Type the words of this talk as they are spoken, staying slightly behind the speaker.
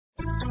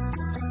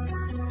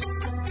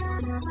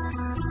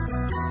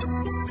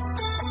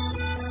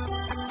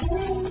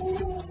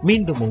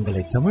மீண்டும்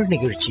உங்களை தமிழ்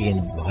நிகழ்ச்சியின்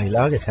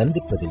வாயிலாக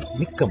சந்திப்பதில்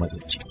மிக்க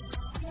மகிழ்ச்சி.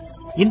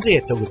 இன்றைய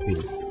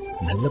தொகுப்பில்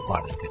நல்ல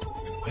பாடல்கள்,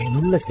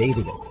 பயனுள்ள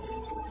செய்திகள்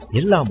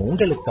எல்லாம்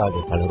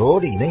உங்களுக்காக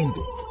பலரோடு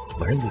இணைந்து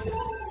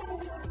வழங்குகிறது.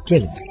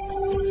 கேளுங்கள்.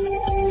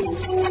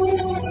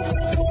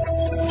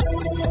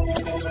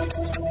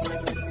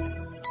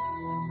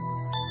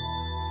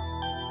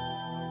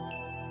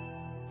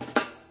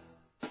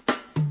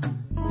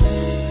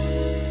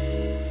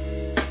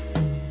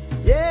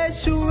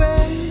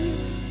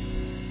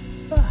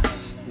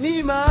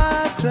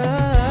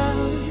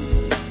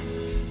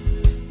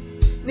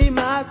 Ni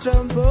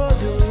matram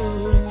bodu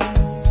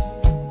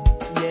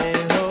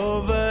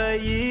Yehova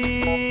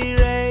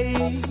Yireh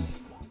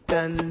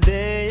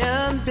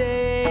Kandeyam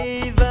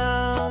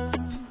Devam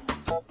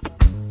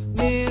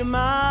Ni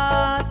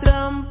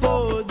matram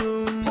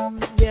bodum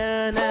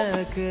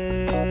Yanake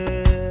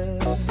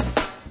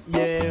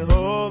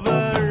Yehova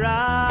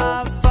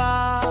Rafa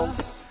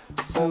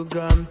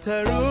Sugam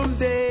Tarum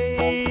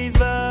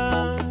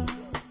Devam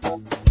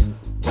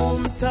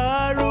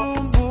Tarum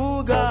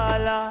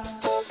Bugala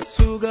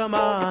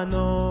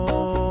Sugamano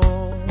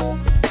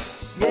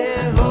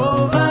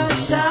Yehovah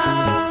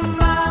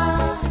Shammah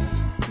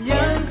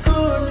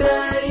Yankuda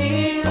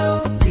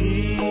Ilopi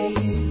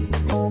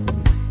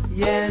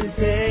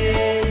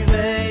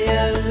Yenteve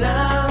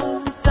Yalam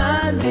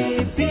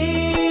Sandipi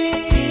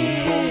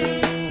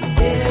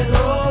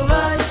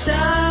Yehovah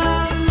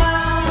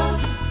Shammah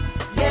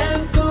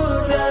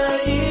Yankuda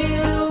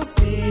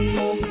Ilopi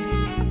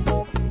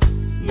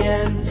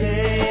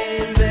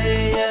Yenteve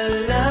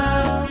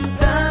Yalam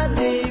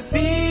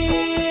Sandipi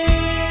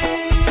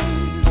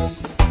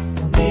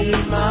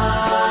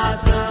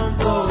Nirmatam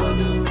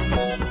Bodum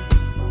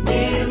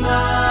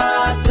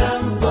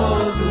Nirmatam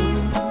Bodum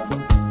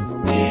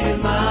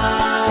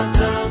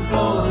Nirmatam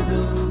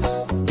Bodum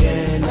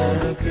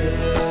Yenake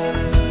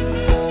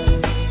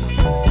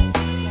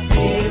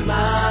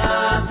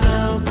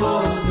Nirmatam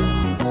Bodum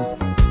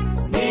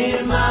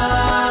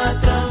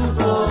Nirmatam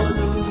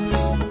Bodum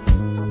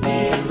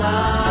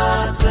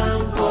Nirmatam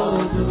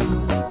Bodum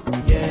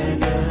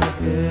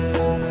Yenake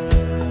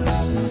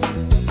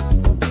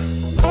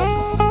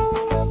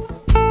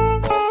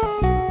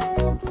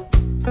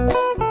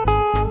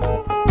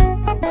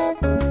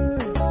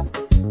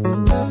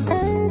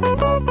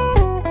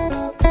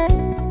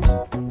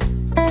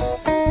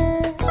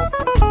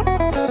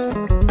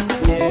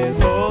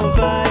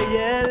Yehovah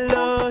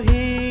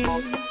Elohim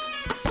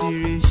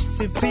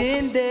Sirishti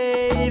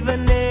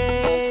Pindevane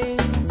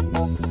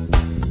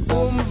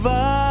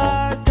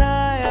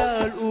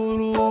Vartayal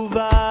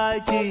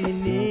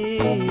Uruvakini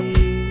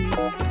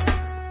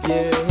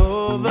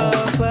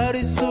Yehovah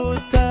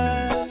Parisuta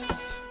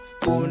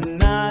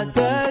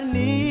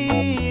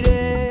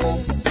Unatanire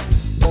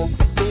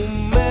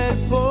Umer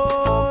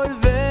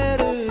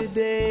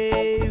Polverde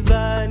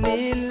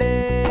Vanile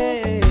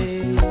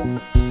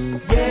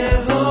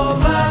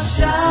Yehovah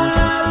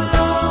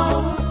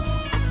Shalom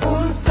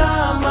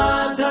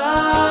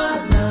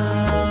Samadana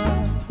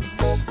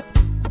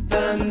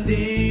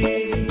Tandi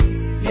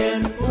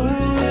Yen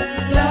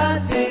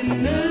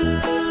Ulatinu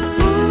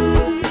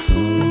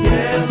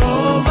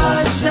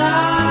Yehovah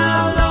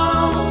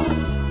Shalom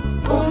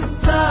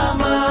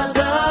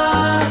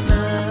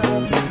Samadana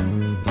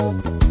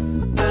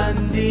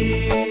Tandi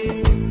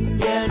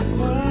Yen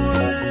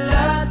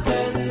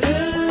Ulatinu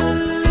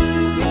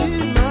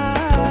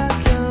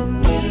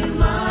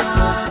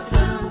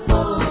Nirmatam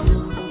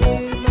Bodum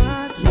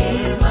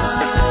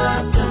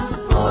Nirmatam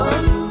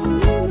Bodum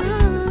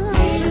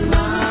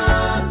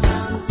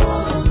Nirmatam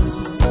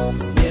Bodum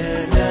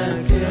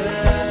Yenake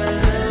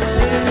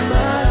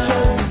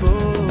Nirmatam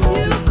Bodum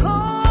You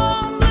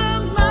call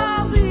them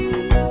loving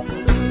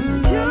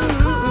You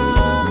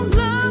call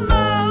them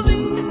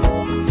loving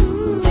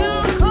You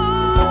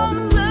call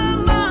them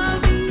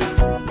loving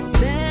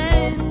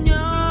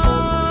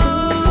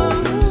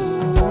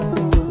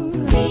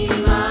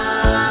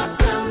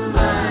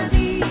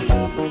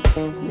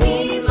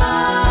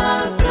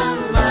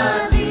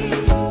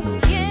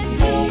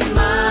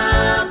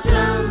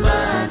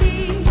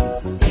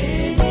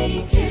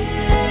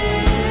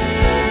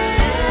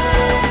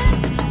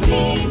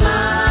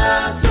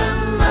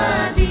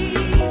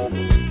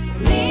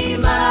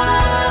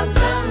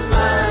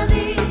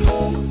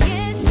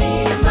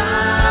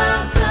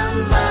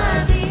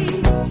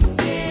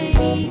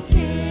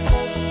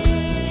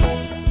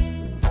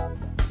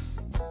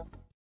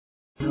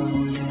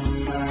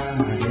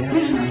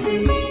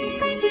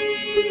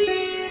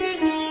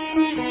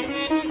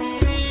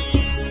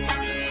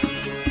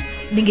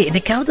நீங்க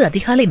என்னைக்காவது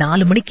அதிகாலை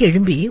 4 மணிக்கு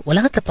எழும்பி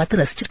உலகத்தை பார்த்து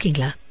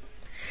ரசிச்சிருக்கீங்களா?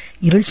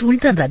 இருள்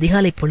சூழ்ந்த அந்த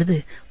அதிகாலை பொழுது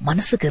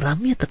மனசுக்கு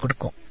ரம்யத்தை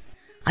கொடுக்கும்.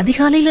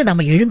 அதிகாலையில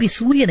நாம எழும்பி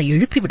சூரியனை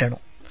எழுப்பி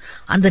விடணும்.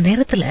 அந்த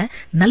நேரத்துல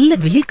நல்ல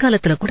வெயில்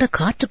காலத்துல கூட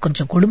காற்று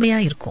கொஞ்சம் குளுமையா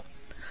இருக்கும்.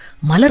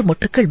 மலர்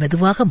மொட்டுக்கள்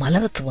மெதுவாக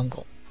மலர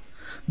துவங்கும்.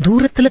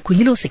 தூரத்துல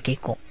குயிலோசை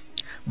கேட்கும்.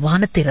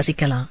 வானத்தை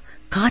ரசிக்கலாம்,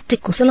 காற்றை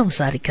குசலம்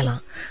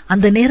விசாரிக்கலாம்.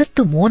 அந்த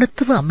நேரத்து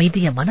மோனத்துவ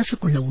அமைதிய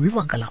மனசுக்குள்ள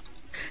உள்வாங்கலாம்.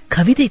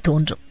 கவிதை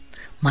தோன்றும்.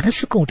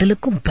 மனசுக்கும்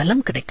உடலுக்கும்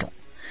பலம் கிடைக்கும்.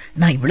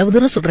 நான் இவ்வளவு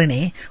தூரம் சொல்றேனே,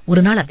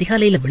 ஒரு நாள்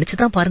அதிகாலையில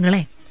விழிச்சுதான்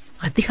பாருங்களேன்.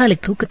 அதிகாலை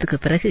தூக்கத்துக்கு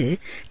பிறகு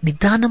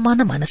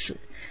நிதானமான மனசு,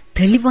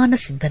 தெளிவான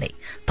சிந்தனை,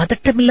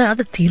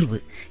 பதட்டமில்லாத தீர்வு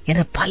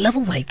என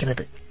பலவும்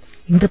வாய்க்கிறது.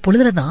 இந்த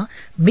பொழுதுலதான்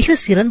மிக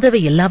சிறந்தவை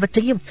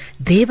எல்லாவற்றையும்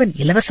தேவன்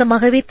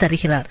இலவசமாகவே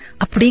தருகிறார்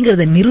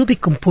அப்படிங்கறத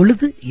நிரூபிக்கும்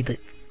பொழுது இது.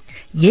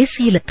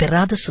 ஏசியில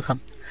பெறாத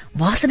சுகம்,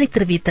 வாசனை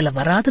திரவியத்துல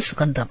வராத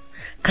சுகந்தம்,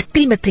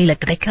 கட்டில் மெத்தையில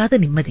கிடைக்காத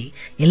நிம்மதி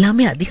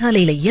எல்லாமே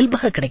அதிகாலையில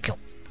இயல்பாக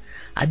கிடைக்கும்.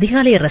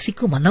 அதிகாலையை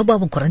ரசிக்கும்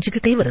மனோபாவம்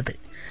குறைஞ்சுகிட்டே வருது.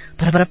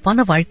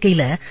 பரபரப்பான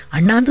வாழ்க்கையில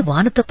அண்ணாந்து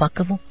வானத்தை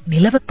பார்க்கவும்,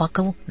 நிலவை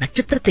பார்க்கவும்,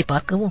 நட்சத்திரத்தை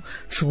பார்க்கவும்,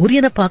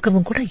 சூரியனை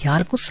பார்க்கவும் கூட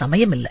யாருக்கும்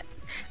சமயம் இல்ல.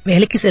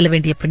 வேலைக்கு செல்ல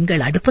வேண்டிய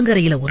பெண்கள்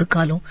அடுப்பங்கரையில ஒரு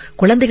காலம்,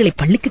 குழந்தைகளை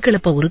பள்ளிக்கு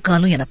கிளப்ப ஒரு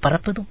காலம் என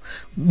பறப்பதும்,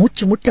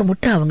 மூச்சு முட்ட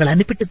முட்ட அவங்களை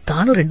அனுப்பிட்டு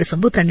தானும் 2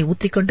 சொம்பு தண்ணி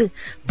ஊத்திக்கொண்டு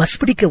பஸ்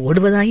பிடிக்க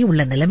ஓடுவதாயும்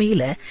உள்ள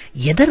நிலைமையில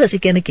எதை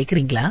ரசிக்கன்னு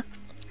கேக்குறீங்களா?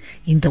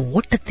 இந்த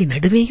ஓட்டத்தின்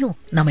நடுவேயும்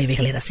நாம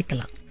இவைகளை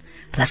ரசிக்கலாம்.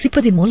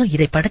 ரசிப்பதின் மூலம்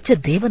இதை படைச்ச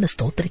தேவனை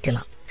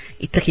ஸ்தோத்தரிக்கலாம்.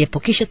 இத்தகைய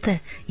பொக்கிஷத்தை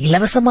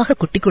இலவசமாக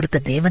கொட்டி கொடுத்த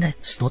தேவனை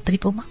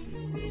ஸ்தோத்தரிப்போமா?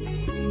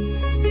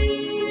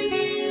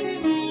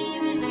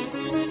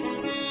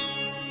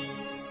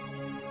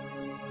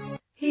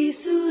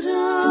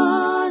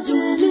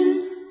 യേശുരാജനിൻ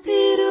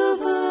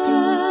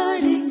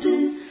തിരുവാടിക്ക്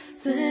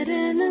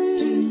ശരണം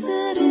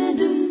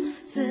ശരണം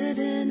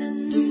ശരണം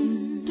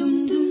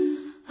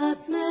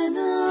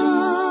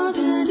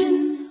ആത്മനാഥനിൻ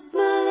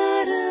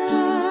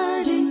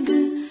മലരാടിക്ക്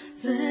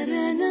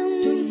ശരണം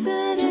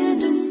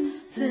ശരണം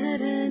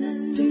ശരണം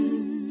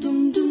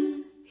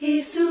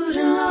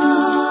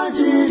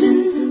യേശുരാജനിൻ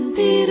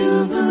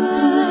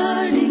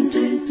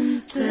തിരുവാടിക്ക്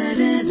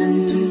ശരണം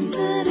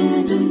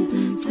ശരണം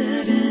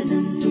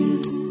ശരണം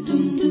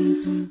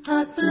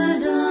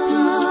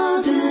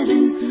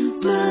ആത്മനാഥനിൻ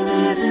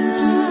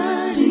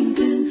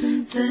മലരാടിക്ക്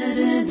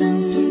ശരണം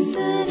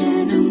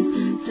ശരണം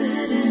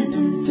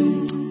ശരണം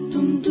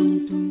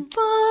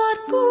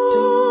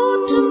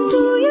പാർപ്പോற்றும்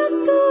തൂയ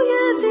തൂയ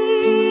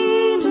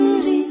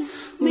தேவரே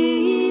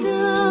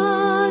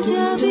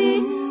மேராஜாவே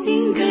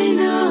எங்கள்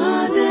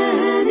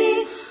நாதனே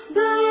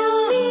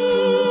பயம்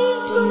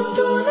நீக்கும்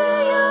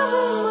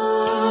துணையாவாரே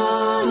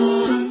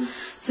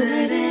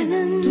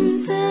சரணம்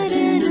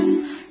சரணம்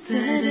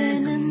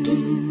சரணம்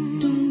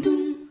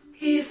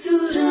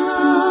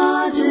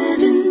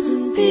യേശുരാജനിன்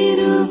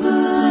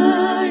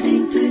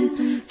തിരുവാടിക്ക്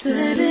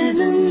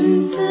ശരണം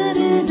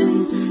ശരണം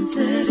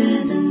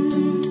ശരണം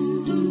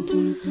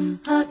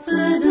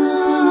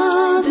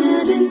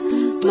ആത്മനാഥനിൻ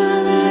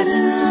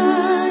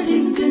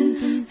മലരാടിക്ക്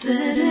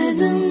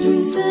ശരണം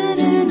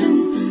ശരണം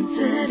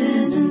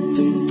ശരണം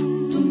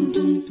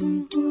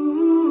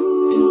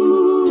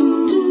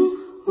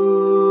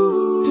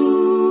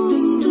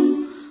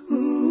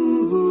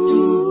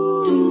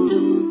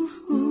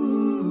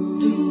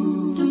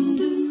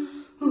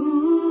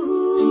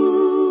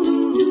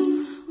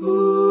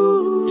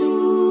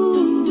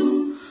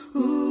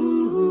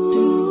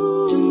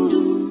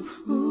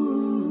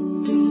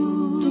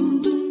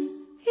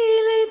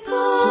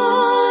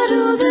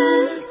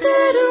இலைப்பாறுதல்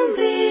தரும்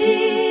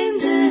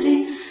வேந்தரே,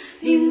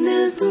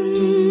 இன்னல்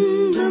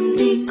துன்பம்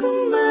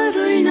நீக்கும்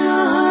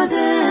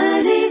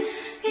அருள்நாதரே,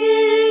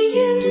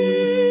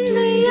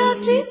 என்னை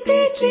ஆற்றித்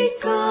தேற்றிக்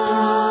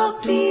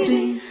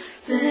காப்பீரே,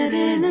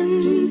 சரணம்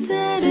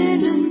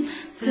சரணம்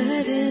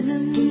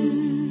சரணம்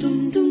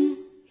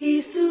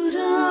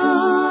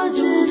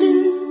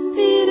യേശുരാജനിன்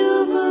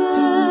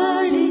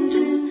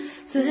തിരുവാടിക്ക്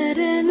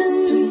ശരണം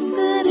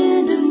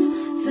ശരണം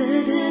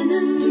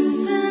ശരണം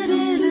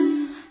ശരണം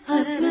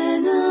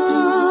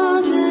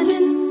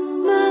ആത്മനാഥനിൻ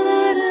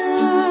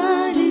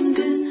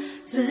മലരാടിക്ക്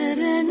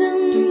ശരണം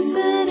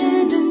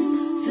ശരണം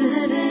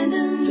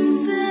ശരണം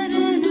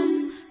ശരണം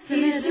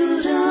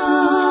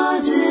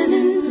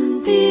യേശുരാജനിൻ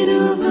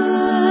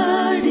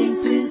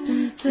തിരുവാടിക്ക്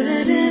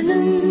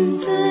ശരണം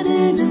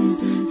ശരണം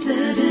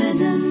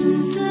ശരണം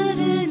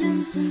ശരണം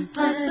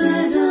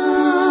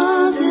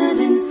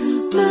ആത്മനാഥനിൻ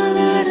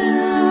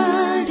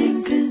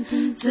മലരാടിക്ക്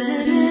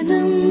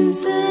ശരണം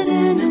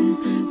ശരണം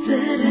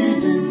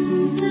ശരണം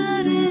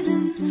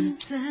ശരണം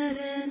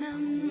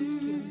ശരണം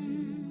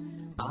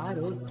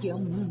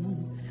ஆரோக்கியம்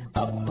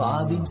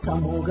அப்பாவின்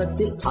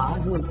சமூகத்தில்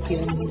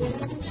ஆரோக்கியம்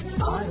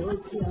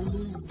ஆரோக்கியம்.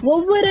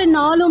 ஒவ்வொரு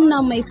நாளும்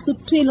நம்மை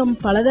சுற்றிலும்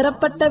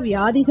பலதரப்பட்ட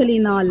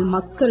வியாதிகளினால்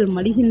மக்கள்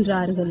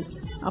மடிகின்றார்கள்.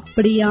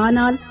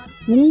 அப்படியானால்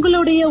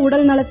உங்களுடைய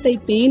உடல் நலத்தை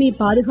பேணி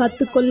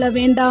பாதுகாத்துக் கொள்ள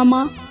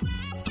வேண்டாமா?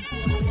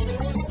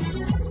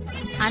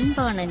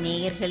 அன்பான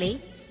நேயர்களே,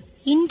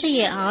 இன்றைய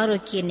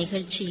ஆரோக்கிய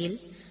நிகழ்ச்சியில்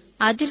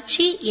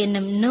அதிர்ச்சி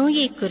என்னும்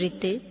நோயை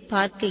குறித்து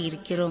பார்க்க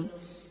இருக்கிறோம்.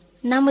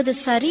 நமது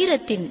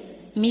சரீரத்தின்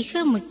மிக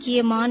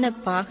முக்கியமான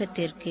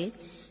பாகத்திற்கு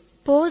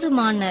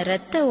போதுமான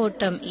இரத்த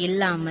ஓட்டம்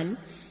இல்லாமல்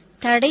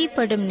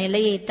தடைப்படும்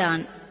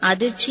நிலையைத்தான்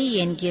அதிர்ச்சி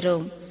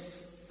என்கிறோம்.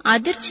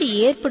 அதிர்ச்சி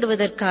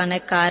ஏற்படுவதற்கான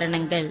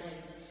காரணங்கள்: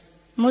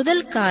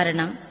 முதல்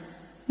காரணம்,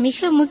 மிக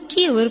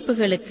முக்கிய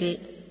உறுப்புகளுக்கு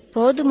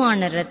போதுமான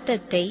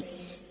இரத்தத்தை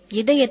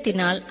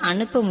இதயத்தினால்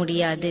அனுப்ப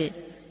முடியாது.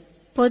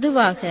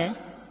 பொதுவாக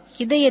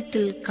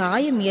இதயத்தில்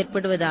காயம்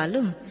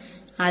ஏற்படுவதாலும்,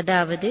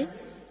 அதாவது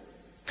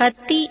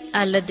கத்தி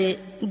அல்லது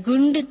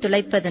குண்டு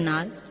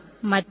துளைப்பதனால்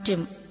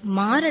மற்றும்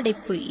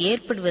மாரடைப்பு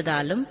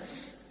ஏற்படுவதாலும்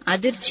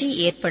அதிர்ச்சி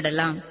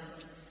ஏற்படலாம்.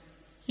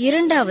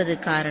 இரண்டாவது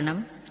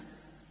காரணம்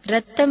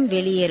இரத்தம்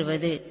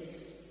வெளியேறுவது.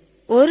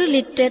 1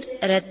 லிட்டர்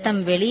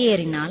இரத்தம்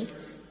வெளியேறினால்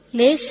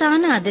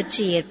லேசான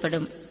அதிர்ச்சி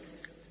ஏற்படும்.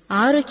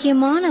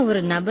 ஆரோக்கியமான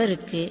ஒரு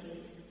நபருக்கு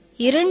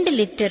 2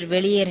 லிட்டர்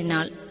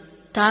வெளியேறினால்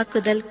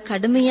தாக்குதல்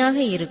கடுமையாக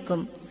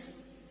இருக்கும்.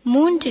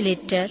 3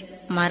 லிட்டர்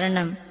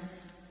மரணம்.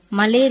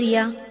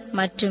 மலேரியா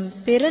மற்றும்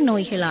பிற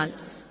நோய்களால்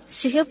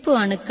சிகப்பு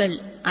அணுக்கள்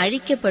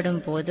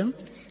அழிக்கப்படும் போதும்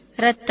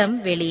இரத்தம்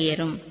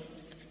வெளியேறும்.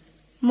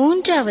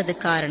 மூன்றாவது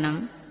காரணம்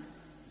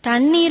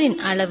தண்ணீரின்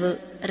அளவு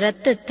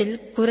இரத்தத்தில்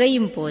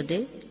குறையும் போது,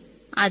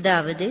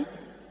 அதாவது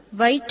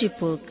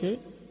வயிற்றுப்போக்கு,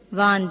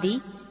 வாந்தி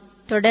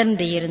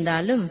தொடர்ந்து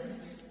இருந்தாலும்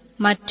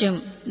மற்றும்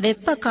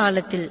வெப்ப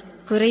காலத்தில்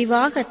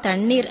குறைவாக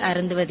தண்ணீர்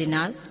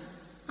அருந்துவதினால்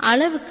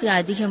அளவுக்கு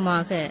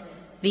அதிகமாக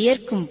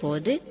வியர்க்கும்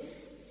போது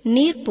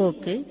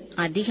நீர்ப்போக்கு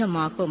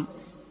அதிகமாகும்.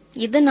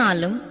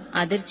 இதனாலும்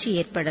அதிர்ச்சி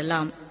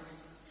ஏற்படலாம்.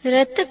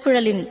 இரத்த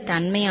குழலின்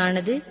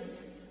தன்மையானது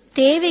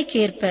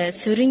தேவைக்கேற்ப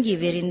சுருங்கி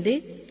விரிந்து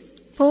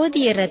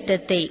போதிய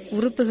இரத்தத்தை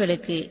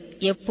உறுப்புகளுக்கு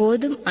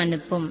எப்போதும்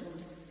அனுப்பும்.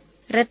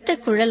 இரத்த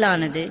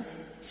குழலானது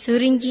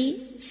சுருங்கி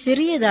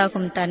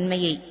சிறியதாகும்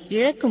தன்மையை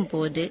இழக்கும்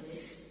போது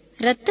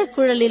இரத்த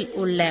குழலில்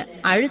உள்ள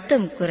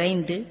அழுத்தம்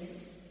குறைந்து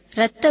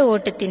இரத்த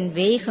ஓட்டத்தின்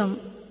வேகம்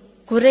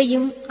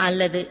குறையும்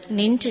அல்லது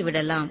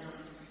நின்றுவிடலாம்.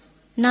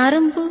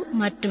 நரம்பு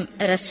மற்றும்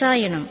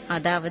இரசாயனம்,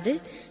 அதாவது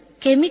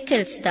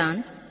கெமிக்கல்ஸ் தான்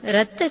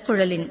இரத்த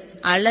குழலின்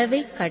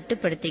அளவை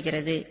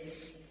கட்டுப்படுத்துகிறது.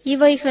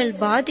 இவைகள்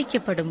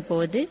பாதிக்கப்படும்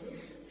போது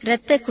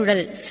இரத்த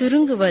குழல்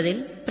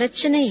சுருங்குவதில்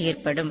பிரச்சனை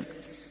ஏற்படும்.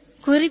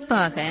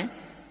 குறிப்பாக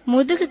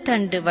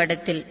முதுகுத்தண்டு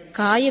வடத்தில்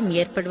காயம்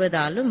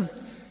ஏற்படுவதாலும்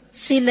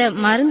சில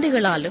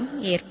மருந்துகளாலும்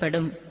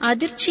ஏற்படும்.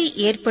 அதிர்ச்சி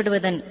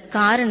ஏற்படுவதன்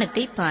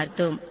காரணத்தை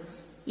பார்த்தோம்.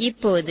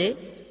 இப்போது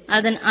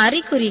அதன்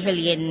அறிகுறிகள்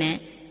என்ன,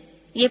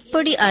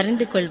 எப்படி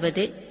அறிந்து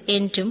கொள்வது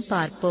என்றும்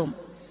பார்ப்போம்.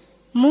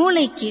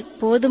 மூளைக்கு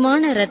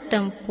போதுமான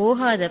இரத்தம்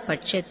போகாத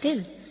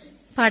பட்சத்தில்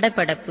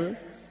படபடப்பு,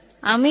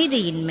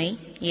 அமைதியின்மை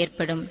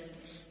ஏற்படும்.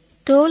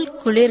 தோல்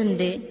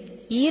குளிர்ந்து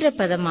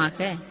ஈரப்பதமாக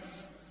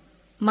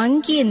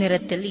மங்கிய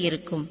நிறத்தில்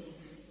இருக்கும்.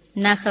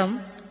 நகம்,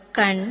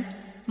 கண்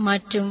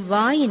மற்றும்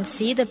வாயின்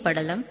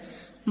சீதப்படலம்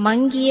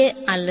மங்கிய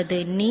அல்லது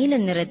நீல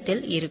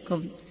நிறத்தில்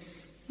இருக்கும்.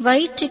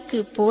 வயிற்றுக்கு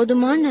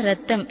போதுமான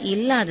இரத்தம்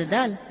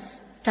இல்லாததால்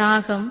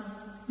தாகம்,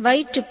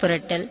 வயிற்று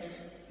புரட்டல்,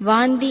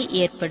 வாந்தி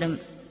ஏற்படும்.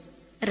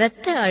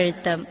 இரத்த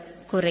அழுத்தம்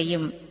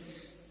குறையும்.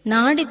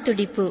 நாடி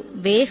துடிப்பு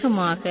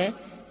வேகமாக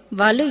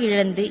வலு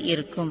இழந்து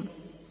இருக்கும்.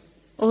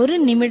 1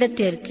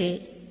 நிமிடத்திற்கு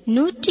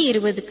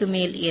 120க்கு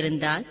மேல்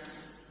இருந்தால்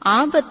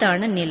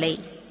ஆபத்தான நிலை.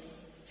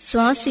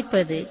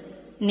 சுவாசிப்பது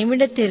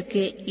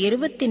நிமிடத்திற்கு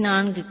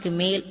 24க்கு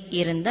மேல்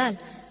இருந்தால்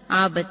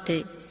ஆபத்து.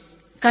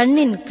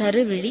 கண்ணின்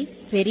கருவிழி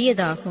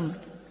பெரியதாகும்.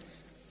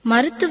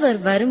 மருத்துவர்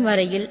வரும்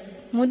வரையில்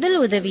முதல்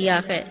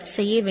உதவியாக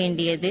செய்ய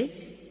வேண்டியது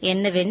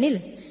என்னவெனில்,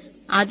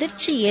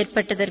 அதிர்ச்சி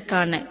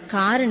ஏற்பட்டதற்கான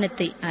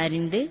காரணத்தை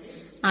அறிந்து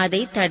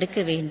அதை தடுக்க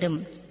வேண்டும்.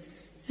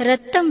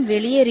 இரத்தம்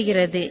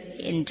வெளியேறுகிறது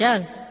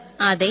என்றால்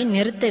அதை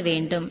நிறுத்த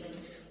வேண்டும்.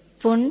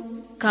 புண்,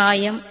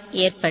 காயம்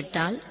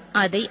ஏற்பட்டால்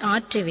அதை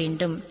ஆற்ற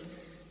வேண்டும்.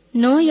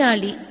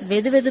 நோயாளி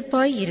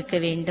வெதுவெதுப்பாய் இருக்க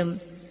வேண்டும்.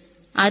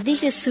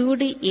 அதிக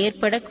சூடு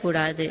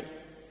ஏற்படக்கூடாது.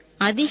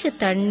 அதிக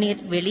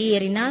தண்ணீர்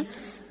வெளியேறினால்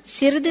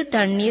சிறிது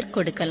தண்ணீர்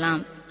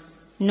கொடுக்கலாம்.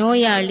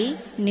 நோயாளி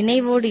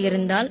நினைவோடு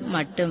இருந்தால்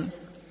மட்டும்.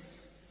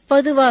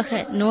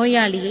 பொதுவாக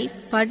நோயாளியை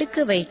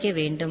படுக்க வைக்க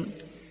வேண்டும்.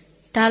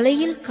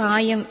 தலையில்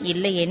காயம்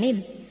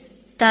இல்லையெனில்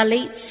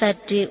தலை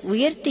சற்று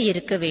உயர்த்தி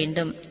இருக்க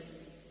வேண்டும்.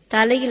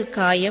 தலையில்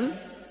காயம்,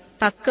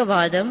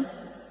 பக்கவாதம்,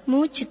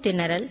 மூச்சு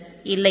திணறல்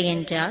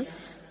இல்லையென்றால்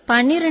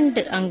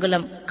 12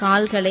 அங்குலம்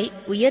கால்களை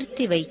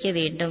உயர்த்தி வைக்க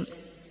வேண்டும்.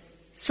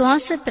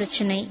 சுவாச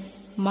பிரச்சனை,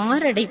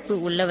 மாரடைப்பு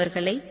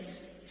உள்ளவர்களை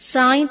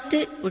சாய்த்து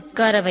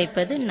உட்கார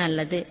வைப்பது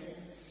நல்லது.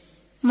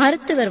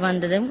 மருத்துவர்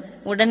வந்ததும்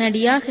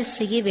உடனடியாக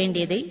செய்ய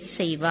வேண்டியதை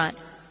செய்வார்.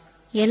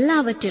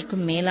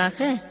 எல்லாவற்றிற்கும்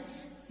மேலாக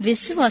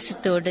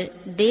விசுவாசத்தோடு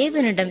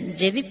தேவனிடம்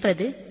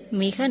ஜெபிப்பது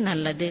மிக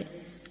நல்லது.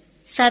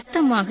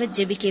 சத்தமாக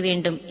ஜெபிக்க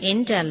வேண்டும்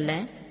என்றல்ல,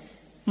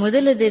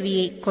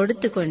 முதலுதவியை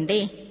கொடுத்து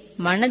கொண்டே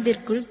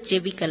மனதிற்குள்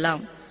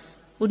ஜெபிக்கலாம்.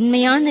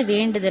 உண்மையான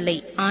வேண்டுதலை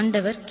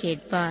ஆண்டவர்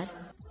கேட்பார்.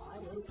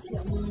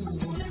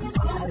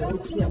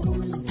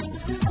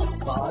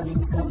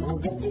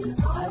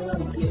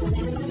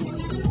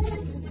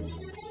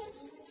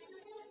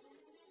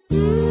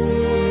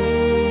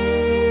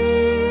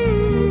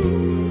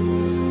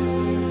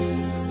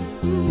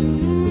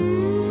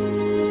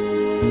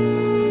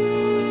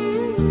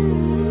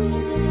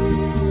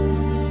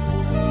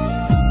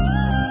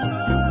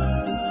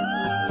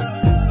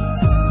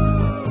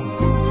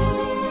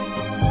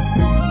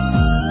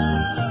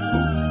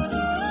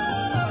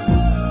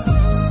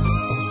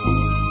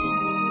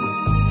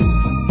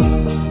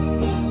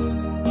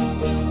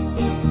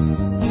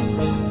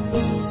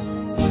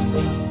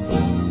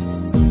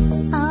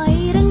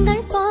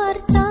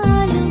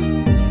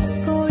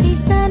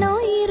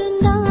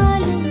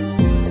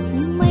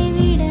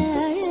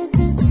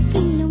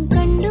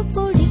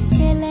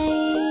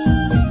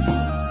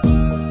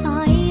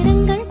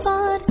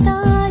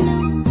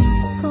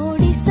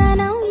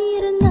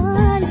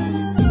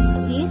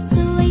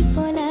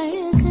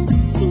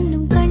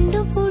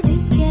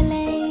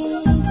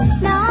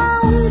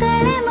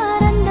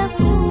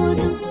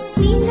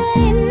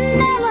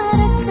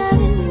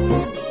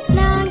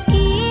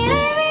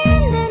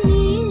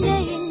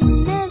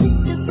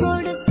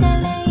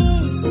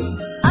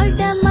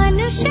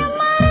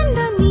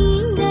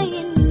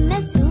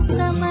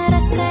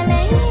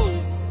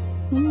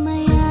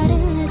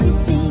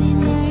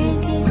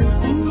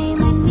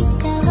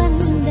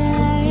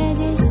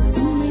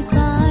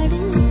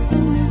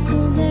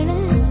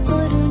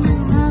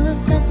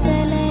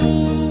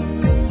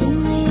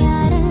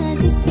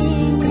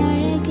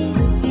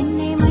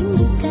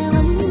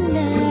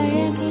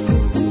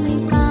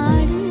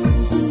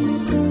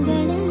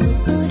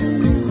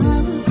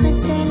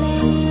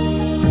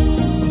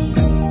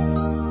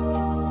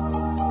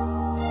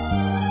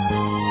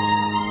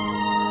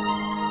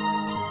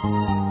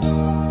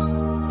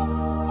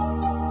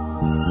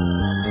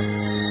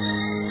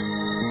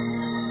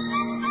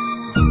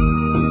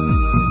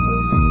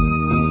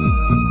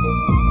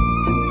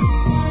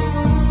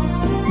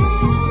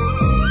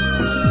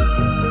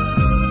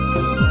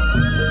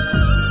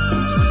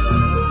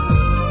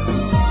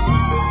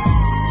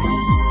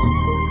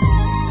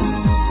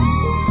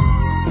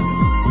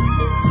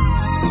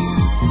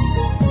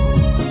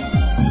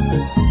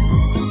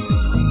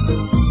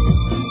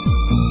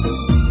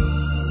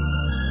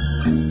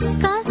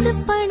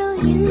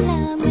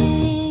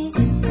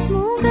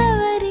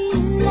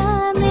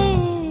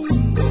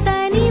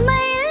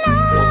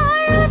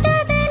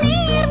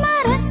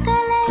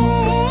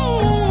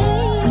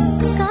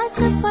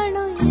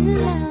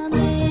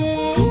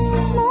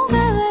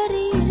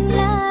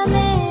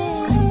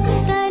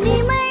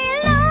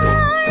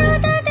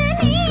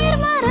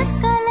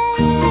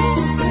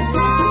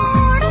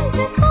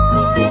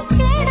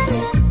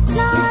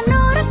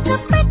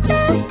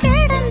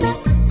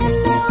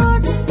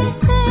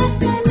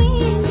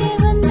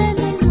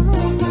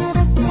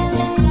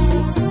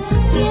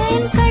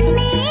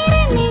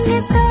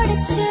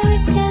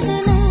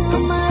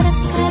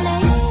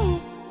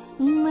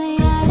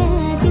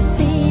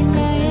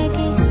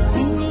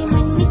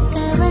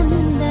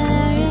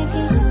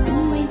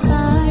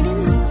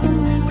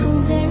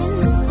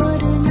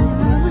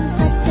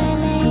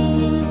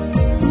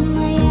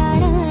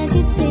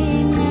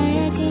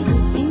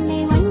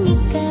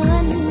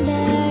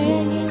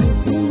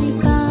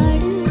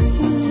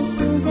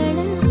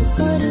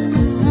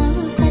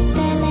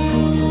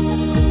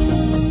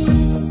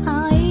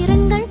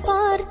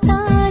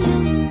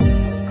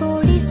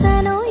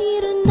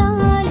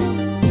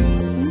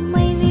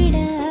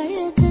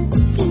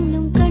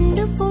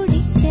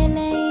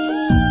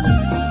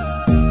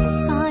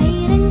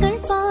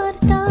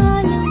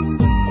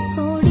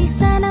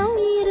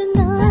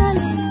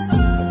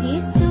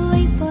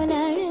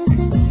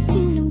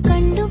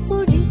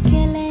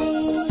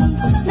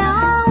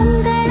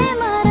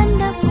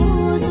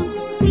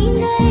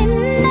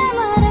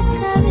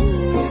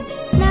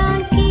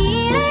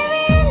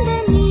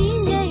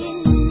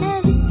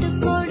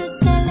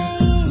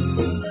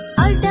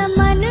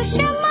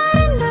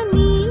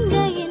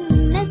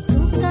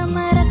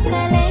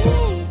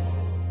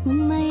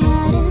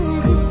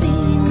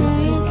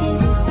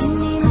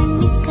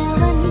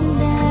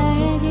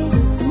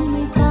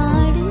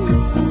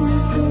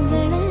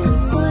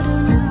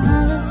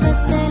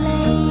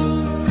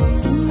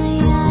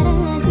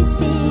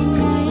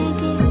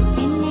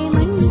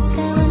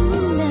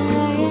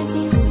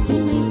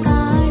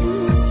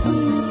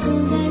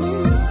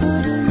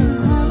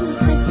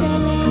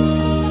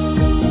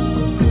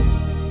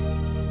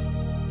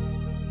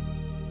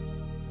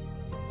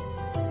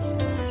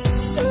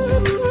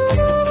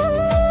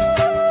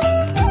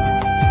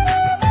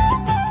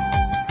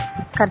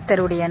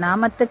 கர்த்தருடைய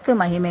நாமத்துக்கு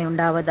மகிமை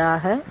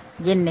உண்டாவதாக.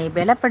 என்னை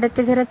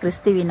பலப்படுத்துகிற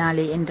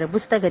கிறிஸ்துவினாலே என்ற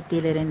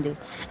புஸ்தகத்திலிருந்து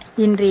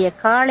இன்றைய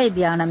காலை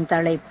தியானம்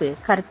தலைப்பு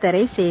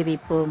கர்த்தரை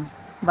சேவிப்போம்.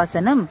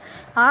 வசனம்,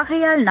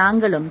 ஆகையால்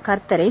நாங்களும்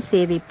கர்த்தரை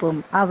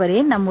சேவிப்போம்,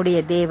 அவரே நம்முடைய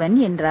தேவன்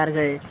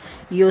என்றார்கள்.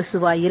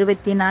 யோசுவா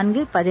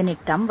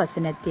 24:18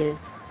 வசனத்தில்.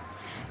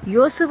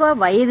 யோசுவா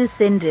வயது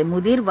சென்று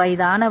முதிர்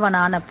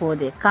வயதானவனான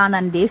போது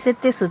கானான்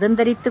தேசத்தை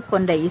சுதந்தரித்துக்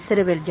கொண்ட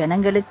இஸ்ரவேல்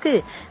ஜனங்களுக்கு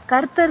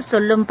கர்த்தர்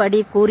சொல்லும்படி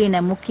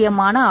கூறின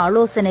முக்கியமான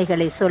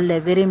ஆலோசனைகளை சொல்ல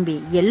விரும்பி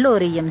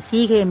எல்லோரையும்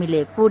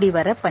சீகேமிலே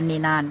கூடிவர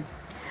பண்ணினான்.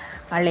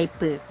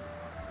 அழைப்பு.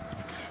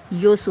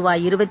 யோசுவா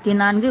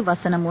 24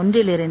 வசனம்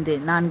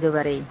 1-4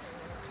 வரை.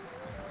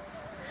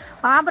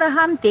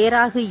 ஆபிரகாம்,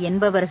 தேராகு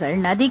என்பவர்கள்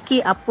நதிக்கு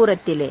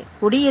அப்புறத்திலே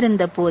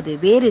குடியிருந்த போது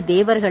வேறு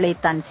தேவர்களை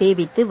தான்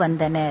சேவித்து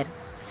வந்தனர்.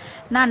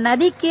 நான்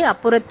நதிக்கு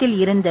அப்புறத்தில்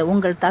இருந்த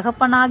உங்கள்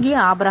தகப்பனாகிய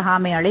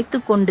ஆபிரகாமை அழைத்து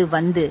கொண்டு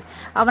வந்து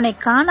அவனை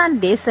கானான்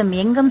தேசம்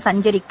எங்கும்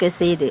சஞ்சரிக்க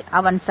செய்து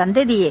அவன்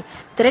சந்ததியை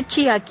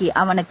திரட்சியாக்கி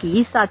அவனுக்கு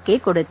ஈசாக்கை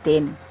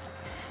கொடுத்தேன்.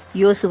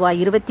 யோசுவா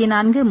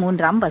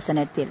 24:3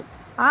 வசனத்தில்.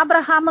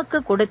 ஆபிரகாமுக்கு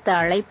கொடுத்த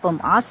அழைப்பும்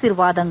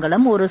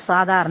ஆசீர்வாதங்களும் ஒரு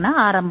சாதாரண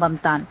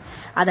ஆரம்பம்தான்.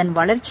 அதன்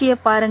வளர்ச்சியை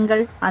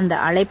பாருங்கள். அந்த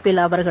அழைப்பில்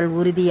அவர்கள்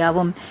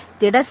உறுதியாகவும்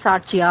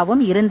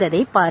திடசாட்சியாகவும்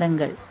இருந்ததை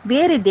பாருங்கள்.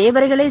 வேறு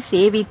தேவர்களை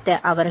சேவித்த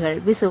அவர்கள்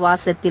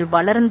விசுவாசத்தில்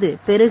வளர்ந்து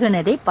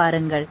பெருகினதை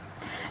பாருங்கள்.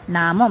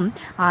 நாமும்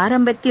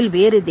ஆரம்பத்தில்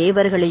வேறு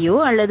தேவர்களையோ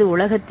அல்லது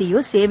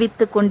உலகத்தையோ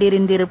சேவித்துக்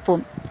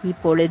கொண்டிருந்திருப்போம்.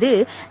 இப்பொழுது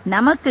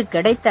நமக்கு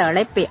கிடைத்த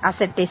அழைப்பை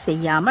அசட்டை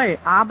செய்யாமல்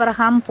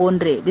ஆபிரகாம்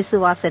போன்று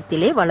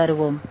விசுவாசத்திலே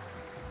வளருவோம்.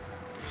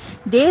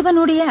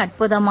 தேவனுடைய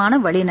அற்புதமான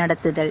வழி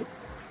நடத்துதல்.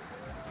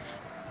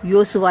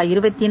 யோசுவா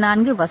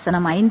 24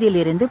 வசனம்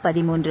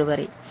 5-13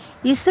 வரை.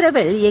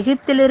 இஸ்ரவேல்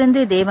எகிப்திலிருந்து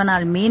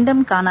தேவனால்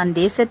மீண்டும் கானான்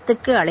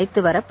தேசத்துக்கு அழைத்து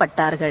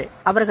வரப்பட்டார்கள்.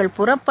 அவர்கள்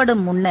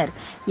புறப்படும் முன்னர்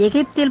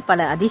எகிப்தில்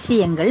பல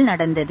அதிசயங்கள்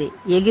நடந்தது.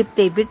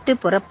 எகிப்தை விட்டு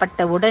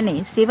புறப்பட்ட உடனே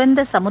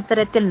சிவந்த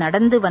சமுத்திரத்தில்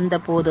நடந்து வந்த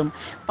போதும்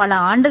பல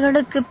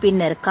ஆண்டுகளுக்கு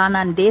பின்னர்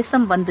கானான்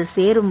தேசம் வந்து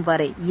சேரும்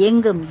வரை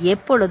எங்கும்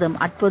எப்பொழுதும்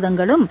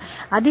அற்புதங்களும்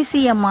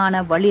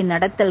அதிசயமான வழி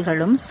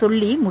நடத்தல்களும்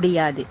சொல்லி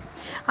முடியாது.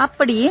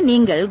 அப்படியே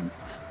நீங்கள்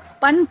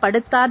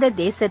பண்படுத்தாத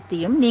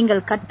தேசத்தையும் நீங்கள்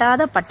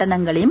கட்டாத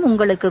பட்டணங்களையும்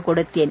உங்களுக்கு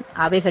கொடுத்தேன்.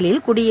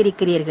 அவைகளில்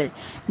குடியிருக்கிறீர்கள்.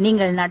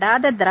 நீங்கள்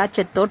நடாத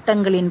திராட்சை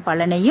தோட்டங்களின்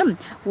பலனையும்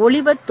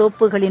ஒலிவத்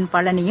தோப்புகளின்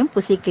பலனையும்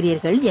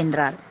புசிக்கிறீர்கள்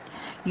என்றார்.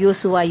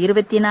 யோசுவா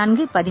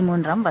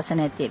 24:13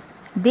 வசனத்தில்.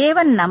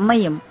 தேவன்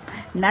நம்மையும்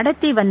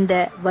நடத்தி வந்த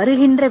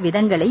வருகின்ற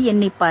விதங்களை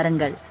எண்ணி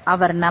பாருங்கள்.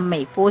 அவர் நம்மை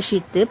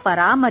போஷித்து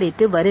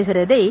பராமரித்து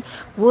வருகிறதை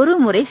ஒரு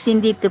முறை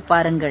சிந்தித்து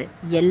பாருங்கள்.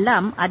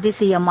 எல்லாம்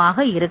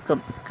அதிசயமாக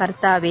இருக்கும்.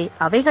 கர்த்தாவே,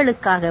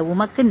 அவைகளுக்காக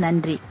உமக்கு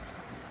நன்றி.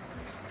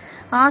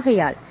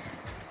 ஆகையால்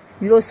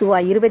யோசுவா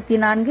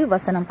 24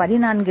 வசனம்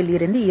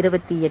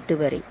 14-28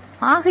 வரை.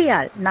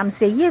 ஆகையால் நாம்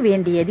செய்ய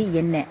வேண்டியது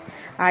என்ன?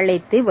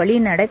 அழைத்து வழி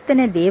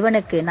நடத்தின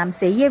தேவனுக்கு நாம்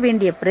செய்ய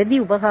வேண்டிய பிரதி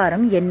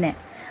உபகாரம் என்ன?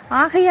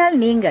 ஆகையால்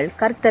நீங்கள்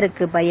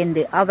கர்த்தருக்கு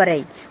பயந்து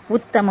அவரை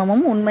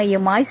உத்தமமும்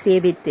உண்மையுமாய்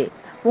சேவித்து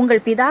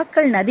உங்கள்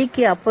பிதாக்கள்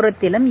நதிக்கு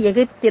அப்புறத்திலும்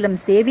எகிப்திலும்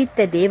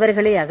சேவித்த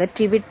தேவர்களை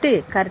அகற்றிவிட்டு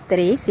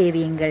கர்த்தரை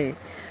சேவியுங்கள்.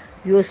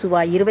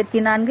 யோசுவா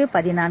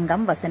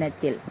 24:14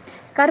 வசனத்தில்.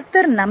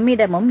 கர்த்தர்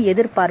நம்மிடமும்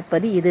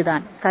எதிர்பார்ப்பது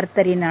இதுதான்.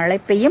 கர்த்தரின்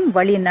அழைப்பையும்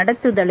வழி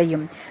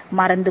நடத்துதலையும்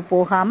மறந்து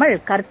போகாமல்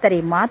கர்த்தரை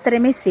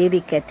மாத்திரமே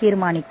சேவிக்க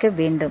தீர்மானிக்க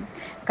வேண்டும்.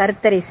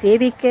 கர்த்தரை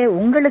சேவிக்க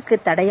உங்களுக்கு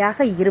தடையாக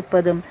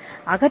இருப்பதும்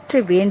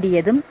அகற்ற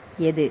வேண்டியதும்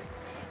எது?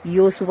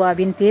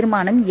 யோசுவாவின்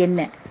தீர்மானம் என்ன?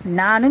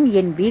 நானும்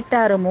என்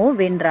வீட்டாருமோ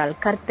வென்றால்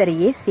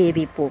கர்த்தரையே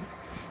சேவிப்போம்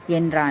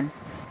என்றான்.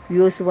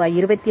 யோசுவா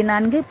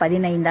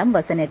 24:15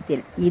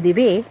 வசனத்தில்.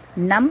 இதுவே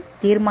நம்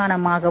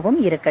தீர்மானமாகவும்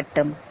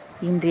இருக்கட்டும்.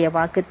 இன்றைய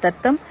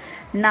வாக்குத்தத்தம்,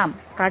 நாம்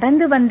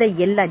கடந்து வந்த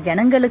எல்லா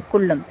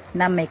ஜனங்களுக்குள்ளும்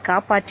நம்மை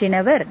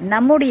காப்பாற்றினவர்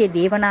நம்முடைய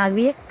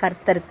தேவனாகிய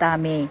கர்த்தர்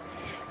தாமே.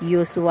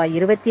 யோசுவா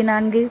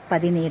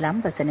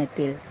 24:17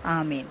 வசனத்தில்.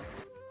 ஆமேன்.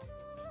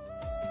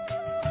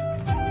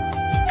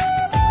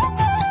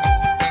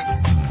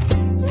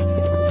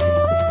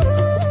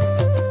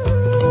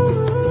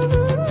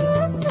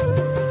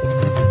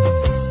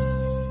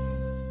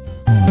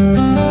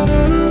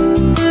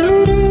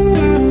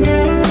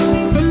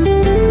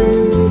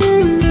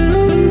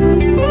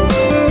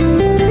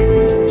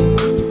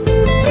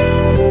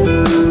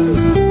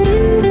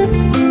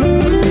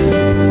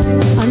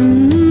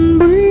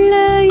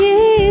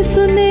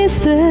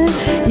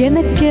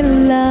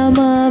 எனக்கெல்லாம்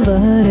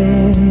அவரே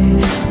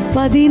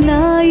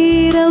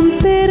 10,000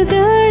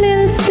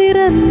 பேர்களில்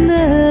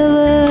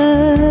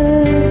சிறந்தவர்.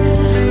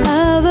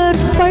 அவர்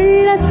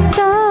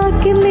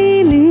பள்ளத்தாக்கின்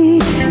நீலி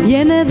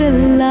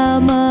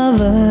எனதெல்லாம்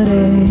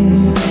அவரே,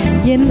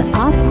 என்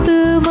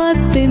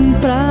ஆத்துமத்தின்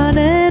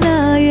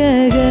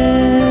பிராணநாயகர்.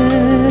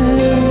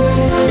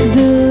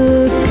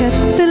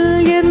 துக்கத்தில்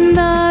என்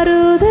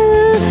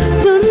ஆறுதல்,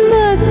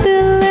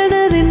 துன்பத்தில்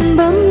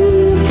எனதின்பம்,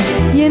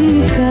 என்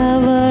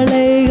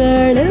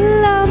கவலைகள்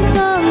எல்லாம்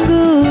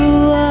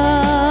தாங்குவார்.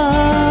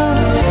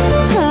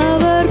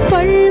 அவர்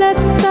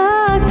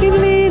பள்ளத்தாக்கின்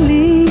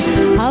நீலி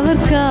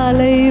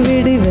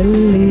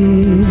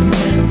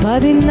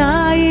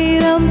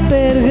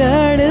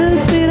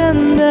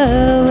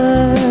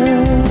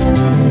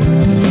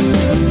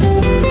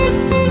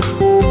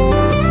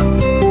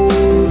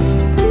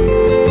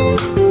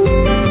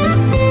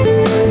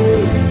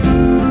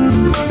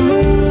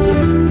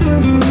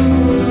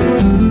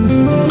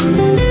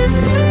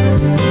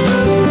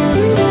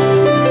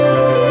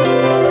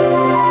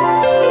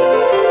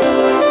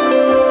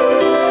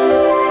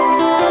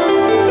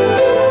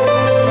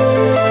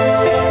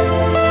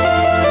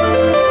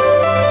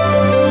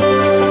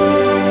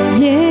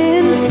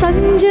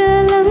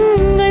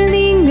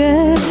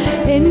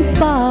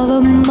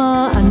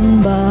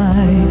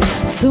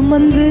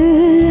சுமந்து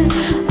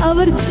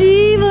அவர்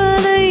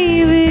ஜீவனை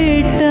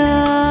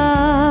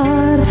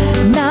விட்டார்.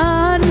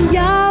 நான்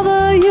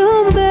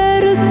யாவையும்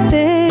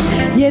வெறுத்தேன்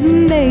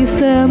என்னை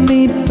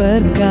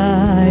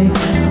சமீபர்காய்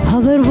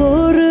அவர்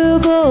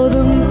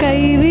ஒருபோதும்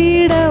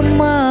கைவிட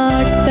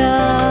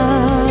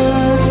மாட்டார்.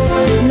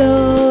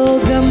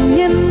 லோகம்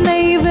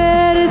என்னை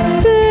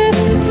வெறுத்து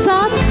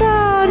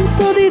சாத்தான்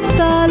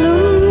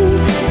சொதித்தாலும்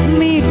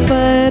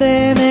மீட்பர்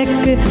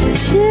எனக்கு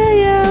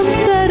ஜெயம்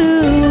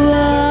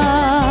தருவார்.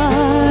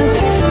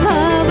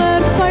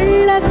 அவர்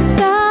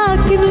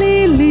பள்ளத்தாக்கின்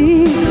லீலி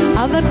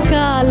அவர்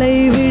காலை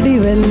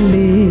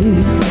விடிவெள்ளி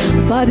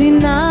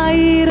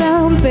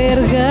 10,000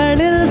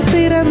 பேர்களில்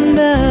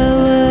சிறந்தவர்.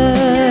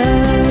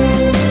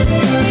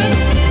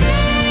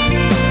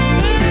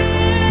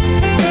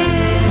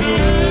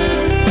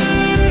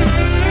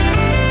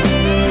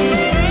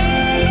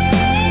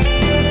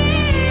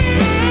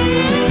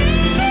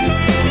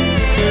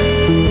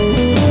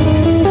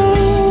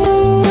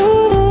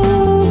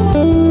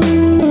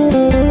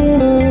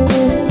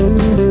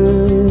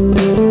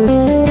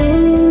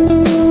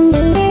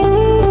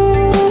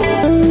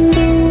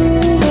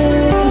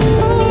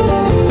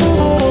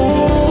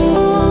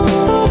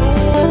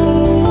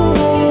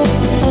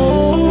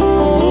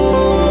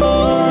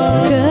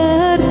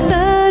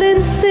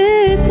 கர்த்தரின்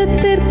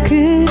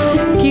சித்தத்திற்கு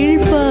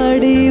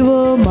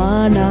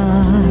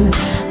கீழ்ப்படிவோமானால்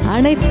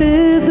அனைத்து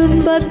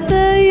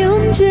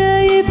துன்பத்தையும்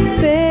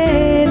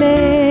ஜெயிப்பேனே.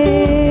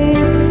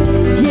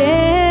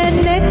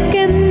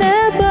 எனக்கென்ன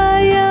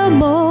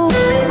பயமோ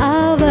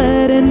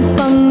அவரின்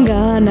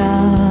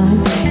பங்கானார்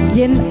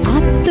என்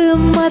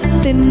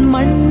ஆத்துமத்தின்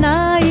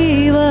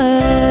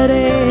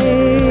மண்ணாயிவரே.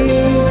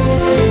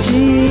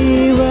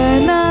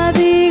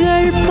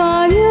 ஜீவநதிகள்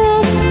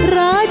பாயும்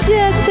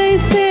ராஜ்யத்தை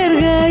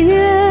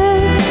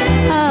சேர்கையில்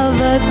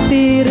அவர்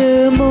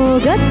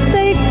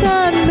திருமுகத்தை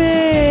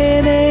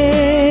காண்பேனே.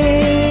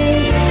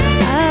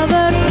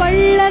 அவர்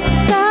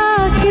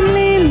பள்ளத்தாக்கின்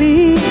லீலி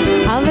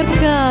அவர்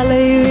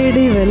காலை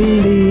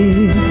விடிவெள்ளி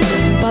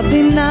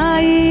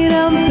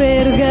 10,000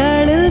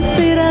 பேர்களில்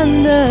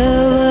சிறந்தவர்.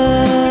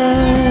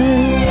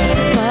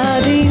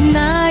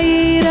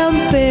 10,000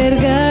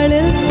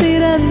 பேர்களில்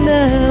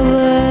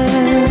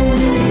சிறந்தவர்.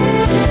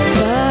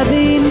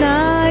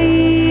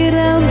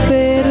 10,000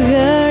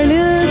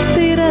 பேர்களில்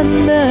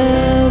சிறந்தவர்.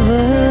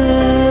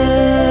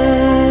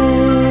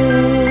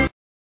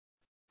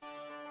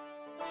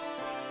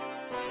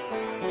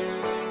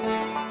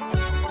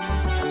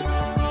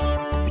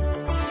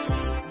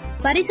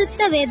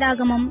 பரிசுத்த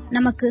வேதாகமம்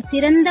நமக்கு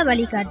சிறந்த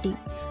வழிகாட்டி.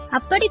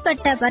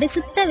 அப்படிப்பட்ட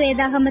பரிசுத்த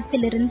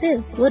வேதாகமத்திலிருந்து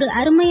ஒரு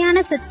அருமையான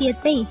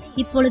சத்தியத்தை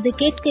இப்பொழுது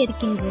கேட்க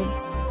இருக்கின்றோம்.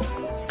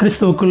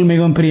 கிறிஸ்துவுக்குள்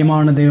மிகவும்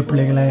பிரியமான தேவ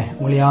பிள்ளைகளே,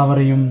 உங்கள்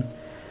யாவரையும்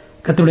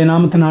கர்த்தருடைய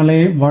நாமத்தினாலே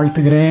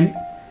வாழ்த்துகிறேன்.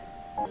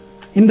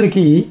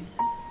 இன்றைக்கு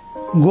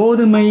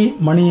கோதுமை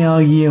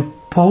மணியாகிய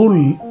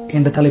பவுல்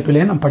என்ற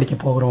தலைப்பிலே நாம் படிக்க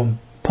போகிறோம்.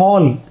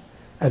 பால்,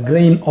 a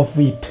grain of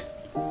wheat.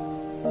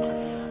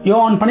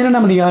 யோவான்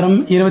 12ஆம் அதிகாரம்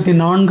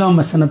 24ஆம்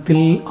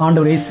வசனத்தில்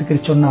ஆண்டவர் இயேசு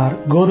கிறிஸ்து சொன்னார்,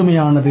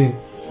 கோதுமையானது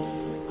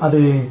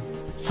அது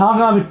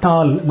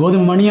சாகாவிட்டால்,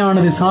 கோதுமை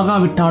மணியானது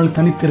சாகாவிட்டால்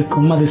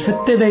தனித்திருக்கும், அது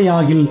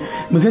செத்ததேயாகில்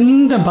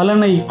மிகுந்த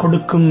பலனை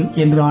கொடுக்கும்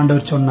என்று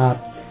ஆண்டவர் சொன்னார்.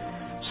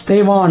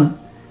 ஸ்தேவான்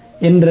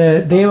என்ற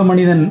தேவ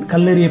மனிதன்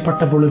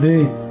கல்லெறியப்பட்ட பொழுது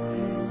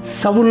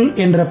சவுல்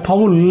என்ற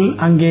பவுல்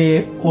அங்கே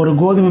ஒரு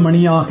கோதுமை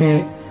மணியாக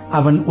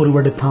அவன்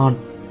உருவெடுத்தான்.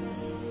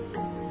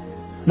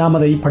 நாம்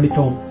அதை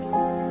படித்தோம்.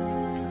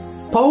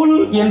 பவுல்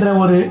என்ற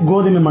ஒரு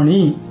கோதுமை மணி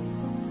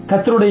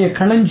கர்த்தருடைய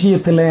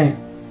களஞ்சியத்தில்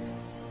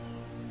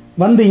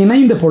வந்து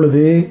இணைந்த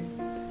பொழுது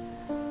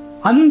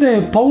அந்த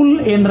பவுல்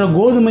என்ற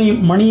கோதுமை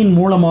மணியின்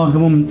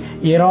மூலமாகவும்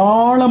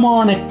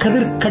ஏராளமான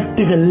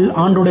கதிர்கட்டுகள்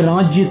ஆண்டவருடைய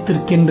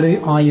ராஜ்யத்திற்கென்று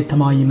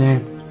ஆயத்தமாயின.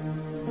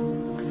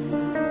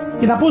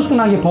 இது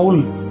அப்போஸ்தலனாகிய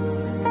பவுல்.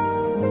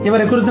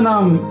 இவரை குறித்து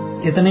நாம்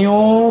எத்தனையோ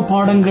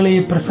பாடங்களை,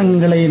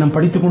 பிரசங்களை நாம்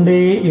படித்துக்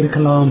கொண்டே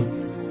இருக்கலாம்.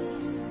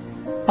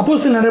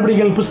 அப்போஸ்தலர்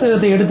நடவடிக்கைகள்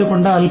புஸ்தகத்தை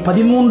எடுத்துக்கொண்டால்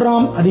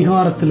 13ஆம்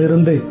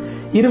அதிகாரத்திலிருந்து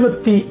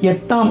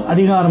 28ஆம்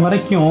அதிகாரம்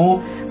வரைக்கும்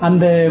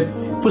அந்த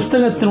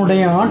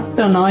புஸ்தகத்தினுடைய ஆட்ட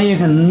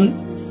நாயகன்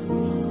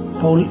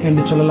பவுல்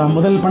என்று சொல்லலாம்.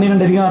 முதல்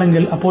 12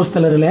 அதிகாரங்கள்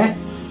அப்போஸ்தலரில்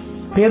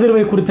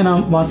பேதுருவை குறித்து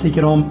நாம்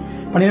வாசிக்கிறோம்.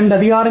 12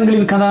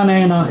 அதிகாரங்களின்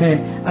கதாநாயகனாக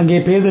அங்கே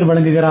பேதுரு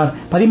வழங்குகிறார்.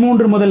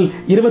 13 முதல்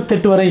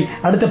 28 வரை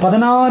அடுத்த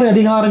 16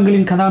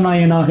 அதிகாரங்களின்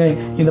கதாநாயகனாக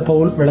இந்த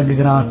பவுல்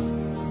விளங்குகிறார்.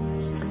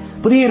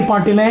 புதிய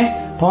ஏற்பாட்டிலே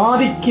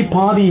பாதிக்கு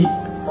பாதி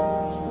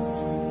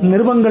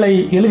நிருபங்களை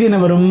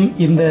எழுதினவரும்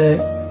இந்த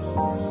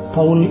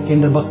பவுல்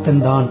என்ற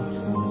பக்தன் தான்.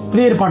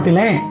 புதிய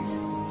ஏற்பாட்டிலே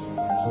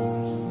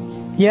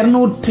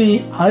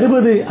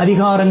 260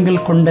 அதிகாரங்கள்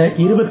கொண்ட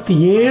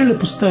 27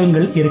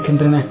 புஸ்தகங்கள்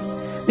இருக்கின்றன.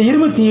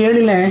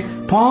 27ல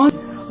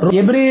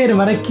எபிரேயர்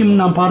வரைக்கும்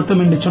நாம்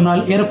பார்த்தோம் என்று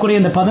சொன்னால்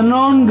ஏறக்குறைய இந்த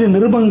 14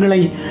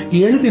 நிருபங்களை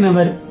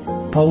எழுதினவர்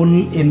பவுல்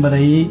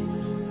என்பதை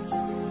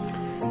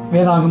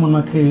வேதாகமம்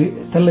நமக்கு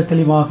தெள்ள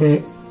தெளிவாக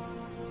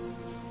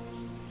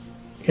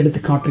எடுத்து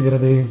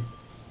காட்டுகிறது.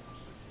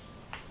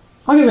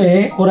 ஆகவே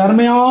ஒரு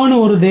அருமையான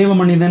ஒரு தேவ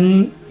மனிதன்,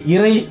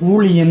 இறை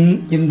ஊழியன்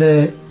இந்த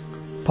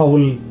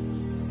பவுல்.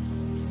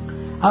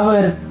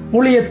 அவர்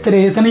ஊழியத்திலே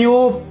எத்தனையோ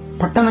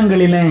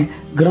பட்டணங்களிலே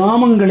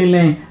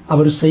கிராமங்களிலே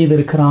அவர்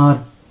செய்திருக்கிறார்.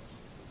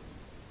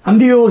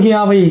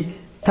 அந்தியோகியாவை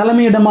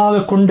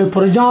தலைமையிடமாக கொண்டு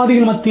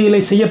புறஜாதிகள் மத்தியிலே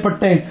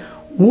செய்யப்பட்ட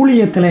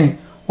ஊழியத்திலே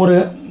ஒரு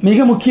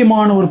மிக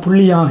முக்கியமான ஒரு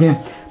புள்ளியாக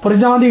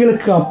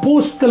புறஜாதிகளுக்கு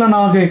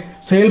அப்போஸ்தலனாக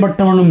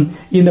செயல்பட்டவனும்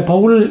இந்த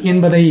பவுல்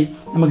என்பதை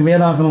நமக்கு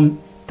வேதாகமம்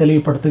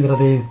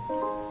தெளிவுபடுத்துகிறது.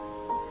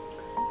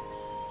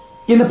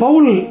 இந்த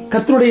பவுல்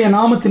கர்த்தருடைய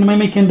நாமத்தின்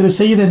மகிமைக்கென்று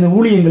செய்த இந்த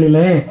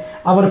ஊழியங்களிலே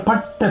அவர்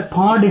பட்ட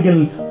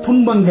பாடுகள்,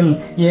 துன்பங்கள்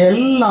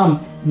எல்லாம்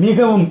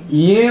மிகவும்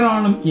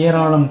ஏராளம்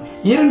ஏராளம்.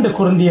 2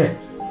 கொரிந்தியர்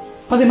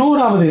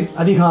 11வது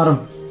அதிகாரம்,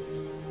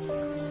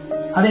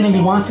 அதை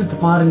நீங்கள் வாசித்து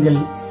பாருங்கள்.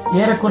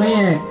 ஏறக்குறைய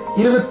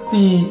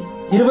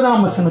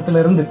 20ஆம்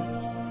வசனத்திலிருந்து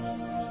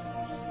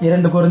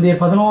 2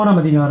 கொரிந்தியர்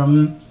 11ஆம் அதிகாரம்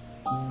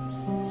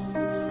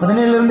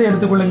 17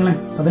 எடுத்துக்கொள்ளுங்களேன்.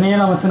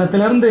 17ஆம்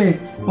வசனத்திலிருந்து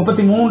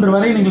 33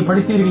 வரை நீங்கள்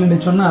படித்தீர்கள் என்று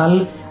சொன்னால்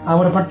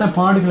அவர் பட்ட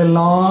பாடுகள்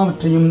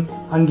எல்லாவற்றையும்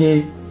அங்கே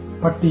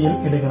பட்டியல்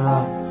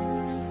இடுகிறார்.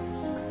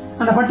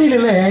 அந்த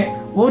பட்டியலிலே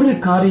ஒரு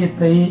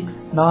காரியத்தை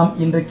நாம்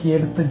இன்றைக்கு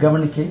எடுத்து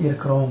கவனிக்க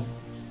இருக்கிறோம்.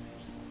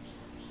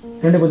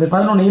 2 கொரிந்தியர்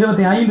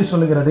 11:25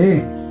 சொல்லுகிறது,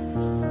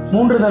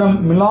 3 தரம்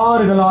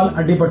மிலாறுகளால்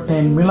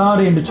அடிபட்டேன்.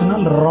 மிலாறு என்று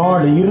சொன்னால்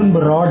ராடு,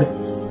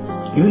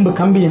 இரும்பு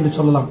கம்பி என்று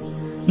சொல்லலாம்.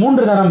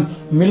 3 தரம்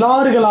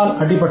மிலாறுகளால்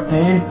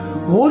அடிபட்டேன்,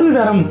 1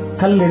 தரம்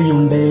கல்லெறி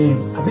உண்டேன்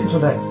அப்படின்னு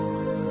சொல்ற.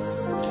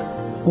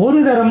 1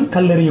 தரம்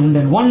கல்லெறி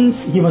உண்டேன். Once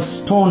he was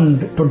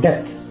stoned to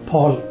death,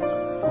 Paul.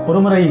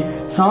 ஒருமுறை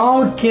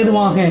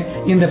சாவுக்கேதுவாக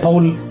இந்த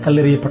பவுல்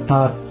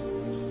கல்லெறியப்பட்டார்.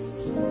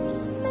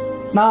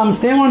 நாம்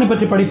ஸ்தேவானை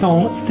பற்றி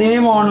படித்தோம்.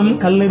 ஸ்தேவானும்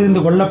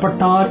கல்லெறிந்து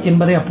கொல்லப்பட்டார்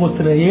என்பதை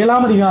அப்போஸ்தலர்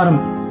 7ஆம் அதிகாரம்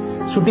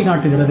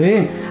சுட்டிக்காட்டுகிறது.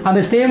 அந்த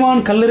ஸ்தேவான்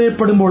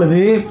கல்லெறியப்படும்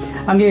பொழுது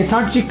அங்கே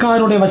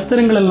சாட்சிக்காரருடைய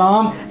வஸ்திரங்கள்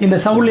எல்லாம் இந்த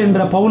சவுல்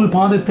என்ற பவுல்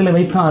பாதத்தில்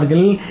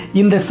வைத்தார்கள்.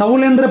 இந்த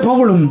சவுல் என்ற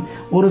பவுலும்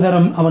 1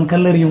 தரம் அவன்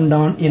கல்லெறி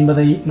உண்டான்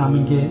என்பதை நாம்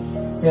இங்கே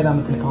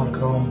வேதாகமத்தில்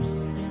பார்க்கிறோம்.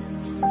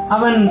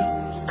 அவன்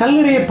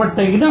கல்லெறியப்பட்ட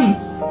இடம்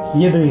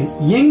எது,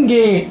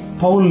 எங்கே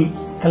பவுல்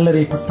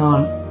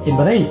கல்லெறியப்பட்டான்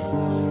என்பதை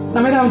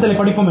நாம் வேதாகமத்தில்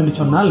படிப்போம் என்று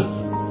சொன்னால்,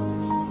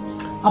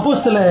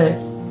 அப்போஸ்தலர்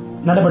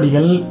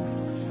நடபடிகள்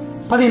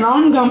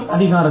 14ஆம்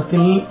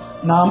அதிகாரத்தில்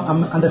நாம்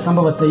அந்த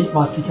சம்பவத்தை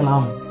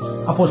வாசிக்கலாம்.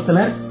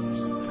 அப்போஸ்தலர்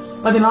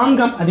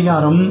 14ஆம்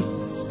அதிகாரம்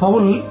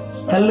பவுல்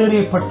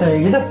கல்லெறியப்பட்ட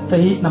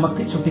இடத்தை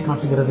நமக்கு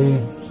சுட்டிக்காட்டுகிறது.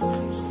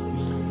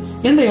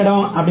 எந்த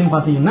இடம் அப்படின்னு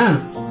பாத்தீங்கன்னா,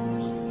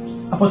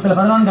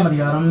 அப்போஸ்தலர் 14ஆம்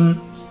அதிகாரம்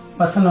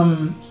வசனம்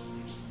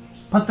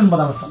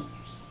 19.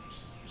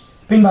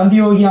 பின்பு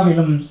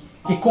அந்தியோகியாவிலும்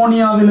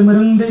இக்கோனியாவிலும்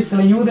இருந்து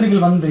சில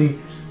யூதர்கள் வந்து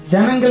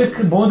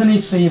ஜனங்களுக்கு போதனை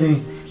செய்து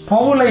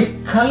பவுலை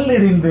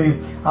கல்லெறிந்து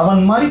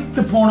அவன்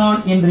மரித்து போனான்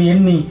என்று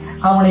எண்ணி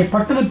அவனை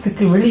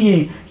பட்டணத்துக்கு வெளியே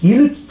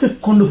இழுத்து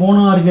கொண்டு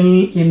போனார்கள்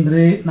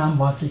என்று நாம்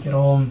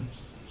வாசிக்கிறோம்.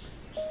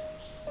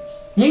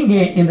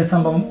 எங்கே இந்த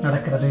சம்பவம்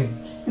நடக்கிறது?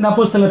 இந்த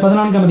அப்போஸ்தலர்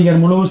 14ஆம்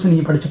அதிகாரம் முழுவதும்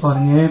நீங்க படிச்சு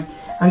பாருங்க.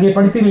 அங்கே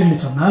படித்தீர்கள் என்று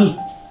சொன்னால்,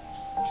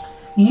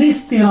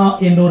 லீஸ்திரா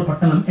என்ற ஒரு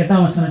பட்டணம்,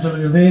 8ஆம் வசனம்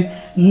சொல்கிறது,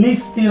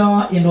 லீஸ்திரா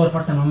என்ற ஒரு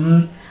பட்டணம்.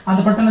 அந்த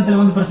பட்டணத்தில்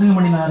வந்து பிரசங்கம்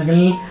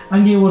பண்ணினார்கள்.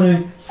 அங்கே ஒரு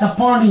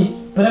சப்பானி,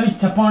 பிறவி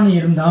சப்பானி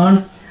இருந்தான்.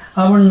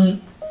 அவன்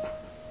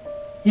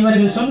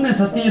இவர்கள் சொன்ன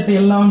சத்தியத்தை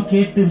எல்லாம்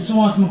கேட்டு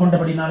விசுவாசம்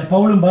கொண்டபடினாலே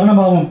பவுலும்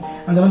பர்னபாவும்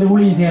அங்க வந்து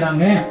ஊழியம்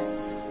செய்யறாங்க.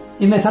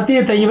 இந்த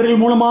சத்தியத்தை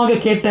இவர்கள் மூலமாக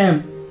கேட்ட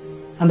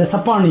அந்த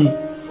சப்பானி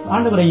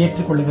ஆண்டவரை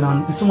ஏற்றுக்கொள்ளுகிறான்,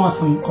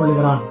 விசுவாசம்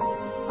கொள்ளுகிறான்.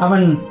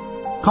 அவன்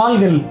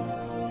கால்கள்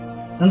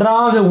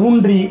நன்றாக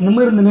ஊன்றி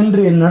நிமிர்ந்து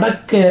நின்று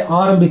நடக்க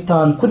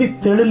ஆரம்பித்தான்,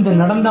 குதித்தெழுந்து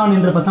நடந்தான்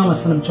என்று 10ஆம்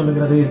வசனம்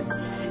சொல்லுகிறது.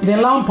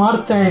 இதெல்லாம்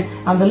பார்த்த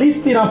அந்த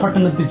லீஸ்திரா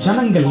பட்டணத்து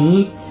ஜனங்கள்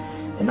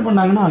என்ன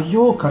பண்ணாங்கன்னா,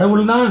 ஐயோ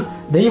கடவுள் தான்,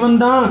 தெய்வம்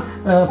தான்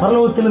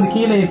பரலோகத்திலிருந்து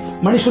கீழே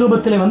மனுஷ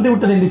ரூபத்திலே வந்து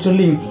விட்டது என்று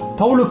சொல்லி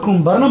பவுலுக்கும்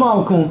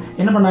பர்னபாவுக்கும்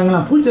என்ன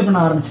பண்ணாங்கன்னா, பூஜை பண்ண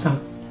ஆரம்பிச்சிட்டாங்க.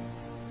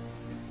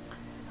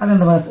 அது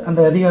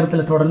அந்த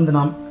அதிகாரத்தில் தொடர்ந்து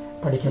நாம்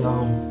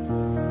படிக்கலாம்.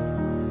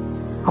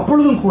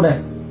 அப்பொழுதும் கூட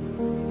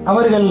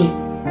அவர்கள்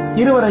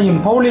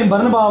இருவரையும், பவுலையும்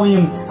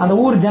பர்னபாவையும் அந்த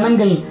ஊர்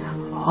ஜனங்கள்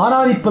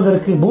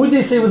ஆராதிப்பதற்கு,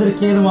 பூஜை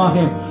செய்வதற்கு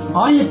ஏதுவாக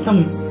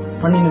ஆயத்தம்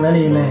பண்ணின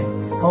வேளையில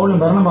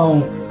பவுலும்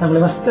பர்னபாவும்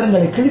தங்களுடைய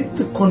வஸ்திரங்களை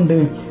கிழித்துக் கொண்டு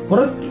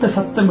உரத்த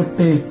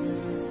சத்தமிட்டு,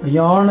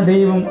 மெய்யான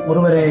தெய்வம்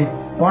ஒருவரே,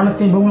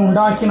 வானத்தின் பூமி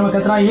உண்டாக்கி நமக்கு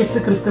கர்த்தராகிய இயேசு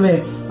கிறிஸ்துவே,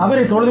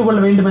 அவரை தொழுது கொள்ள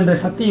வேண்டும் என்ற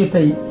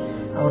சத்தியத்தை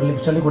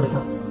அவர்களுக்கு சொல்லிக்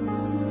கொடுத்தார்.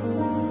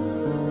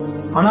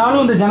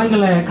 ஆனாலும் அந்த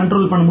ஜனங்களை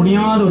கண்ட்ரோல் பண்ண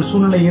முடியாத ஒரு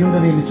சூழ்நிலை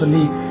இருந்தது என்று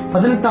சொல்லி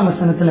 18ஆம்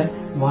வசனத்துல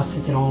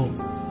வாசிக்கிறோம்.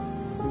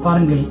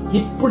 பாருங்கள்,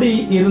 இப்படி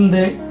இருந்த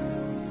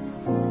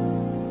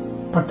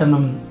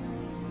பட்டணம்,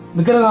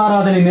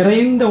 விக்கிரகாராதனை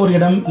நிறைந்த ஒரு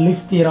இடம்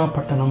லீஸ்திரா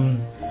பட்டணம்.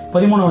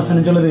 13ஆம்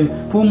வசனம் சொல்லுது,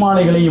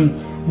 பூமாலைகளையும்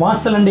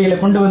வாசலண்டையில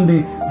கொண்டு வந்து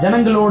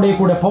ஜனங்களோட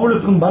கூட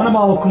பவுலுக்கும்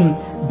பர்னபாவுக்கும்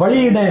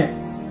பலியிட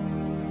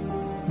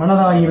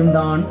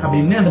மனதாயிருந்தான்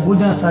அப்படின்னு அந்த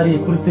பூஜாசாரியை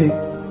குறித்து,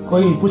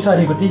 கோயில்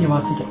பூசாரியை பற்றி இங்க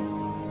வாசிக்கிறோம்.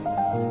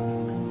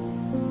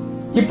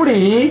 இப்படி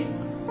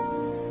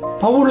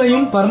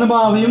பவுலையும்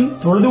பர்னபாவையும்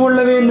தொழுது கொள்ள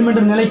வேண்டும்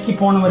என்ற நிலைக்கு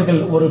போனவர்கள்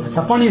ஒரு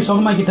சப்பானியை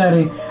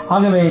சுகமாக்கிட்டாரு.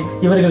 ஆகவே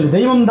இவர்கள்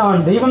தெய்வம் தான்,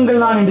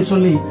 தெய்வங்கள் தான் என்று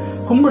சொல்லி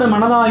கும்பிட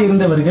மனதாக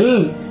இருந்தவர்கள்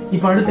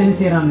இப்ப அடுத்து என்ன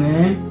செய்யறாங்க,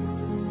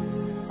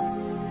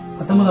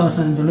 19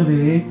 வசனம் சொல்லுது,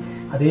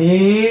 அதே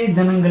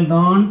ஜனங்கள்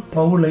தான்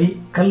பவுலை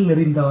கல்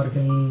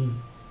எறிந்தார்கள்.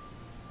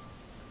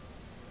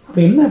 அப்ப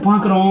என்ன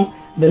பார்க்கிறோம்?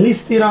 இந்த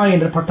லீஸ்திரா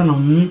என்ற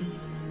பட்டணம்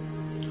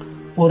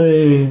ஒரு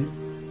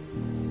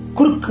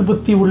குறுக்கு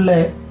புத்தி உள்ள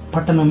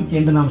பட்டணம்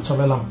என்று நாம்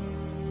சொல்லலாம்.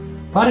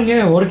 பாருங்க,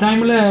 ஒரு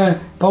டைம்ல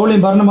பவுலை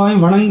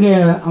பர்னபாவையும் வணங்க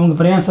அவங்க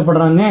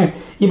பிரயாசப்படுறாங்க.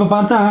 இப்ப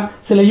பார்த்தா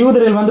சில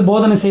யூதர்கள் வந்து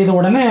போதனை செய்த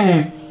உடனே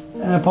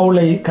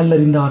பவுலை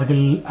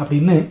கல்லறிந்தார்கள்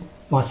அப்படின்னு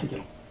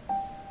வாசிக்கிறோம்.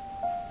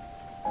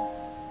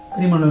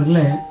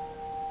 பிரியமானவர்களே,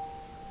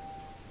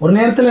 ஒரு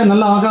நேரத்தில்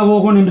நல்ல ஆகா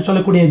ஓகோன் என்று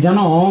சொல்லக்கூடிய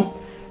ஜனம்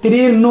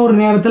திடீர் இன்னொரு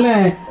நேரத்தில்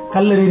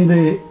கல்லெறிந்து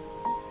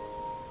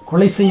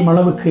கொலை செய்யும்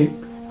அளவுக்கு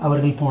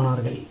அவர்கள்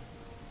போனார்கள்.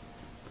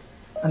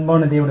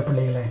 அன்பான தேவனுடைய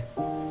பிள்ளைகளே,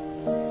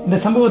 இந்த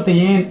சம்பவத்தை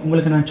ஏன்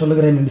உங்களுக்கு நான்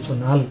சொல்லுகிறேன் என்று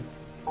சொன்னால்,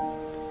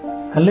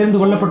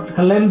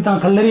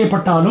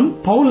 கல்லெறியப்பட்டாலும்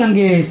பவுல்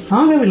அங்கே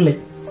சாகவில்லை.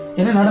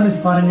 என்ன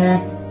நடந்துச்சு பாருங்க.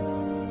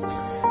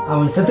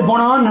 அவன் செத்து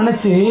போனான்னு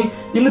நினைச்சு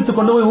இழுத்து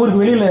கொண்டு போய்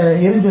ஊருக்கு வெளியில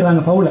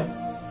எரிஞ்சிடறாங்க பவுல.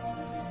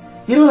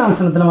 20ஆம்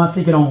வசனத்துல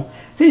வாசிக்கிறோம்,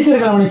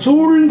 சீஷர்கள் அவனை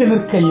சூழ்ந்து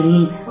நிற்கையில்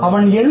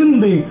அவன்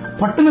எழுந்து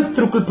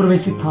பட்டணத்திற்குள்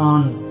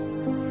பிரவேசித்தான்.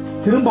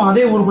 திரும்ப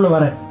அதே ஊருக்குள்ள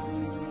வர,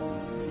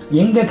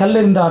 எங்க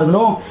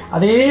கல்லெறிந்தார்களோ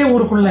அதே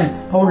ஊருக்குள்ள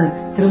பவுல்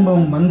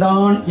திரும்பவும்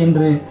வந்தான்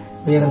என்று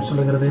வேதம்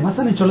சொல்லுகிறது.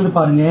 வசனம் சொல்லுது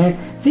பாருங்க,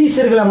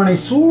 சீஷர்கள் அவனை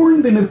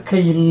சூழ்ந்து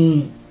நிற்கையில்.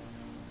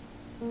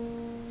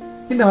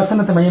 இந்த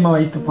வசனத்தை மையமா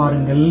வைத்து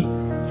பாருங்கள்.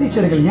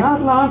 சீஷர்கள்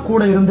யாரெல்லாம்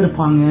கூட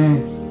இருந்திருப்பாங்க?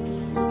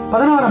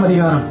 16ஆம்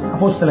அதிகாரம்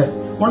அப்போஸ்தலர்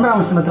 1ஆம்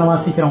வசனத்துல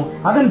வாசிக்கிறோம்,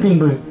 அதன்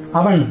பின்பு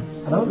அவன்,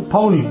 அதாவது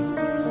பவுல்,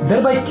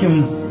 தெர்பைக்கும்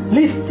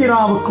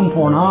லீஸ்திராவுக்கும்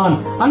போனான்.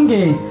 அங்கே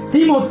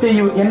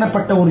தீமோத்தேயு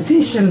என்னப்பட்ட ஒரு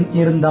சீஷன்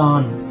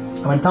இருந்தான்.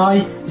 அவன் தாய்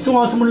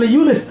விசுவாசமுள்ள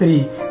யூத ஸ்திரீ,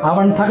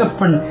 அவன்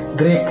தகப்பன்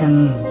கிரேக்கன்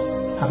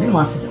அப்படின்னு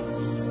வாசிக்கிறோம்.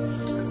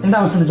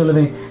 2ஆம் வசனம்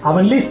சொல்லுது,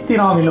 அவன்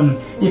லீஸ்திராவிலும்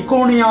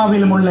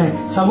இக்கோனியாவிலும் உள்ள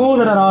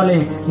சகோதரராலே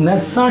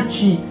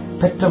நற்சாட்சி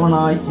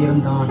பெற்றவனாய்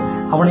இருந்தான்.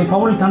 அவனை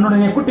பவுல்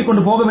தன்னுடனே கூட்டிக்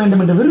கொண்டு போக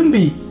வேண்டும் என்று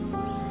விரும்பி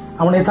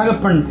அவனுடைய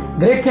தகப்பன்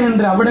கிரேக்கன்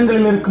என்று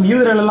அவ்விடங்களில் இருக்கும்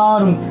யூதர்கள்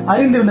எல்லாரும்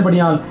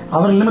அறிந்திருந்தபடியால்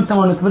அவர்கள் நிமித்தம்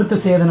அவனுக்கு விருத்த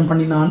சேதனம்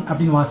பண்ணினான்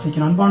அப்படின்னு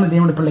வாசிக்கிறான். அன்பான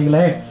தேவனுடைய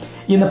பிள்ளைகளே,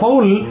 இந்த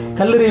பவுல்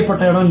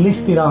கல்லெறியப்பட்ட இடம்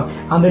லீஸ்திரா.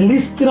 அந்த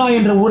லீஸ்திரா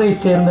என்ற ஊரை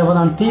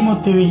சேர்ந்தவன்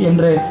தீமோத்தேயு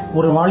என்ற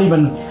ஒரு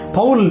வாலிபன்.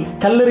 பவுல்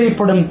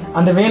கல்லெறியப்படும்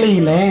அந்த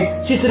வேளையில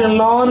சீஷர்கள்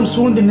எல்லாரும்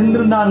சூழ்ந்து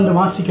நின்றிருந்தார் என்று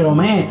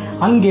வாசிக்கிறோமே,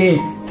 அங்கே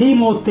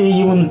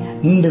தீமோத்தேயுவும்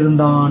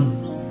நின்றிருந்தான்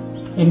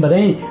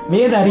என்பதை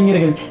வேத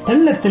அறிஞர்கள்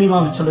தெள்ள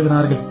தெளிவாக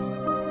சொல்லுகிறார்கள்.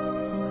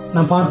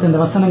 நாம் பார்த்த இந்த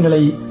வசனங்களை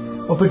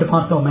ஒப்பிட்டு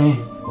பார்த்தோமே,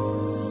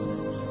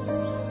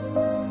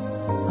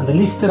 அந்த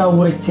லீஸ்திரா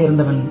ஊரை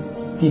சேர்ந்தவன்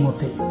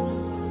தீமோத்தேயு.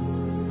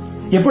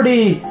 எப்படி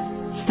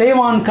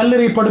ஸ்தேவான்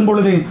கல்லெறியப்படும்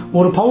பொழுது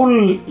ஒரு பவுல்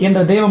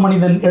என்ற தேவ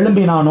மனிதன்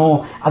எழும்பினானோ,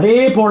 அதே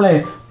போல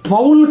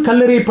பவுல்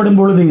கல்லெறியப்படும்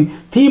பொழுது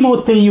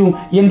தீமோத்தேயு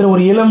என்ற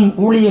ஒரு இளம்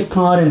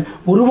ஊழியக்காரன்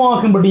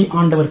உருவாகும்படி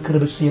ஆண்டவர்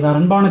கிருபை செய்தார்.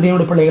 அன்பான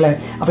தேவனுடைய பிள்ளைகளை,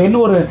 அப்ப என்ன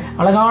ஒரு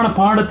அழகான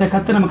பாடத்தை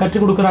கர்த்தர் நம்ம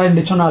கற்றுக் கொடுக்கிறார்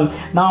என்று சொன்னால்,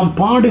 நாம்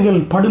பாடுகள்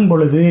படும்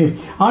பொழுது,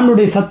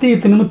 ஆண்டுடைய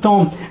சத்தியத்தின்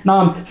நிமித்தம்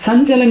நாம்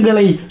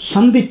சஞ்சலங்களை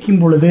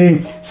சந்திக்கும் பொழுது,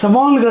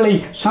 சவால்களை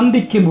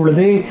சந்திக்கும்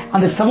பொழுது,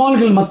 அந்த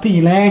சவால்கள்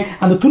மத்தியில,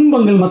 அந்த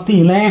துன்பங்கள்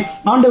மத்தியில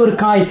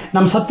ஆண்டவருக்காய்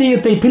நம்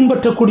சத்தியத்தை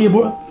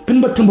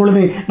பின்பற்றும்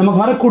பொழுது நமக்கு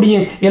வரக்கூடிய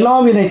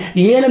எல்லாவித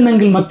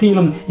ஏளனங்கள்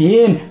மத்தியிலும்,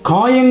 ஏன்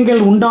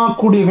காயங்கள்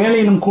உண்டாகக்கூடிய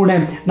வேளையிலும் கூட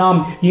நாம்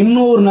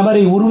இன்னொரு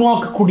நபரை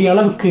உருவாக்கக்கூடிய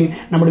அளவுக்கு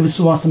நம்முடைய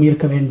விசுவாசம்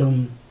இருக்க வேண்டும்.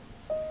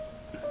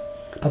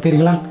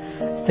 பார்த்தீர்களா,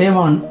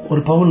 ஸ்தேவான்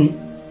ஒரு பவுல்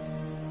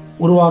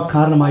உருவாக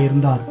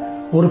காரணமாயிருந்தார்.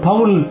 ஒரு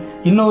பவுல்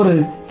இன்னொரு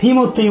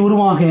தீமோத்தேயு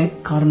உருவாக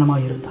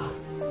காரணமாயிருந்தார்.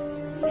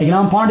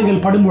 நாம்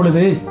பாடுகள் படும்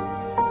பொழுது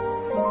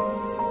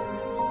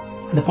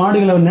அந்த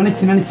பாடுகளை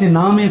நினைச்சு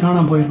நாமே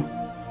காணாம போயிடும்.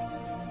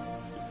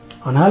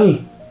 ஆனால்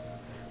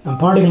நம்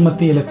பாடுகள்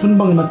மத்தியில,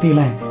 துன்பங்கள்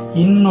மத்தியில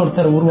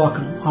இன்னொருத்தர்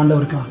உருவாக்கணும்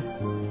ஆண்டவருக்காக.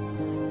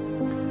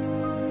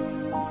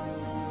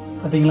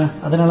 பாத்தீங்களா,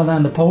 அதனாலதான்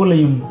அந்த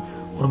பவுலையும்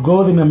ஒரு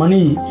கோதுமை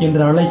மணி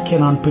என்று அழைக்க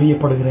நான்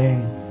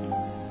பிரியப்படுகிறேன்.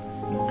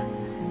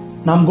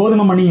 நாம்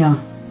கோதுமை மணியா,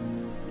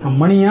 நம்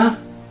மணியா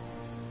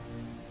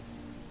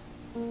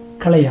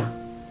கலையா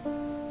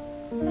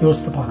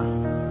யோசித்து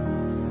பார்க்கணும்.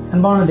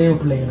 அன்பான தேவ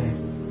பிள்ளைகளே,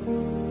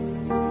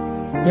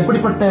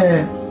 எப்படிப்பட்ட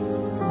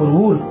ஒரு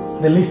ஊர்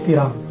இந்த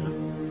லீஸ்திரா.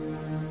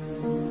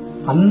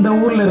 அந்த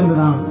ஊர்ல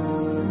இருந்துதான்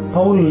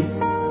பவுல்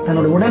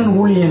தன்னோட உடன்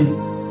ஊழியன்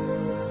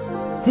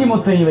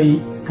தீமோத்தேயுவை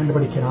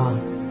கண்டுபிடிக்கிறார்.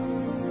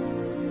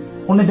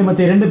 1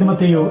 தீமோத்தேயு 2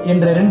 தீமோத்தேயு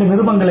என்ற 2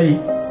 நிருபங்களை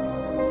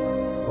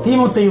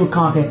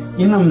தீமோத்தேயுக்காக,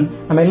 இன்னும்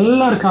நம்ம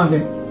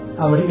எல்லாருக்காக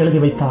அவர் எழுதி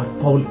வைத்தார்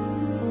பவுல்.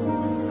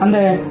 அந்த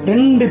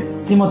 2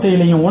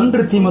 தீமோத்தேயுலையும்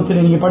 1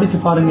 தீமோத்தேயுலையும் நீங்க படிச்சு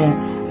பாருங்க.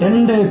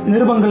 2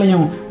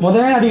 நிருபங்களையும்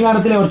முதல்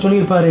அதிகாரத்தில் அவர்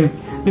சொல்லியிருப்பாரு,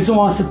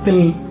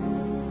 விசுவாசத்தில்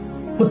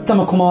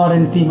உத்தம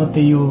குமாரன்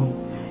தீமோத்தேயு,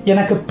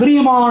 எனக்கு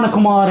பிரியமான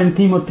குமாரன்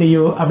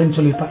தீமோத்தேயு அப்படின்னு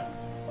சொல்லியிருப்பார்.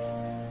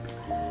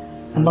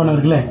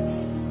 அன்பானவர்களே,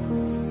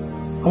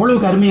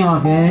 அவ்வளவுக்கு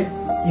அருமையாக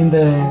இந்த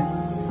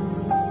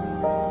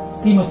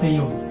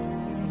தீமோத்தேயு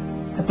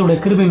கர்த்தருடைய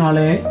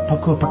கிருபையினாலே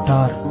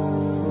பக்குவப்பட்டார்.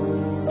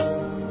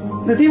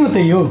 இந்த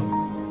தீமோத்தேயு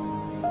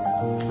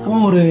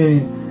அவன் ஒரு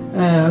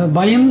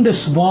பயந்த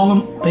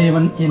சுபாவம்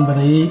தேவன்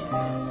என்பதை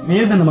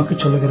வேதம் நமக்கு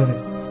சொல்லுகிறது.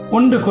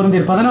 1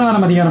 கொரிந்தியர்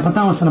 16 அதிகாரம்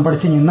 10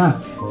 படிச்சீங்கன்னா,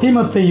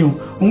 தீமோத்தேயு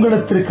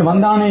உங்களிடத்திற்கு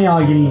வந்தானே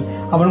ஆகில்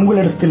அவன்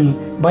உங்களிடத்தில்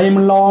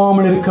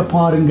பயமில்லாமல் இருக்க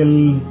பாருங்கள்.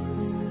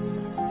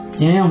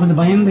 ஏன் அவன்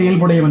பயந்த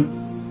இயல்புடையவன்.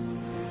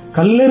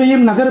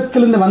 கல்லெறியும்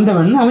நகரத்திலிருந்து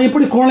வந்தவன் அவன்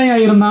எப்படி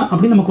கோழையாயிருந்தான்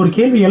அப்படின்னு நமக்கு ஒரு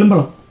கேள்வி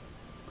எழும்பலாம்.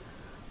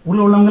 உள்ள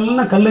உள்ளவங்க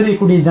எல்லாம்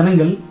கல்லெறியக்கூடிய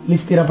ஜனங்கள்,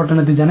 லிஸ்திரா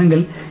பட்டணத்து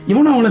ஜனங்கள்,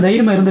 இவனும் அவ்வளவு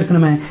தைரியமா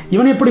இருந்திருக்கணுமே,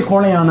 இவன் எப்படி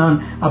கோழையானான்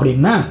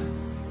அப்படின்னா,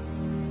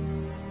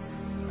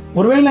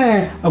 ஒருவேளை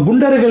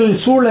குண்டர்கள்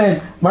சூழ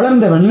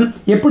வளர்ந்தவன்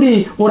எப்படி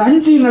ஒரு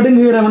அஞ்சி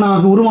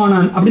நடுங்குகிறவனாக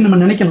உருவானான் அப்படின்னு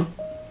நம்ம நினைக்கலாம்.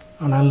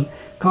 ஆனால்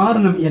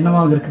காரணம்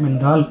என்னவாக இருக்கும்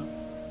என்றால்,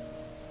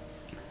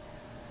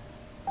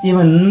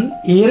 இவன்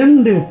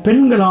 2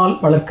 பெண்களால்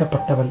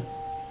வளர்க்கப்பட்டவன்.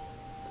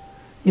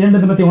 2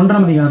 Timothy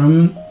 1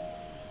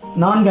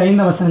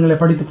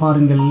 4-5 படித்து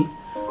பாருங்கள்.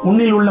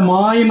 உன்னில் உள்ள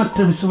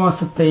மாயமற்ற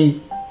விசுவாசத்தை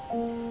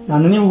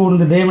நான் நினைவு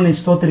கூர்ந்து தேவனை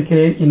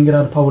ஸ்தோத்திரிக்கிறேன்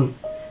என்கிறார் பவுல்.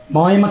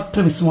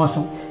 மாயமற்ற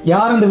விசுவாசம்.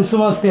 யார் அந்த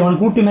விசுவாசத்தை அவன்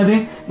கூட்டினது?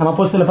 நம்ம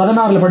அப்போஸ்தலர்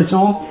 16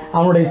 படிச்சோம்.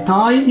 அவனுடைய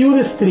தாய்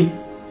யூதஸ்திரீ,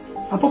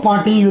 அப்ப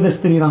பாட்டியும்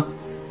யூதஸ்திரீ தான்.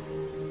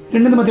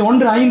 2 Timothy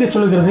 1:5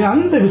 சொல்கிறது,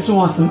 அந்த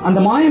விசுவாசம், அந்த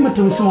மாயமற்ற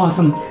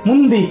விசுவாசம்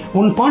முந்தி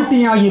உன்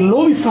பாட்டியாகிய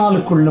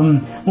லோவிசாலுக்குள்ளும்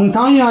உன்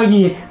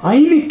தாயாகிய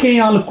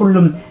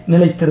ஐனிக்கேயாளுக்குள்ளும்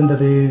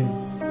நிலைத்திருந்தது.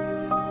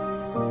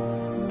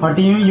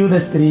 பாட்டியும்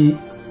யூதஸ்திரீ,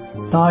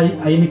 தாய்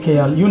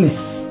ஐனிக்கேயால்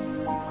யூனிஸ்,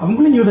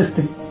 அவங்களும்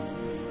யூதஸ்திரீ.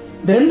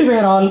 இந்த 2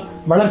 பேரால்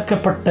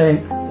வளர்க்கப்பட்ட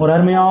ஒரு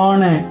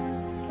அருமையான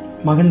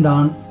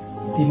மகன்தான்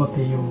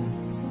தீமோத்தேயு.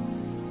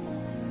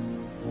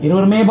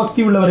 இருவருமே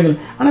பக்தி உள்ளவர்கள்.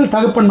 ஆனால்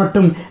தகப்பன்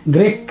மட்டும்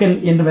கிரேக்கன்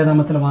என்று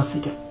வேதாகமத்தில்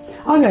வாசிக்கிறோம்.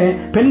 ஆக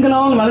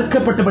பெண்களால்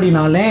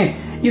வளர்க்கப்பட்டபடினாலே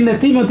இந்த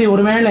தீமோத்தேயு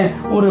ஒருவேளை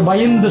ஒரு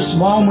பயந்து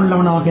சுபாவம்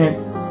உள்ளவனாக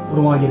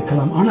உருவாகி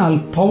இருக்கலாம். ஆனால்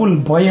பவுல்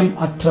பயம்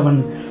அற்றவன்,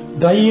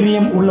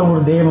 தைரியம் உள்ள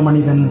ஒரு தேவ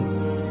மனிதன்,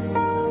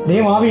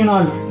 தேவ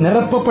ஆவியினால்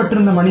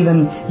நிரப்பப்பட்டிருந்த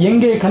மனிதன்.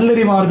 எங்கே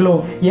கல்லறிவார்களோ,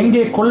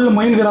 எங்கே கொல்ல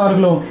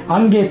முயல்கிறார்களோ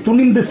அங்கே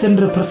துணிந்து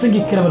சென்று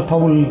பிரசங்கிக்கிறவர்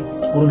பவுல்.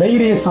 ஒரு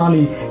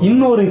தைரியசாலி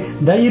இன்னொரு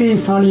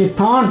தைரியசாலியை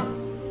தான்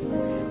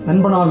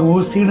நண்பனாகவோ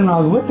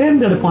சீடனாகவோ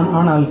தேர்ந்தெடுப்பான்.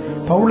 ஆனால்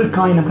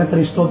பவுலுக்காய் நம்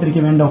கர்த்தரை ஸ்தோத்திரிக்க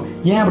வேண்டும்.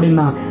 ஏன்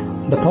அப்படின்னா,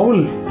 இந்த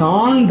பவுல்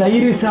தான்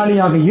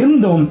தைரியசாலியாக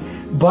இருந்தும்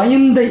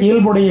பயந்த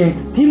இயல்புடைய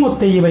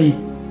தீமோத்தேயுவை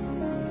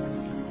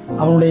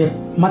அவனுடைய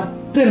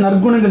மற்ற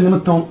நற்குணங்கள்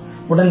நிமித்தம்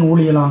உடன்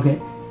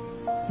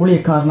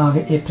ஊழியக்காரனாக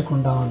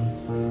ஏற்றுக்கொண்டான்.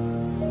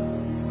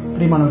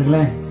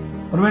 பிரியமானவர்களே,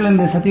 ஒருவேளை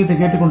இந்த சத்தியத்தை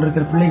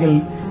கேட்டுக்கொண்டிருக்கிற பிள்ளைகள்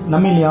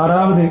நம்மில்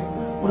யாராவது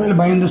ஒருவேளை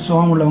பயந்து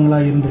சுபாவம் உள்ளவங்களா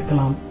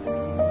இருந்திருக்கலாம்.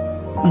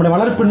 நம்முடைய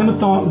வளர்ப்பு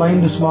நிமித்தம்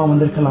பயந்து சுபாவம்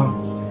வந்திருக்கலாம்.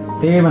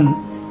 தேவன்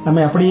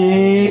நம்மை அப்படியே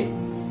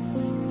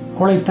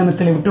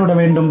கோழைத்தனத்தில் விட்டுவிட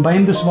வேண்டும்,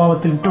 பயந்து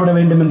சுபாவத்தில் விட்டுவிட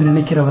வேண்டும் என்று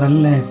நினைக்கிறவர்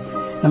அல்ல.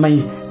 நம்மை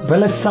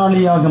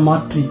பலசாலியாக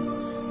மாற்றி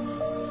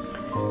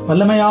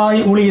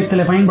வல்லமையாய்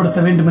ஊழியத்தில் பயன்படுத்த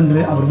வேண்டும்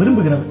என்று அவர்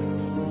விரும்புகிறவர்.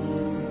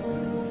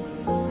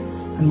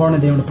 அன்பான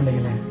தேவனுடைய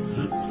பிள்ளைகளே,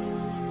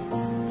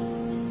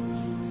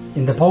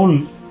 இந்த பவுல்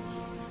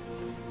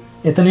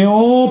எத்தனையோ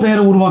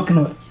பேரை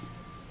உருவாக்கினவர்.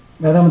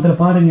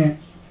 வேதாகமத்தில் பாருங்க,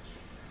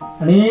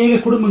 அநேக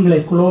குடும்பங்களை,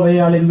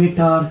 குலோவேயாளின்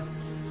வீட்டார்,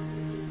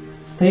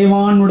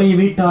 ஸ்தேவானுடைய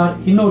வீட்டார்,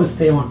 இன்னொரு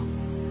ஸ்தேவான்,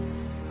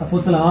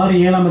 அப்போஸ்தலர்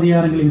 6-7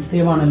 அதிகாரங்களின்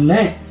ஸ்தேவான்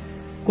அல்ல,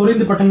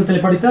 கொரிந்து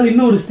பட்டணத்தில் படித்தால்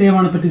இன்னொரு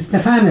ஸ்தேவானை பற்றி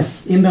ஸ்டெபானஸ்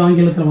என்று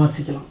ஆங்கிலத்தில்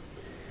வாசிக்கலாம்.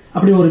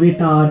 அப்படி ஒரு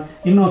வீட்டார்,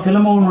 இன்னும்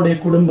பிலமோனுடைய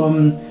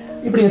குடும்பம்,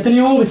 இப்படி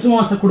எத்தனையோ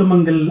விசுவாச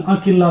குடும்பங்கள்,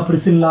 ஆக்கில்லா,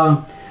 பிரிசில்லா,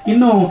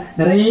 இன்னும்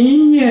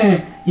நிறைய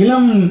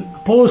இளம்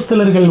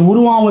அப்போஸ்தலர்கள்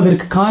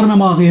உருவாவதற்கு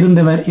காரணமாக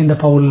இருந்தவர் இந்த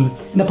பவுல்.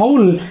 இந்த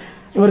பவுல்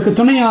இவருக்கு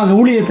துணையாக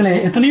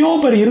ஊழியத்தில் எத்தனையோ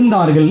பேர்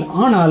இருந்தார்கள்.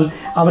 ஆனால்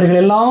அவர்கள்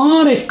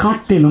எல்லாரை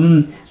காட்டிலும்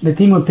இந்த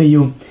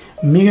தீமோத்தேயு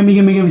மிக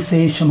மிக மிக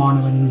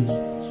விசேஷமானவன்.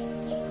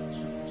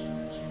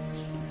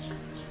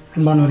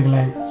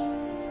 அன்பானவர்களே,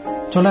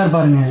 சொல்றார்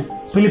பாருங்க,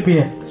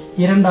 பிலிப்பியர்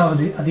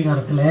 2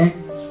 அதிகாரத்தில்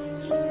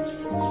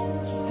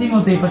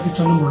தீமோத்தேயை பற்றி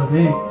சொல்லும்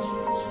பொழுது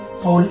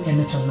பவுல்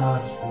என்ன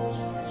சொன்னார்?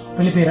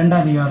 பிலிப்பியர் 2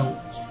 அதிகாரம்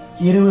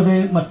 20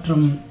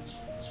 மற்றும்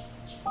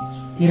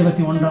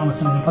 21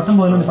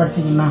 19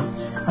 படிச்சீங்கன்னா,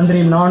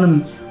 அன்றையும் நானும்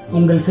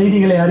உங்கள்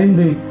செய்திகளை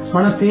அறிந்து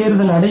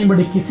மனத்தேறுதல்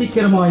அடையும்படிக்கு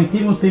சீக்கிரமாய்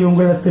தீமோத்தேயை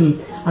உங்களிடத்தில்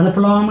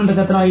அனுப்பலாம் என்ற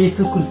கர்த்தராகிய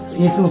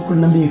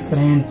இயேசுவுக்குள்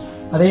நம்பியிருக்கிறேன்.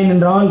 அதே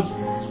என்றால்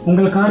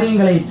உங்கள்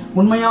காரியங்களை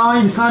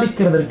உண்மையாய்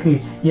விசாரிக்கிறதற்கு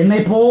என்னை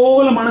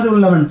போல மனது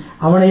உள்ளவன்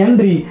அவனை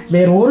அன்றி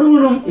வேறு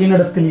ஒருவனும்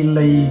என்னிடத்தில்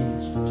இல்லை.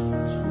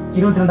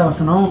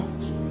 22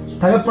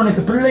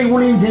 தகப்பனுக்கு பிள்ளை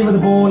ஊழியம் செய்வது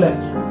போல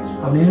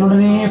அவன்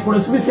என்னுடனே கூட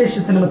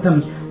சுவிசேஷத்து நிமித்தம்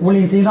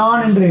ஊழியம்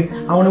செய்தான் என்று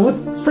அவன்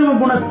உத்தம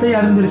குணத்தை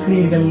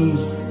அறிந்திருக்கிறீர்கள்.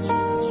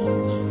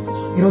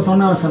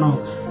 21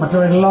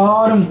 மற்றவர்கள்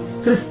எல்லாரும்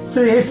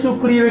கிறிஸ்து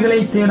இயேசுக்குரியவைகளை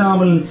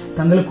தேடாமல்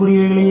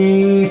தங்களுக்குரியவைகளையே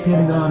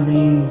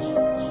தேடுகிறார்கள்.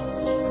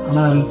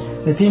 ஆனால்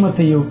இந்த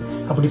தீமோத்தேயு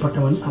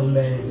அப்படிப்பட்டவன்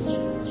அல்ல.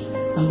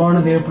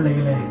 அன்பான தேவ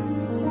பிள்ளைகளே,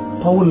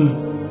 பவுல்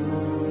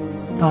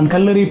தான்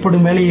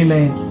கல்லெறியப்படும்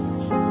வேளையிலே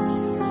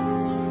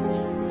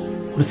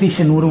ஒரு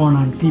சீஷன்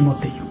உருவானான்,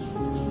 தீமோத்தேயு.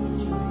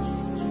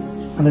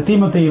 அந்த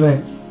தீமோத்தேயுவை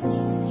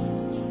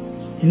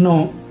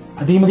இன்னும்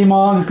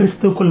அதிகமாக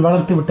கிறிஸ்துக்குள்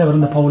வளர்த்து விட்டவர்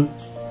இந்த பவுல்.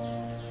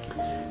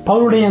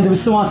 பவுலுடைய அந்த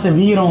விசுவாச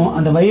வீரம்,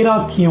 அந்த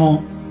வைராக்கியம்,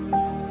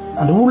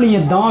 அந்த ஊழிய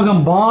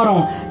தாகம்,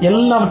 பாரம்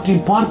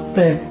எல்லாவற்றையும்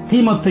பார்த்த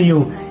தீமோத்தேயு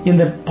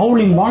இந்த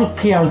பவுலின்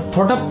வாழ்க்கையால்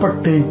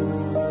தொடப்பட்டு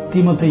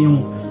தீமோத்தேயு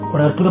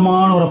ஒரு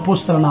அற்புதமான ஒரு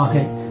அப்போஸ்தலனாக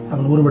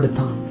அவன்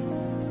உருவெடுத்தான்.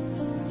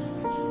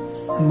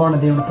 அன்பான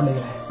தேவனுடைய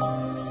பிள்ளைகளே,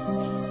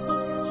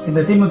 இந்த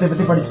தீமோத்தேயுவை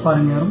பத்தி படிச்சு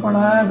பாருங்க, ரொம்ப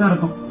அழகா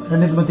இருக்கும்.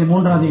 2 தீமோத்தேயு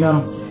 3ஆம்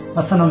அதிகாரம்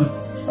வசனம்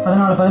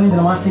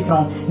 14-15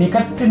 வாசிக்கிறோம். நீ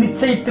கற்று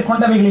நிச்சயித்துக்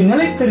கொண்டவைகளை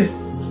நிலைத்திரு,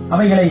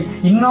 அவைகளை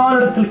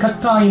இன்னாரிடத்தில்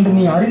கற்றாய் என்று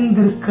நீ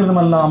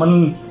அறிந்திருக்கிறதும் அல்லாமல்.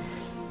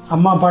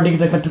 அம்மா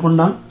பாட்டிக்கிட்ட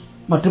கற்றுக்கொண்டான்.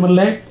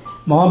 மட்டுமல்ல,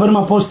 மாபெரும்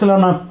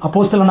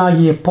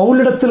அப்போஸ்தலனாகிய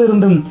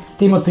பவுலிடத்திலிருந்தும்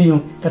தீமோத்தேயு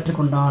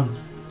கற்றுக்கொண்டான்.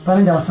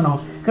 15 வசனம்,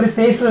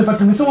 கிறிஸ்து இயேசுவை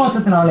பற்றி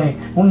விசுவாசத்தினாலே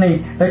உன்னை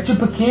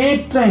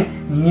ரட்சிப்புக்கேற்ற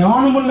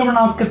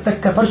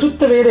ஞானமுள்ளவனாக்கத்தக்க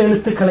பரிசுத்த வேத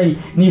எழுத்துக்களை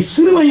நீ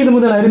சிறு வயது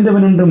முதல்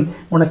அறிந்தவன் என்றும்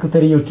உனக்கு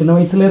தெரியும். சின்ன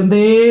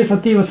வயசிலிருந்தே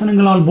சத்திய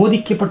வசனங்களால்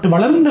போதிக்கப்பட்டு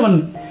வளர்ந்தவன்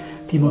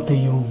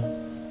தீமோத்தேயு.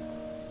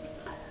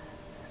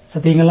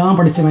 சத்தியங்கள்லாம்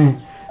படிச்சவன்,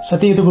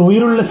 சத்தியத்துக்கு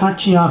உயிருள்ள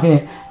சாட்சியாக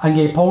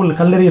அங்கே பவுல்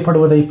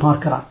கல்லெறியப்படுவதை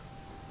பார்க்கிறான்.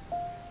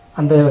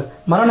 அந்த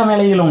மரண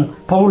வேளையிலும்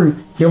பவுல்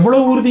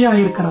எவ்வளவு உறுதியாக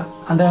இருக்கிறார்.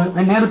 அந்த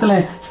நேரத்தில்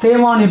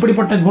ஸ்தேவான்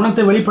எப்படிப்பட்ட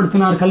குணத்தை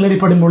வெளிப்படுத்தினார்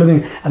கல்லெறிப்படும் பொழுது,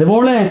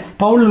 அதுபோல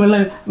பவுல்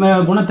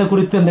குணத்தை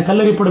குறித்து அந்த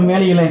கல்லெறிப்படும்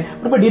வேலையில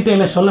ரொம்ப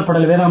டீட்டெயில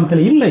சொல்லப்படல,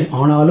 வேதாமத்தில் இல்லை.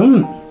 ஆனாலும்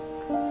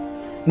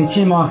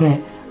நிச்சயமாக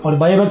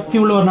அவர் பயபக்தி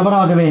உள்ள ஒரு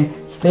நபராகவே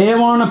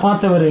ஸ்தேவானை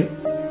பார்த்தவர்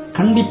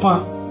கண்டிப்பா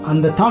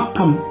அந்த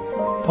தாக்கம்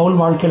பவுல்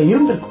வாழ்க்கையில்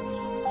இருந்திருக்கும்.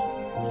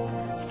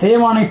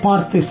 ஸ்தேவானை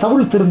பார்த்து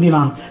சவுல்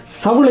திருந்தினான்,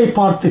 சவுலை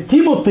பார்த்து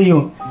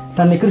தீமோத்தேயு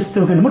தன்னை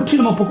கிறிஸ்துவுக்கு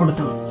முற்றிலும் ஒப்புக்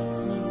கொடுத்தான்.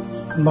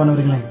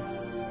 அன்பானவர்களே,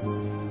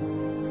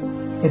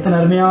 எத்தனை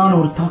அருமையான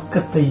ஒரு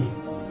தாக்கத்தை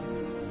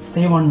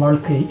ஸ்தேவான்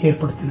வாழ்க்கை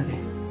ஏற்படுத்தினது,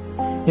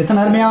 எத்தனை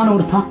அருமையான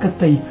ஒரு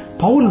தாக்கத்தை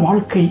பவுல்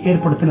வாழ்க்கை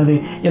ஏற்படுத்தினது.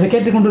 இதை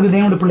கேட்டுக்கொண்டிருக்கிற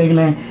தேவனுடைய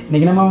பிள்ளைகளை,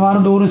 இன்னைக்கு நம்ம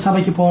வாரந்தோறும்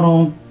சபைக்கு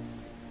போறோம்,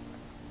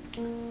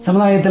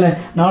 சமுதாயத்தில்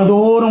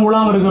நாள்தோறும்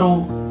உலா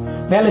வருகிறோம்,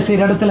 வேலை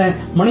செய்யற இடத்துல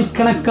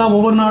மணிக்கணக்கா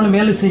ஒவ்வொரு நாளும்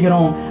வேலை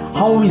செய்கிறோம்.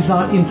 How is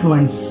our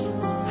influence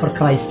for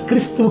Christ?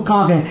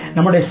 கிறிஸ்துவுக்காக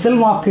நம்முடைய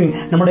செல்வாக்கு,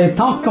 நம்முடைய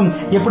தாக்கம்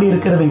எப்படி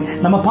இருக்கிறது?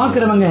 நம்ம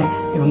பார்க்கிறவங்க,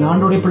 இவங்க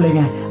ஆண்டோடைய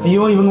பிள்ளைங்க,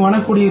 ஐயோ இவங்க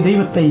வணங்கக்கூடிய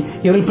தெய்வத்தை,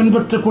 இவர்கள்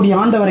பின்பற்றக்கூடிய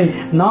ஆண்டவரை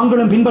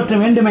நாங்களும்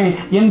பின்பற்ற வேண்டுமே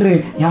என்று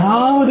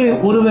யாராவது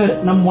ஒருவர்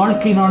நம்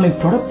வாழ்க்கையினாலே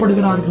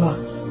தொடப்படுகிறார்களா?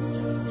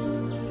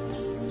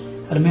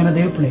 அருமையான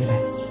தேவ பிள்ளைகளே,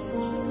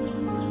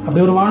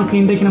 அப்படி ஒரு வாழ்க்கை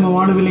இன்றைக்கு நம்ம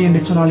வாழவில்லை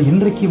என்று சொன்னால்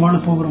என்றைக்கு வாழ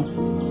போகிறோம்?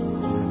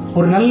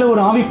 ஒரு நல்ல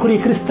ஒரு ஆவிக்குரிய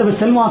கிறிஸ்தவ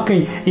செல்வாக்கை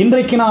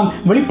இன்றைக்கு நாம்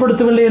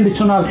வெளிப்படுத்தவில்லை என்று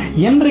சொன்னால்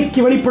என்றைக்கு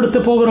வெளிப்படுத்த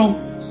போகிறோம்?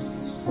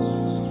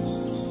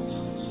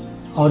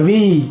 Are we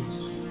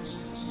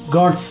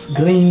God's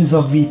grains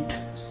of wheat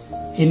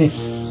in His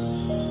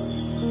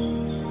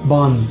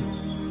barn?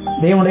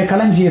 தேவனுடைய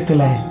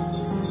களஞ்சியத்தில்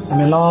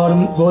நம்ம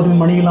எல்லாரும் கோதுமை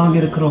மணிகளாக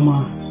இருக்கிறோமா?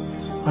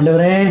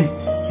 ஆண்டவரே,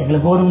 எங்களை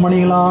கோதுமை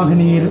மணிகளாக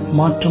நீர்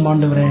மாற்றும்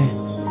ஆண்டவரே,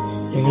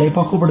 எங்களை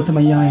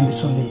பக்குவப்படுத்தும் ஐயா என்று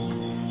சொல்லி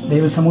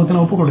தெய்வ சமூகத்தில்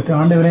ஒப்பு கொடுத்து,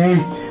 ஆண்டவரே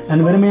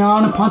நான்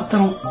வெறுமையான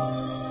பாத்திரம்,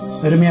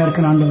 வெறுமையா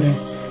இருக்கிற ஆண்டவரே,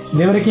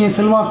 இந்த வரைக்கும் என்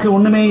செல்வாக்கு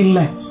ஒண்ணுமே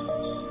இல்லை,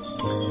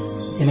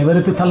 என்னை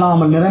வெறுத்து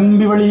தள்ளாமல்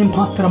நிரம்பி வழியும்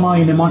பாத்திரமா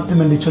என்னை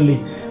மாற்றும் என்று சொல்லி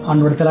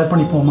ஆண்டவரிடத்தில்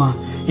அர்ப்பணிப்போமா?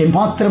 என்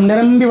பாத்திரம்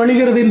நிரம்பி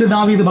வழிகிறது என்று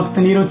தாவீது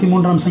பக்தன்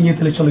 23ஆம்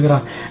சங்கீதத்தில்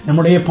சொல்கிறார்.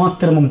 நம்முடைய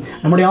பாத்திரமும்,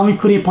 நம்முடைய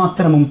ஆவிக்குரிய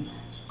பாத்திரமும்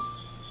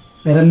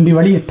நிரம்பி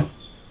வழியட்டும்.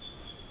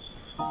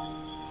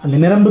 அந்த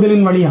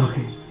நிரம்புதலின் வழியாக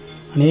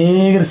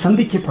அநேகர்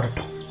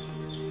சந்திக்கப்படட்டும்.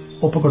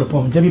 ஒப்புக்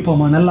கொடுப்போம்,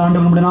 ஜெபிப்போமா? நல்ல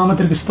ஆண்டவர், நம்முடைய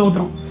நாமத்திற்கு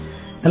ஸ்தோத்திரம்,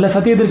 நல்ல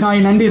சத்தியத்திற்காக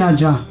நன்றி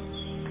ராஜா.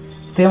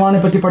 ஸ்தேவானை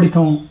பற்றி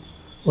படித்தோம்,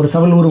 ஒரு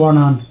சவுல்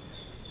உருவானான்.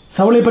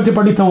 சவுலை பற்றி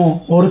படித்தோம்,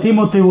 ஒரு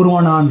தீமோத்தேயு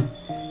உருவானான்.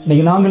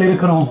 இன்னைக்கு நாங்கள்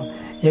இருக்கிறோம்,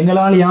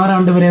 எங்களால் யார்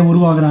ஆண்டவரே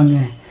உருவாகிறாங்க?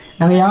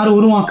 நாங்க யார்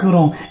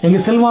உருவாக்குகிறோம்? எங்க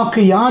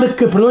செல்வாக்கு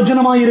யாருக்கு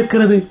பிரயோஜனமாய்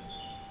இருக்கிறது?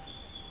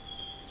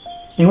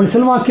 எங்கள்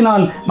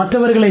செல்வாக்கினால்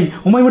மற்றவர்களை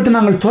உம்மை விட்டு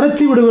நாங்கள்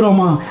துரத்தி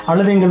விடுகிறோமா,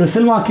 அல்லது எங்கள்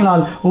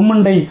செல்வாக்கினால்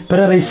உம்மண்டை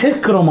பிறரை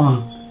சேர்க்கிறோமா?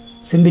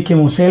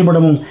 சிந்திக்கவும்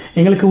செயல்படவும்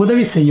எங்களுக்கு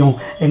உதவி செய்யும்.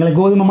 எங்களை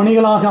கோதுமை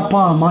மணிகளாக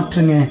அப்பா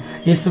மாற்றுங்க.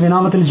 இயேசுவின்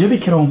நாமத்தில்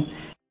ஜெபிக்கிறோம்.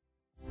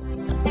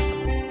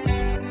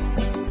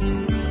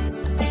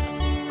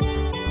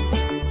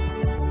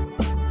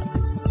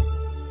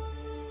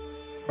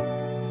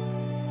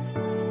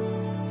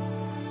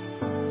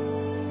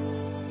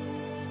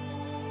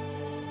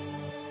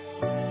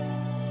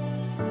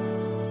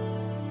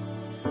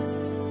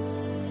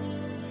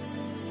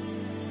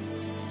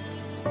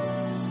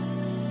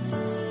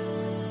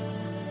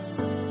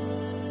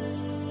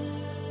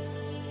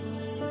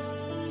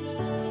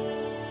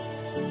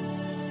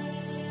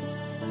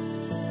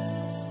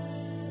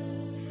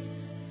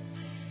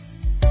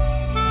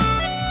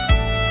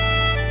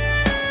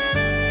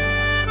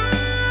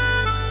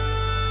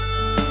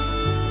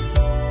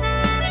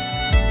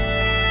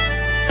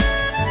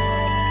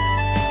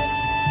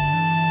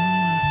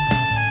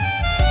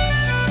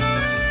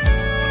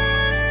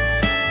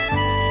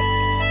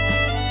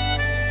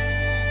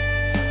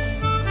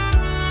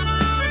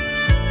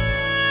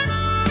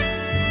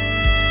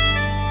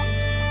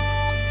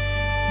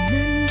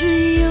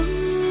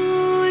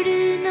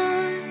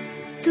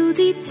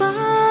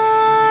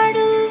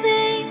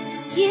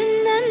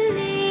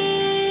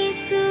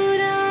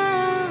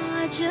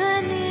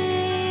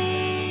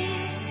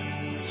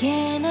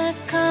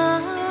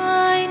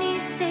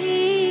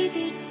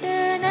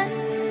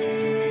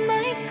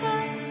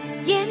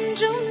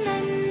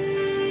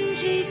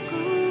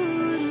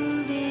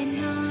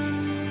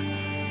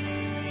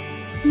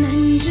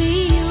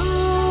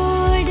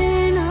 நன்றியோடு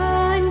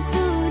நான்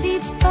துதிப்பாடுவேன்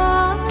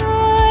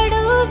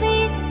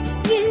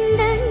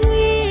எந்தன்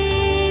இயேசுராஜனே.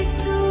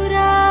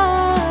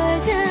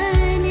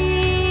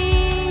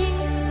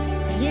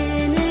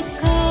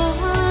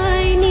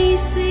 எனக்காய் நீ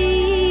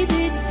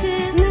செய்திட்ட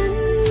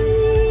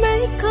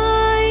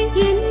நன்மைக்காய்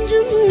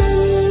என்றும்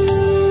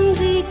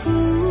நன்றி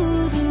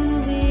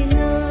கூறுவேன்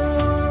நான்.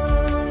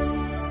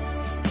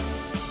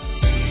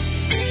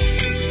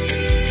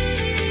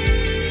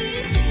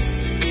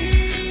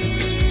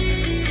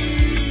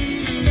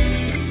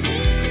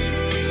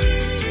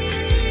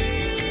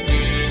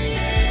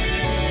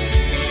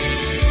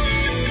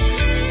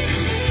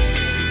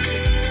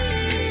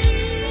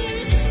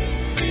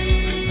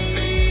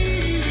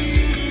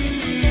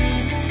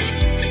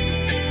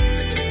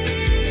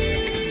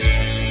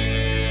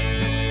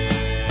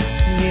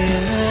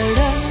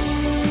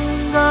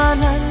 எனடங்கா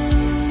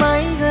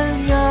நன்மைகள்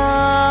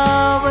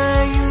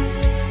யாவையும்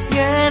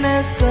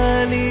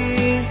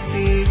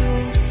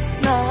எனக்களித்திடும்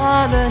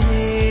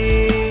நாதனே.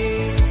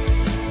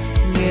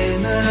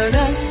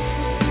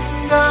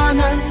 எனடங்கா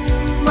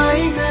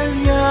நன்மைகள்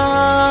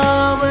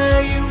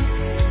யாவையும்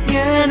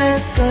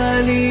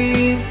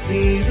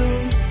எனக்களித்திடும்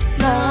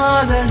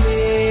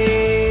நாதனே.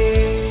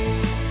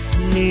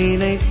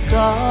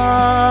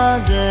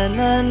 நினைக்காத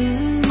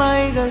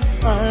நன்மைகள்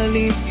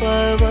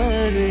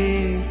அளிப்பவரே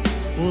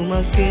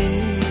உமக்கென்றுமே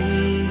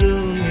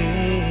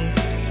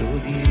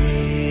துதியே.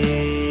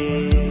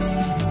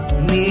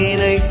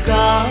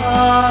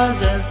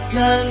 நினைக்காத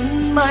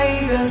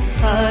நன்மைகள்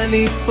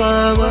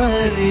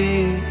அளிப்பவரே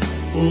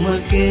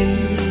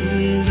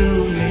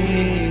உமக்கென்றுமே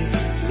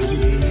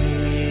துதியே.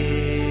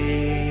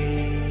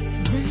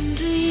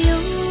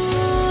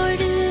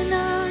 நன்றியோடு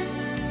நான்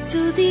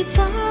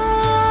துதிப்பாடுவேன்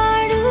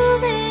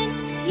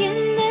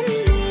எந்தன்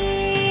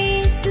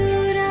இயேசுராஜனே.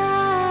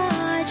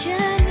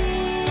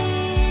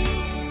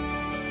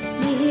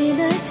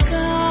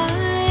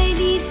 எனக்காய்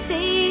நீ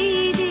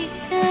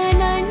செய்திட்ட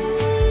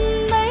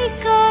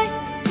நன்மைக்காய்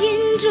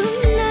என்றும்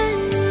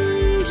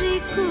நன்றி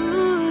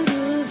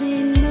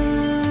கூறுவேன்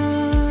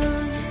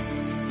நான்.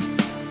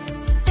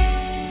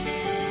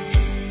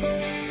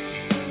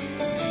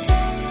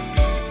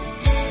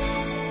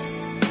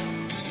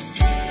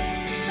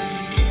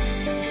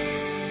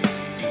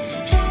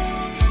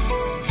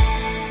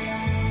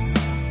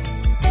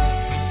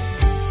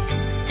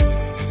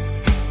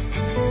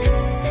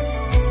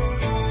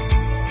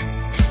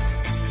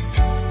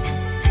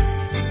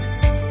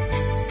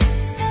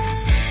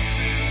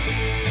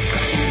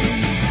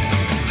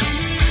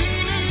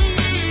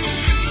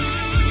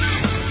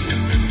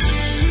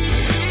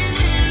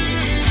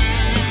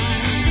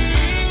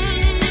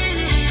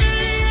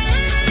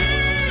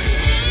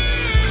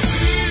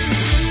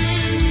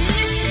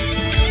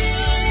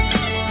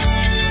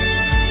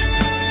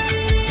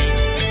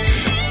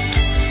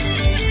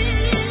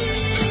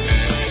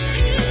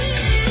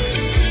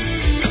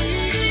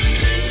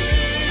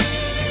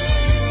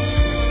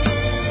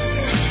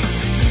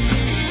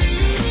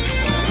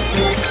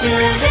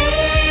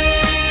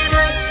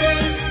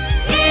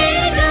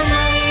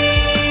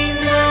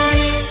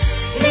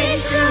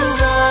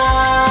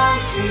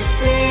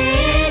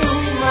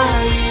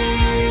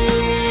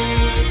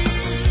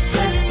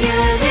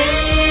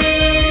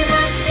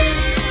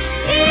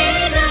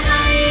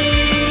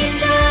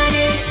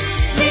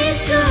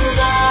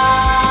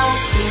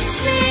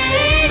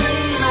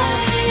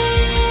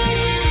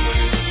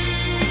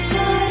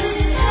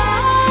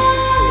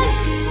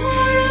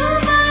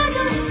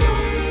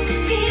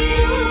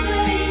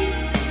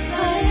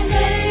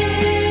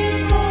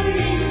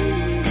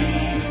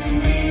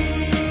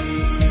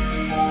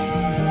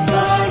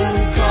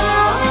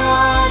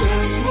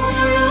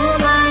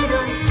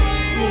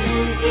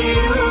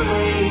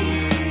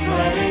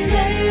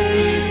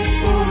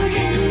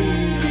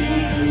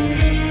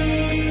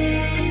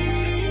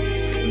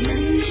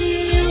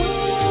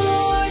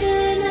 நன்றியோடு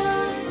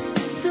நான்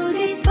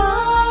துதிப்பாடுவேன்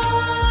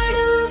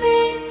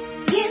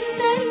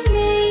எந்தன்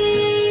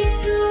இயேசுராஜனே.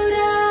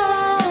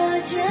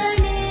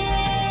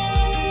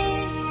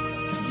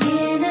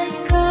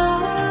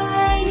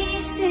 எனக்காய் நீ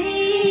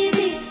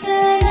செய்திட்ட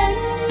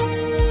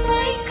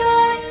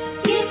நன்மைக்காய்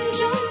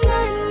என்றும்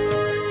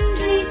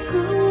நன்றி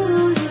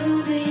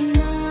கூறுவேன்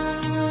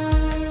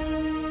நான்.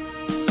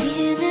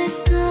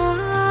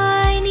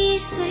 எனக்காய் நீ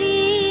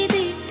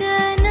செய்திட்ட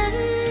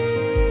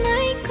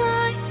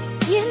நன்மைக்காய்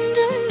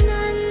என்றும்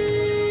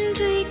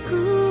நன்றி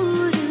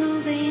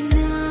கூறுவேன்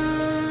நான்.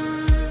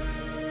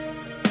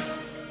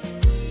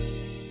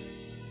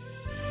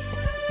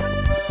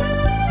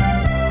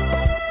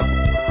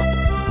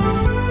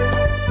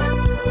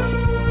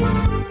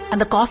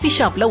 அந்த காஃபி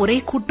ஷாப்ல ஒரே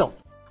கூட்டம்.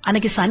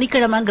 அன்னைக்கு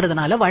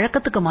சனிக்கிழமைங்கிறதுனால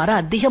வழக்கத்துக்கு மாற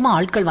அதிகமா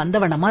ஆட்கள்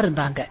வந்தவனமா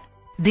இருந்தாங்க.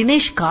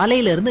 தினேஷ்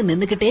காலையில இருந்து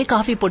நின்னுகிட்டே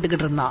காஃபி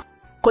போட்டுக்கிட்டு இருந்தான்.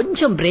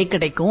 கொஞ்சம் பிரேக்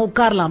கிடைக்கும்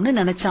உட்காரலாம்னு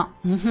நினைச்சான்.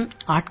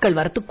 ஆட்கள்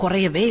வரத்து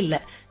குறையவே இல்ல.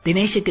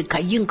 தினேஷுக்கு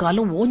கையும்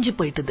காலும் ஓஞ்சு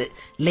போயிட்டுது.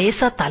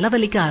 லேசா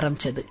தலைவலிக்க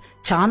ஆரம்பிச்சது.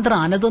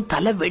 சாயந்தரம் ஆனதும்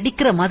தலை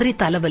வெடிக்கிற மாதிரி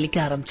தலைவலிக்க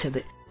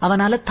ஆரம்பிச்சது.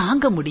 அவனால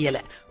தாங்க முடியல.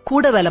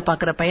 கூட வேலை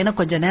பாக்குற பையனை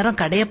கொஞ்ச நேரம்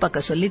கடைய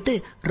பார்க்க சொல்லிட்டு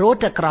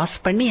ரோட்டை கிராஸ்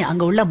பண்ணி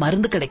அங்க உள்ள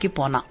மருந்து கடைக்கு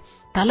போனான்.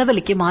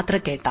 தலைவலிக்கு மாத்திரை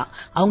கேட்டான்.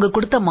 அவங்க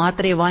கொடுத்த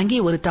மாத்திரையை வாங்கி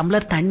ஒரு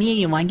டம்ளர்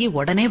தண்ணியையும் வாங்கி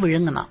உடனே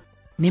விழுங்கினான்.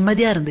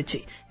 நிம்மதியா இருந்துச்சு.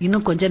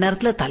 இன்னும் கொஞ்ச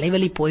நேரத்துல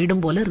தலைவலி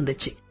போயிடும் போல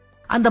இருந்துச்சு.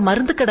 அந்த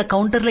மருந்து கடை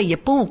கவுண்டர்ல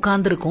எப்பவும்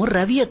உட்கார்ந்துருக்கும்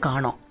ரவிய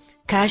காணோம்.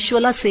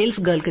 கேஷுவலா சேல்ஸ்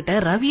கேர்ள் கிட்ட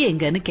ரவி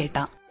எங்கன்னு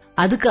கேட்டான்.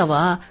 அதுக்கு அவ,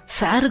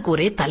 சாருக்கு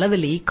ஒரே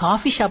தலைவலி,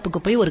 காஃபி ஷாப்புக்கு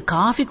போய் ஒரு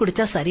காஃபி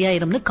குடிச்சா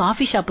சரியாயிரும்னு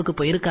காஃபி ஷாப்புக்கு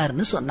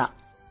போயிருக்காருன்னு சொன்னான்.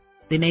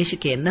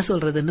 தினேஷுக்கு என்ன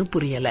சொல்றதுன்னு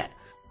புரியல.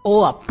 ஓ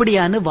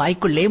அப்படியான்னு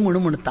வாய்க்குள்ளே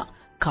முணுமுணுத்தான்.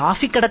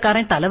 காஃபி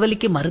கடைக்காரன்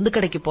தலைவலிக்கு மருந்து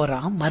கடைக்கு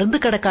போறான், மருந்து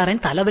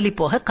கடைக்காரன் தலைவலி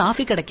போக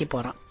காஃபி கடைக்கு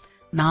போறான்.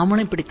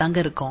 நாமளும் இப்படித்தாங்க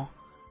இருக்கோம்.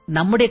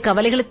 நம்முடைய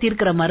கவலைகளை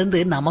தீர்க்கிற மருந்து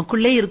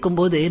நமக்குள்ளே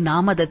இருக்கும்போது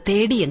நாம அதை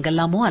தேடி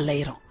எங்கெல்லாமோ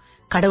அலையிறோம்.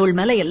 கடவுள்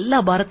மேல எல்லா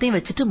பாரத்தையும்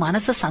வச்சுட்டு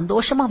மனச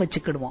சந்தோஷமா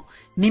வச்சுக்கிடுவோம்.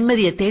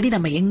 நிம்மதியை தேடி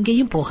நம்ம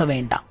எங்கேயும் போக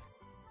வேண்டாம்.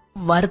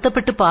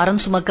 வருத்தப்பட்டு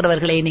பாரம்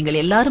சுமக்கிறவர்களே,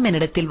 நீங்கள் எல்லாரும்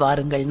என்னிடத்தில்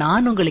வாருங்கள்,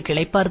 நான் உங்களுக்கு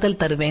இளைப்பாறுதல்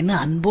தருவேன்னு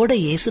அன்போட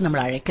இயேசு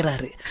நம்மளை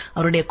அழைக்கிறாரு.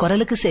 அவருடைய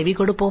குரலுக்கு செவி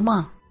கொடுப்போமா?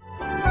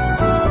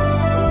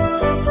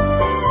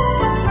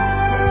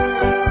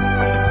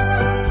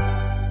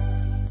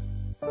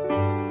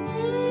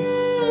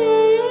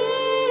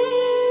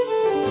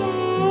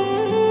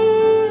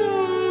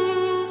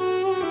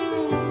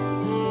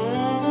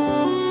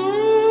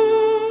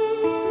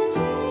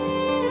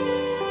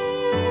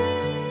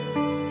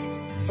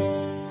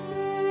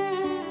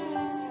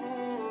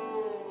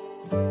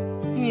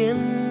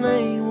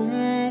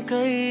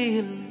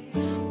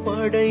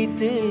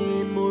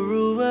 படைத்தேன்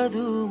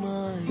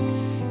முழுவதுமாய்,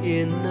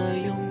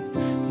 என்னையும்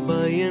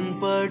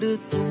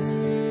பயன்படுத்தும்.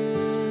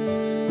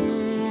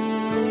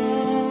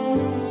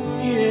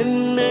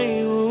 என்னை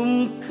உம்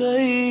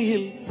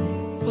கையில்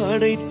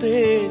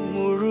படைத்தேன்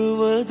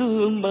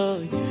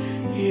முழுவதுமாய்,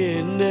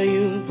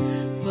 என்னையும்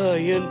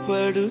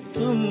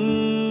பயன்படுத்தும்.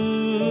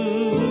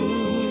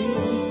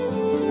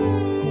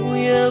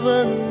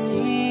 உயவன்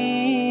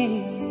நீர்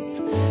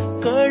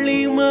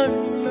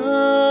களிமண்ணா,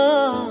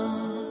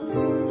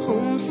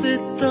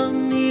 சித்தம்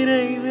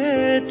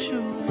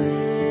நிறைவேற்றுவே.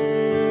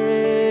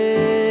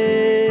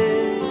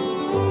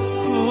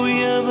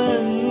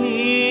 உயவன்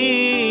நீ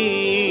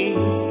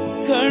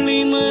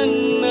களிமன்னார்,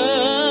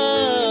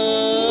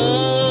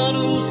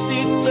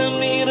 சித்தம்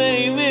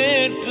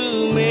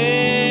நிறைவேற்றுமே.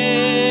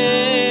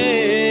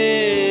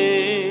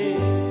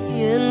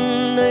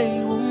 என்னை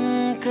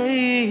உம்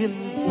கையில்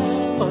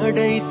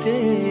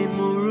படைத்தேன்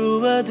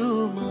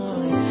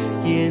முழுவதுமாய்,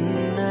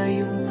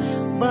 என்னையும்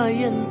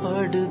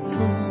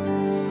பயன்படுத்தும்.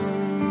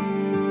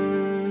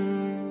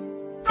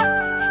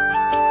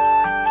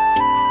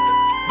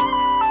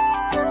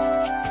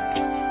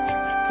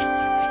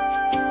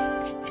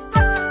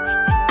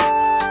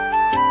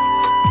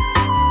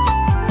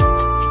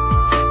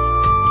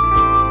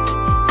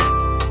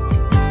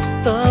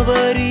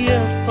 தவறிய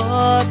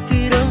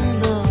பாத்திரம்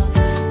நான்,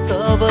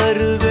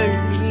 தவறுகள்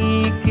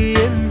நீக்கி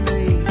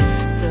என்னை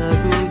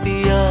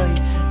தகுதியாய்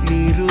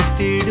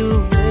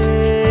நிறுத்திடுமே.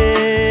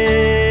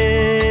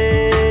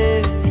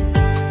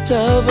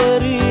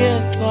 தவறிய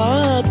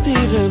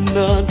பாத்திரம்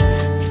நான்,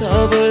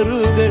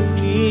 தவறுகள்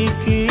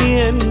நீக்கி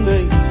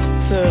என்னை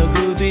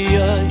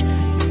தகுதியாய்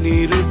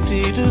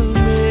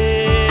நிறுத்திடுமே.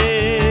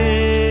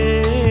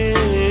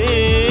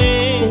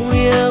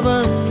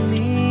 உயவன்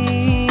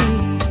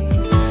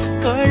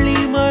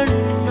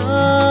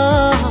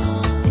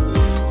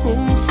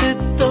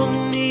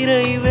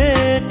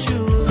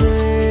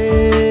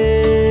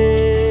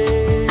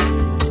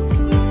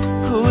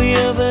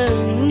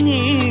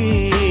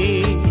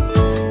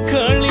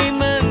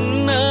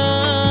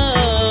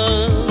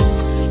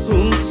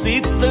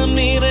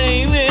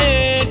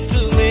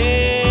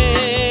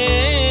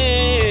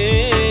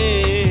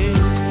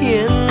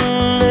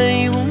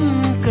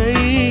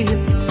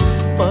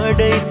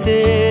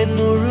படைத்தேன்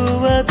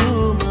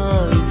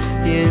முழுவதுமாய்,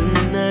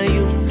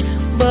 என்னையும்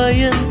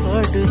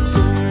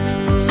பயன்படுத்தும்.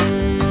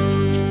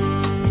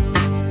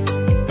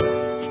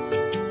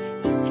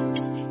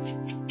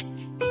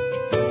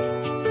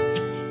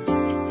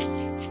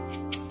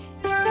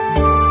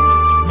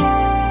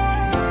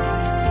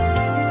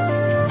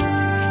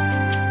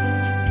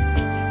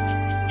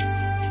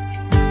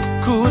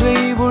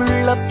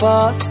 குறைவுள்ள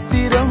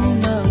பாத்திரம்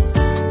நான்,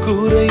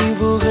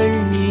 குறைவுகள்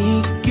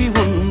நீக்கி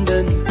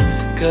உந்தன்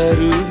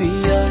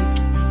கருவியாய்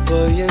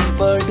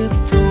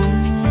பயன்படுத்தும்.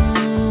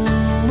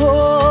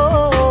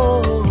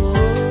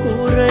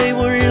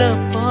 குறைவுள்ள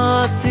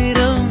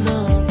பாத்திரம்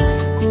நான்,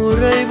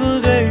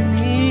 குறைவுகள்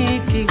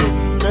நீக்கி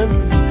உந்தன்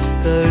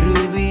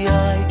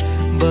கருவியாய்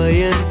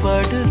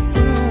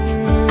பயன்படுத்தும்.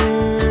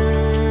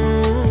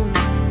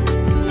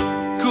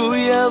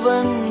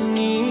 குயவன்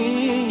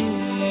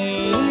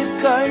நீர்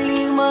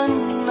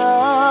களிமண்ணா,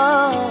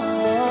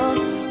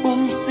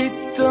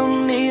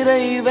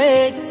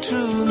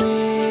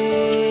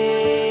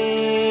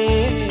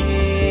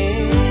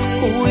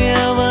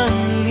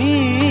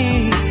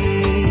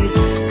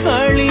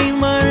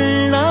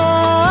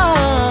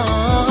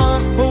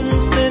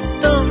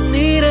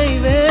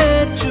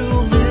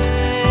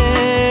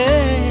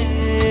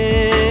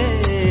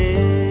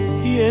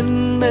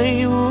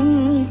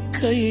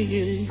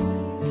 கையில்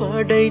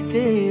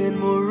படைத்தேன்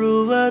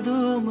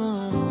முழுவதுமா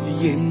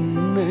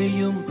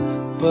என்னையும்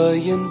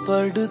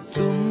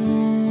பயன்படுத்தும்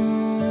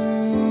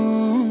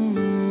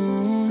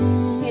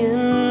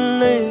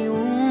என்னை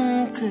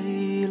உம்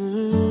கையில்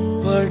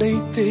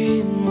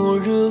படைத்தேன்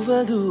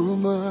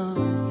முழுவதுமா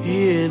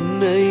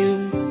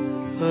என்னையும்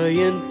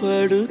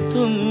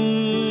பயன்படுத்தும்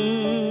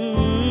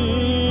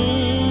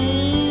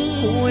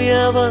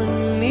உயவன்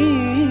நீ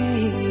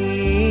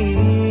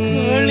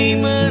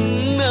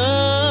களிமண்ணா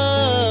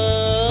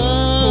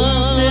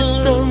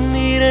சித்தம்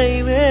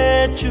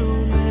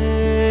நிறைவேற்றுமே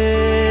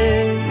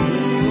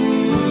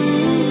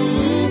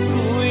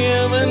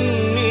உயவன்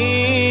நீ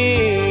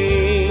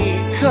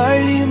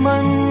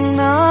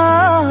களிமண்ணா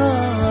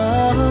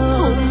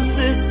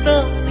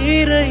சித்தம்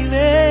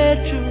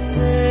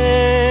நிறைவேற்றுமே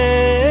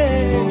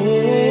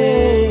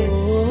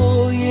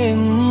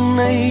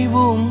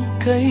என்னைவும்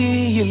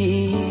கையில்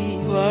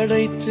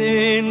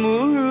படைத்தேன்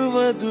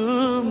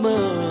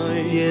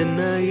முழுவதுமாய்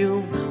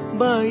என்னையும்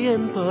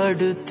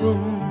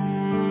பயன்படுத்தும்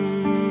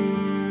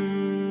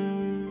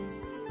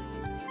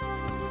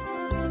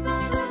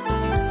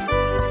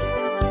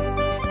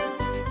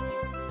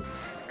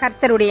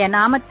கர்த்தருடைய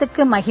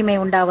நாமத்துக்கு மகிமை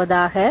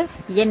உண்டாவதாக.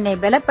 என்னை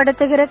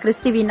பலப்படுத்துகிற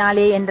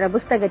கிறிஸ்துவினாலே என்ற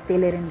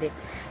புஸ்தகத்திலிருந்து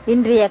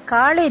இன்றைய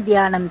காலை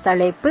தியானம்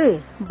தலைப்பு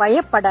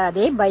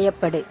பயப்படாதே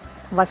பயப்படு.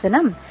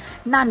 வசனம்,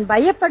 நான்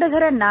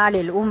பயப்படுகிற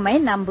நாளில் உம்மை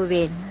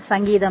நம்புவேன்.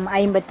 சங்கீதம்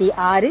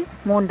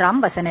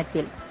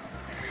 56:3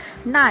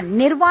 நான்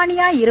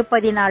நிர்வாணியாய்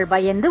இருப்பதினால்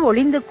பயந்து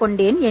ஒளிந்து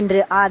கொண்டேன் என்று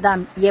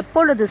ஆதாம்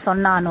எப்பொழுது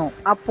சொன்னானோ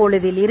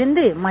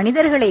அப்பொழுதிலிருந்து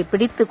மனிதர்களை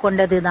பிடித்து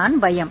கொண்டதுதான்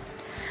பயம்.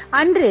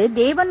 அன்று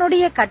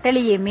தேவனுடைய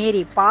கட்டளையை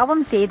மீறி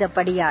பாவம்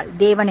செய்தபடியால்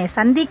தேவனை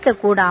சந்திக்க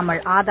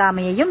கூடாமல்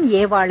ஆதாமையும்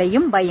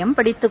ஏவாளையும் பயம்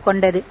பிடித்து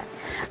கொண்டது.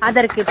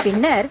 அதற்கு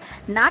பின்னர்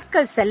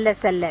நாட்கள் செல்ல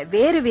செல்ல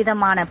வேறு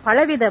விதமான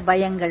பலவித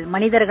பயங்கள்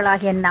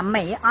மனிதர்களாகிய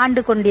நம்மை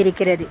ஆண்டு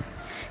கொண்டிருக்கிறது.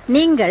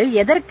 நீங்கள்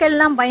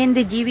எதற்கெல்லாம்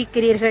பயந்து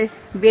ஜீவிக்கிறீர்கள்?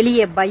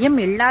 வெளியே பயம்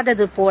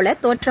இல்லாதது போல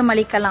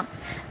தோற்றமளிக்கலாம்.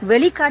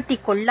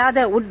 வெளிக்காட்டிக் கொள்ளாத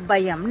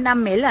உட்பயம்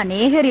நம்மில்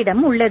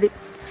அநேகரிடம் உள்ளது.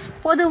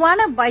 பொதுவான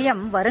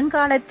பயம்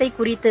வருங்காலத்தை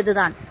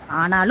குறித்ததுதான்.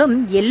 ஆனாலும்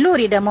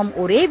எல்லோரிடமும்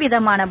ஒரே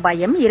விதமான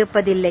பயம்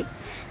இருப்பதில்லை.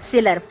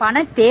 சிலர் பண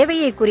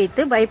தேவையை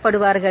குறித்து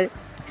பயப்படுவார்கள்.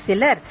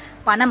 சிலர்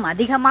பணம்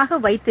அதிகமாக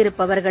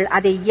வைத்திருப்பவர்கள்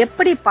அதை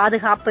எப்படி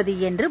பாதுகாப்பது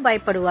என்று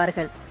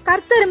பயப்படுவார்கள்.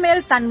 கர்த்தர்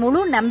மேல் தன் முழு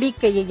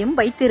நம்பிக்கையையும்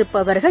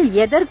வைத்திருப்பவர்கள்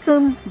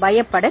எதற்கும்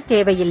பயப்பட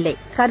தேவையில்லை.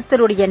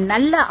 கர்த்தருடைய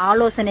நல்ல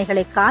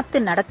ஆலோசனைகளை காத்து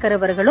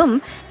நடக்கிறவர்களும்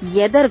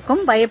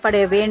எதற்கும் பயப்பட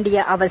வேண்டிய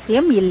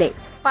அவசியம் இல்லை.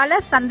 பல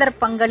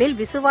சந்தர்ப்பங்களில்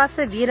விசுவாச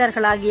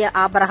வீரர்களாகிய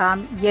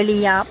ஆபிரகாம்,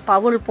 எலியா,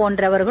 பவுல்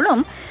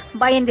போன்றவர்களும்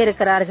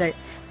பயந்திருக்கிறார்கள்.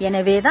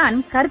 எனவேதான்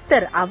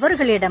கர்த்தர்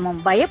அவர்களிடமும்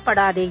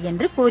பயப்படாதே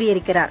என்று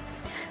கூறியிருக்கிறார்.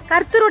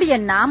 கர்த்தருடைய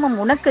நாமம்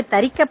உனக்கு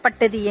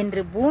தரிக்கப்பட்டது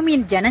என்று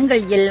பூமியின்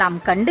ஜனங்கள் எல்லாம்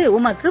கண்டு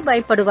உமக்கு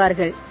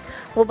பயப்படுவார்கள்.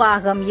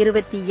 உபாகம்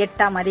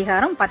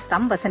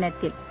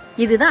 28:10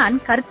 இதுதான்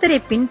கர்த்தரை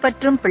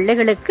பின்பற்றும்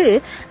பிள்ளைகளுக்கு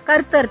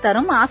கர்த்தர்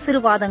தரும்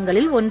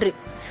ஆசீர்வாதங்களில் ஒன்று.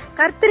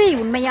 கர்த்தரை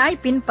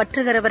உண்மையாய்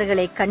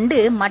பின்பற்றுகிறவர்களை கண்டு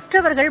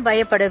மற்றவர்கள்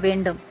பயப்பட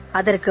வேண்டும்.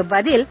 அதற்கு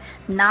பதில்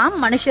நாம்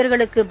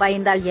மனுஷர்களுக்கு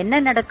பயந்தால் என்ன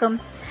நடக்கும்?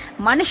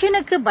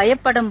 மனுஷனுக்கு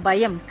பயப்படும்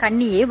பயம்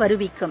கண்ணியே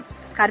வருவிக்கும்.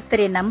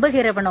 கர்த்தரை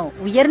நம்புகிறவனோ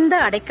உயர்ந்த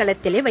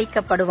அடைக்கலத்திலே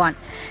வைக்கப்படுவான்.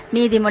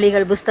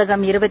 நீதிமொழிகள்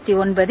புஸ்தகம்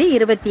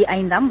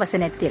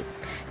 29:25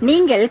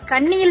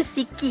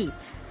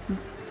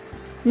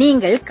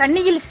 நீங்கள்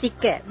கண்ணியில்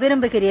சிக்க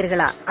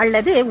விரும்புகிறீர்களா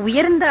அல்லது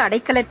உயர்ந்த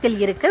அடைக்கலத்தில்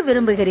இருக்க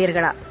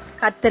விரும்புகிறீர்களா?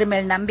 கர்த்தர்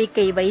மேல்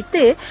நம்பிக்கை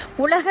வைத்து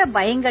உலக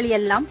பயங்கள்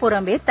எல்லாம்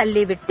புறம்பே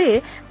தள்ளிவிட்டு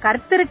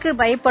கர்த்தருக்கு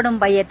பயப்படும்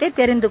பயத்தை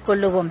தெரிந்து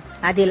கொள்ளுவோம்.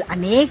 அதில்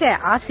அநேக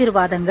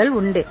ஆசீர்வாதங்கள்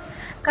உண்டு.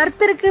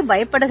 கர்த்தருக்கு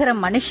பயப்படுகிற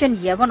மனுஷன்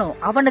எவனோ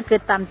அவனுக்கு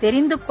தாம்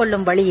தெரிந்து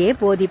கொள்ளும் வழியே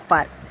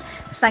போதிப்பார்.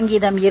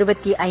 சங்கீதம்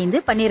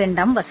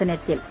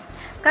 25:12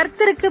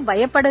 கர்த்தருக்கு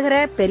பயப்படுகிற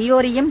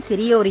பெரியோரையும்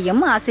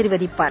சிறியோரையும்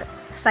ஆசீர்வதிப்பார்.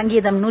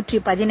 சங்கீதம்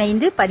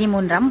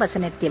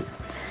 115:13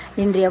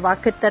 இன்றைய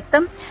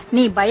வாக்குத்தத்தம்,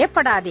 நீ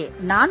பயப்படாதே,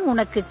 நான்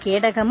உனக்கு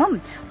கேடகமும்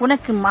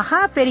உனக்கு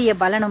மகா பெரிய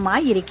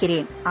பலனுமாய்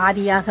இருக்கிறேன்.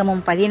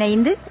 ஆதியாகமம்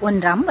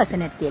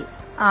 15:1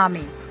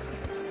 ஆமென்.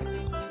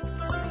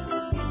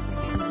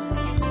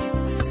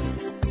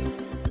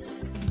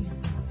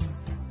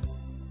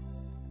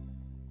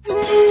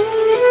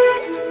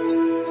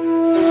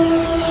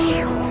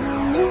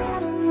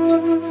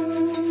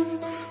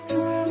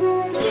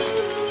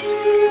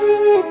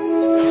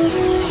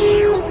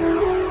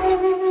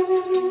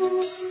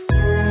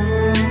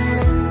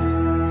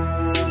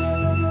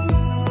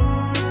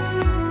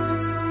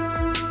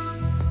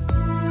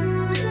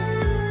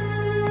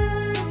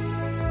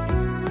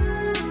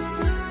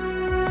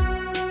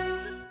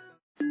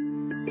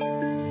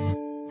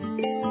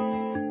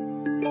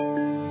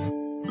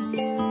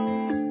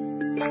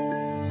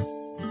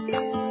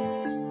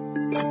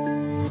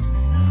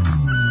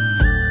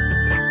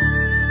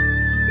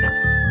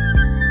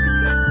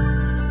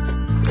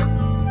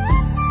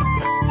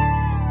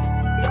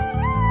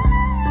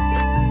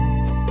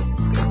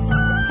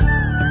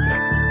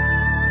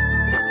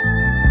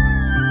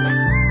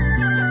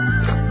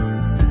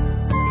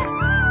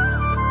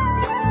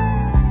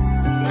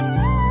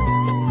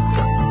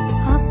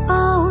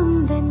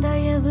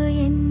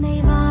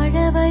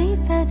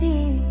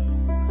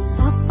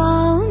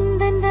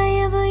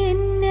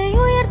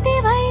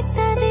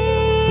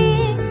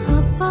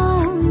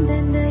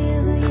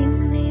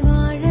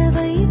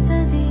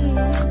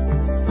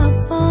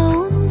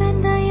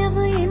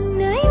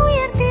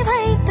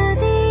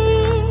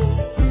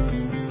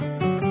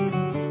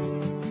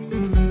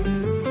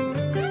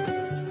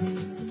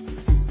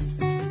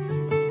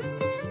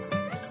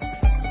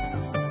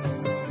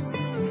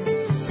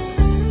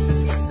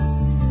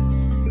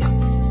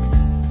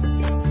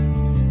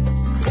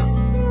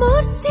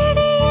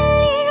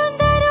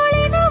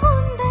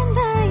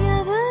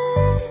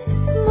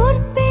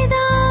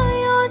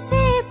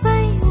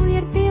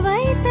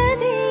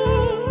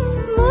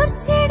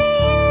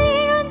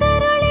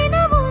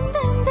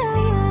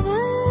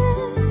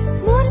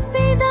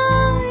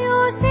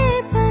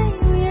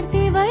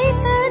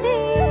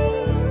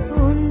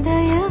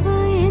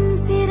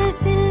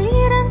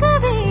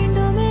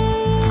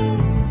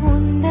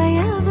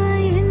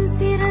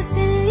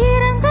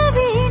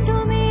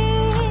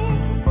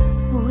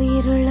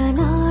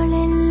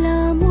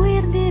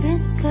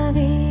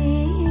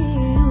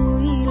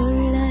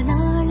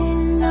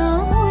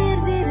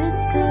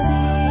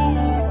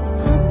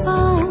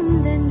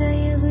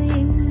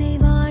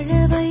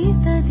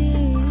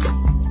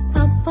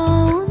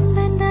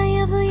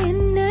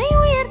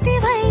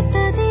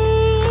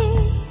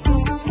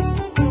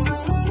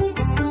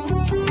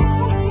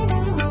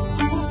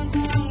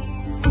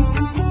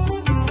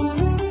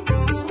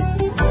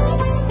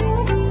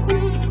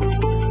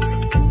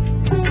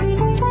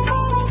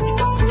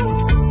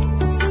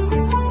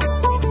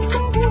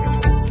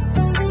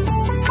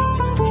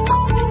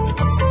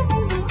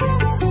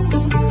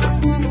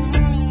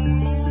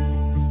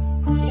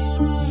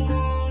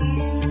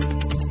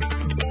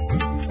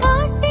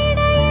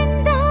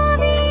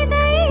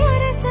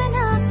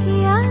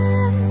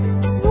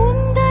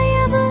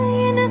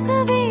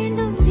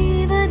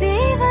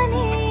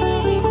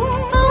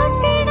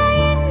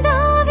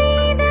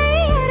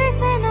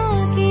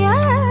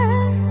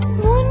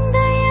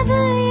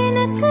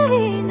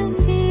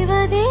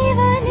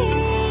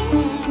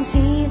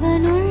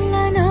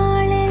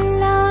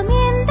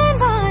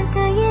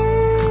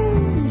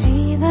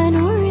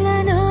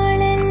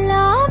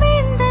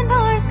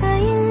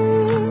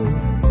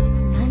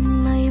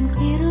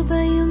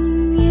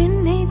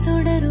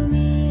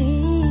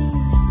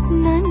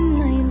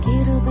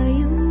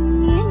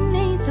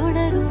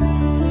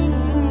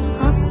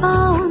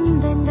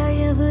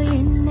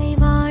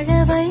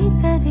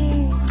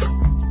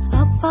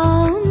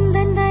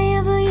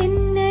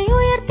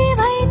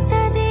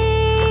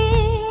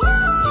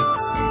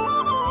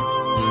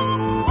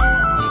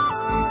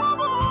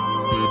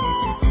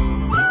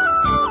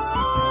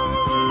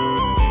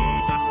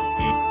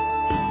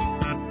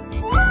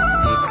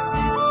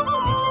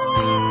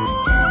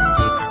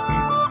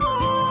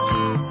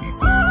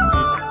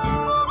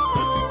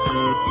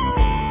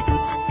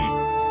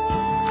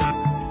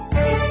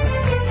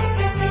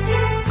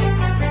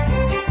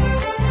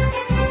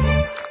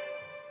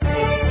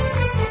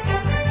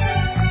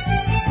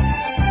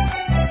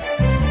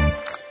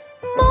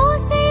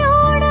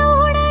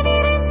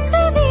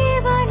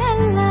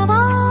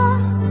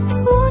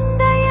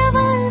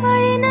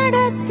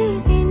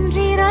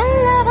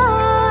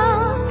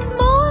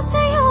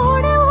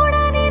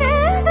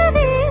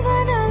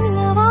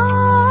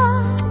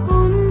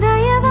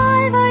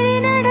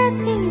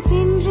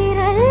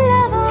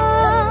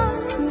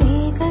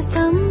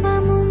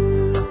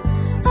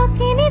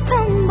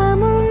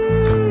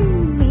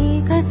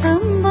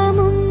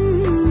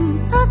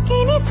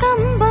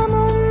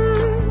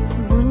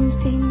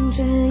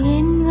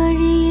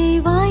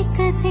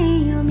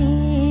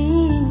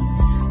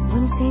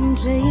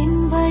 என்று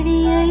என்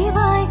வழியை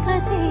வாய்க்க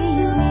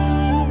செய்யுமே.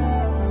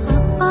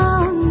 அப்பா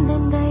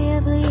உந்தன்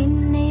தயவு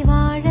என்னை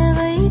வாழ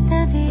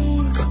வைத்ததே.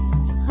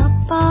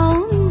 அப்பா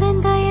உந்தன்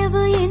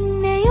தயவு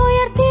என்னை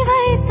உயர்த்தி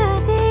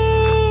வைத்ததே.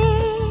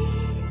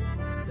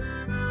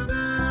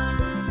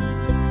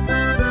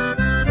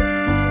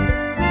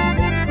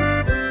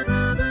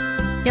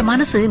 என்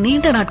மனசு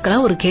நீண்ட நாட்களா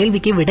ஒரு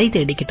கேள்விக்கு விடை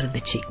தேடிக்கிட்டு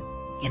இருந்துச்சு.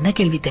 என்ன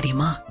கேள்வி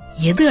தெரியுமா?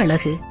 எது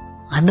அழகு?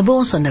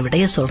 அனுபவம் சொன்ன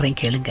விடைய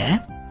சொல்றேன் கேளுங்க.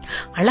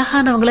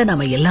 அழகானவங்களை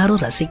நம்ம எல்லாரும்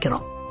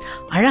ரசிக்கிறோம்,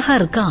 அழகா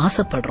இருக்க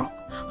ஆசைப்படுறோம்.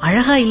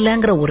 அழகா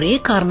இல்லங்கிற ஒரே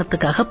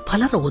காரணத்துக்காக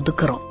பலரை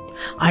ஒதுக்குறோம்.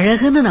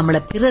 அழகுன்னு நம்மள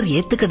பிறர்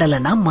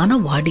ஏத்துக்கிடலன்னா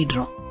மனம்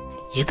வாடிடுறோம்.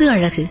 எது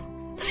அழகு?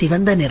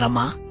 சிவந்த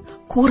நிறமா,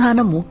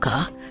 கூரான மூக்கா,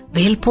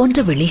 வேல்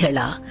போன்ற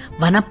விழிகளா,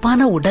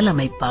 வனப்பான உடல்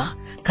அமைப்பா,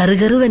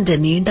 கருகருவென்ற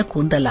நீண்ட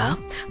கூந்தலா,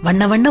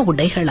 வண்ண வண்ண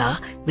உடைகளா,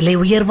 விலை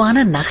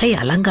உயர்வான நகை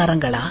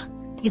அலங்காரங்களா?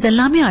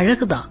 இதெல்லாமே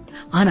அழகுதான்.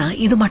 ஆனா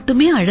இது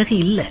மட்டுமே அழகு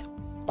இல்ல.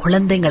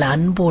 குழந்தைங்களை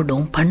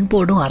அன்போடும்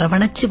பண்போடும்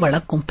அரவணைச்சு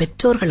வளர்க்கும்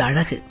பெற்றோர்கள்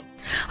அழகு.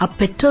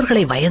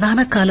 அப்பெற்றோர்களை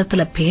வயதான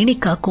காலத்துல பேணி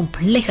காக்கும்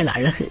பிள்ளைகள்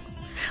அழகு.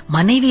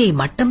 மனைவியை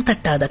மட்டம்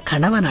தட்டாத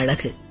கணவன்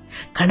அழகு.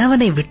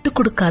 கணவனை விட்டு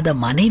கொடுக்காத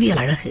மனைவி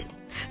அழகு.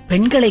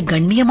 பெண்களை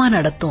கண்ணியமா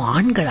நடத்தும்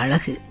ஆண்கள்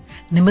அழகு.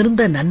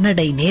 நிமிர்ந்த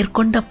நன்னடை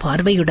நேர்கொண்ட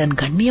பார்வையுடன்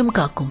கண்ணியம்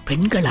காக்கும்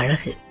பெண்கள்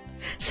அழகு.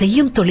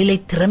 செய்யும் தொழிலை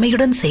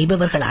திறமையுடன்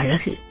செய்பவர்கள்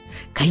அழகு.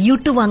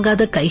 கையூட்டு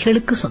வாங்காத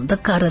கைகளுக்கு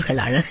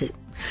சொந்தக்காரர்கள் அழகு.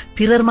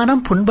 பிறர்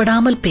மனம்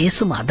புண்படாமல்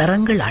பேசும்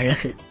அதரங்கள்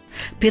அழகு.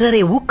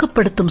 பிறரை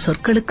ஊக்கப்படுத்தும்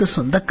சொற்களுக்கு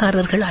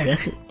சொந்தக்காரர்கள்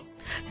அழகு.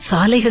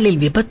 சாலைகளில்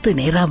விபத்து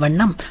நேரா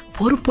வண்ணம்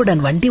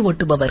பொறுப்புடன் வண்டி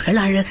ஓட்டுபவர்கள்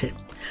அழகு.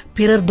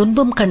 பிறர்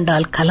துன்பம்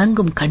கண்டால்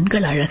கலங்கும்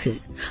கண்கள் அழகு.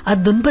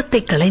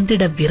 அத்துன்பத்தை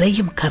களைந்திட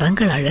விரையும்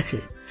கரங்கள் அழகு.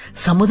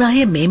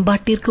 சமுதாய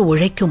மேம்பாட்டிற்கு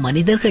உழைக்கும்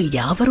மனிதர்கள்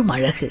யாவரும்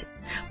அழகு.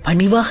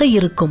 பணிவாக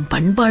இருக்கும்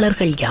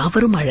பண்பாளர்கள்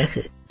யாவரும்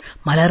அழகு.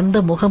 மலர்ந்த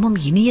முகமும்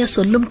இனிய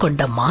சொல்லும்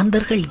கொண்ட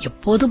மாந்தர்கள்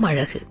எப்போதும்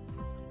அழகு.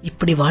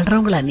 இப்படி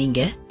வாழ்றவங்களா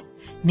நீங்க?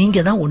 நீங்க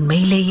தான்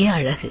உண்மையிலேயே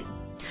அழகு.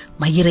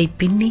 மயிரை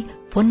பின்னி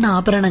பொன்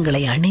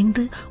ஆபரணங்களை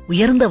அணிந்து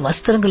உயர்ந்த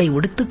வஸ்திரங்களை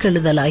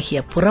உடுத்துக்கெழுதலாகிய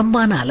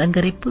புறம்பான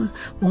அலங்கரிப்பு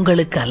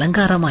உங்களுக்கு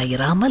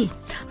அலங்காரமாயிராமல்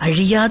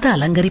அழியாத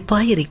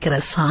அலங்கரிப்பாயிருக்கிற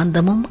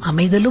சாந்தமும்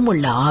அமைதலும்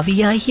உள்ள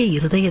ஆவியாகிய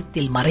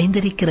இருதயத்தில்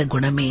மறைந்திருக்கிற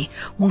குணமே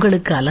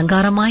உங்களுக்கு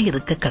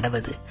அலங்காரமாயிருக்க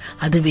கடவது.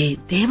 அதுவே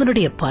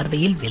தேவனுடைய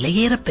பார்வையில்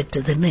விலையேற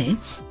பெற்றதுன்னு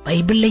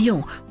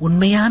பைபிள்லையும்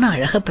உண்மையான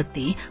அழக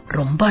பத்தி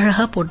ரொம்ப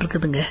அழகா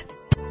போட்டிருக்குதுங்க.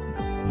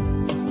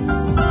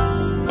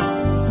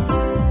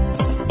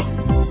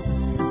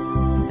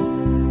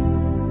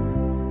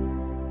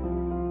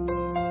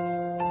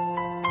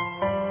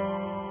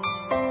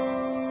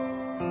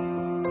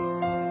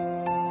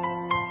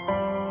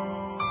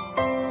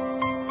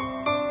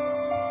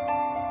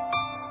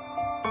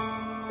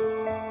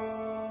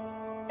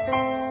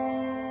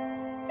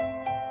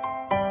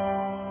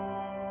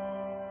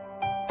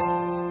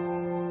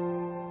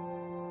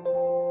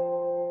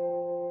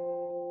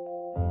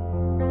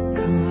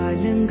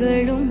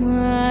 காலங்களும்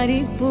மாறி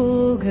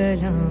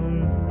போகலாம்,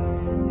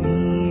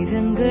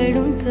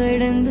 நேரங்களும்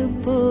கடந்து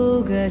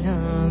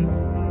போகலாம்,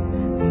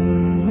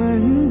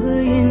 அன்பு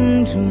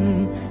என்றும்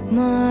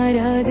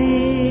மாறாதே.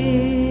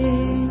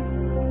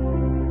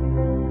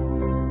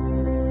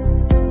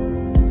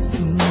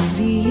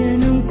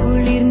 சூரியனும்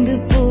குளிர்ந்து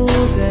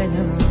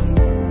போகலாம்,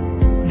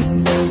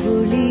 இந்த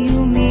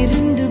ஒளியும்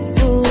இருந்து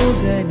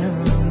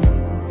போகலாம்,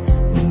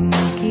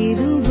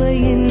 கிருபை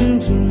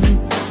என்றும்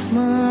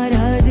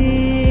மாறாதே.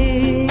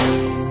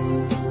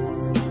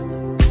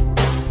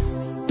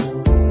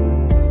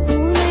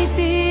 உன்னை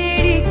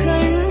தேடி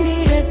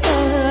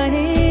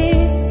கண்டிடத்தானே,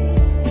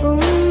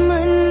 உம்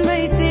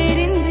அன்பை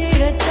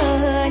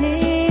தெரிந்திடத்தானே,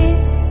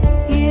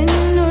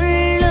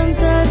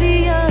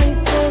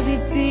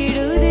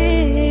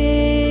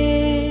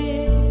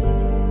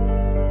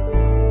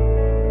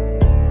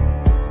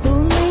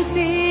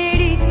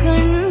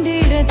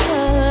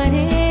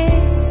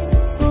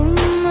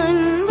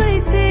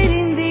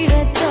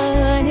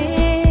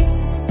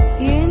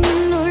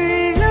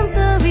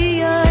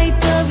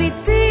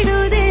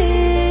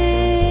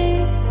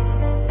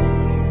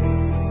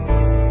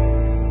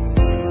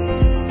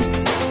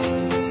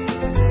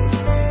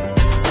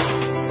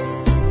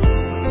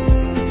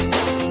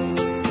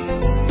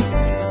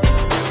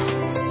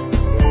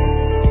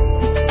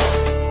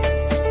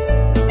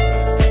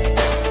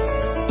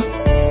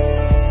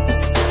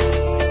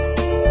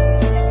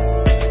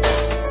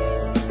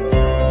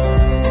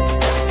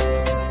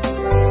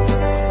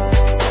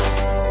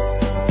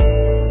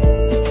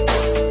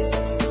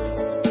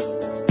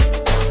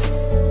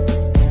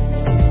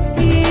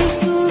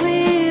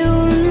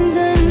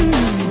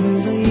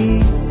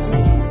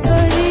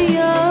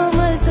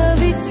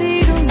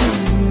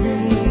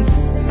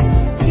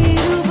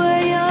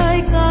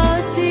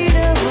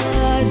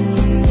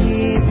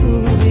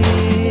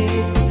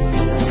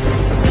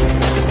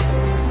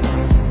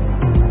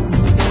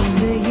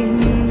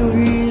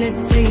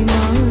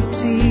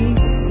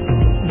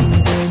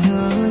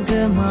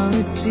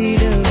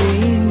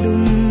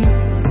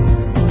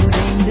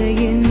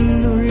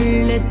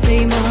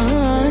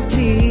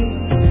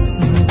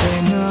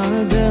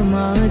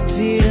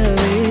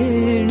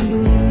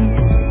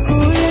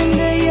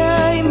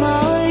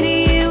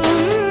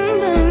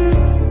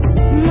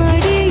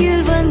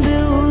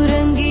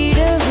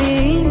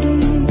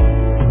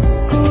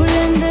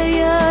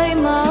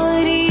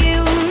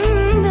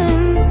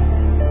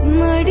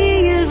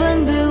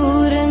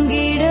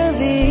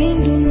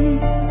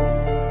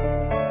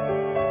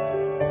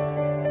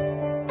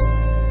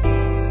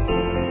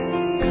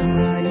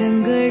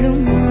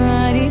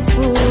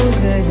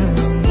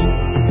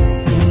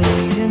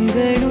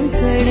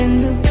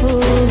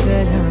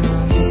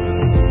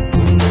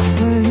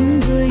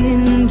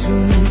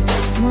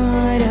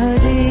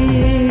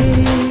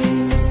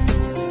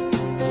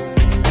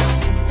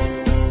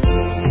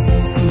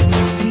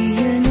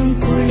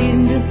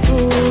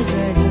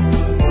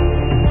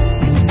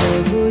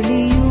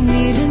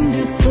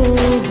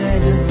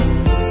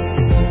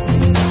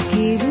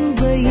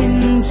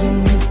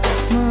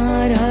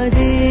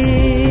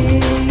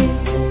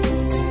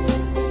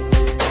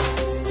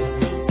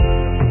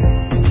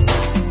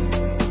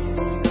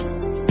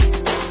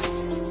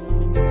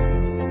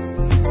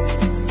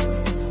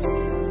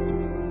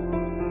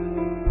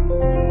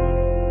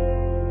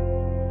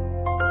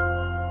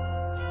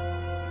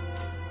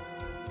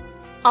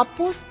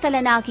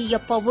 அப்போஸ்தலனாகிய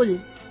பவுல்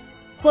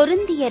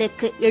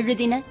கொரிந்தியருக்கு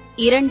எழுதின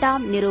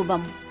 2ஆம்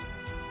நிருபம்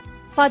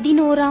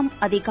 11ஆம்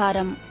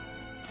அதிகாரம்.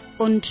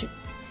 1.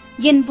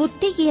 என்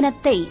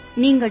புத்தியீனத்தை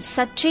நீங்கள்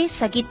சற்றே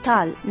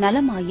சகித்தால்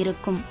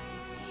நலமாயிருக்கும்.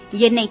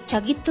 என்னை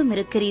சகித்தும்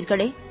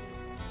இருக்கிறீர்களே.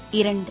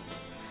 2.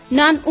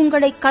 நான்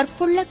உங்களை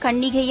கற்புள்ள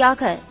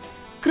கன்னிகையாக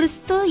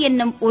கிறிஸ்து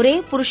என்னும் ஒரே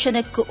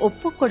புருஷனுக்கு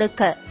ஒப்புக்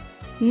கொடுக்க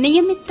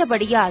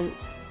நியமித்தபடியால்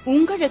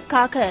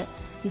உங்களுக்காக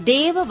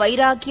தேவ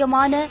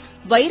வைராக்கியமான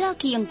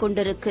வைராக்கியம்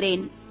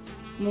கொண்டிருக்கிறேன்.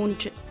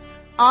 3.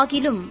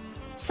 ஆகிலும்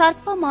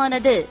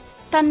சர்ப்பமானது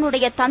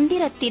தன்னுடைய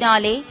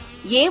தந்திரத்தினாலே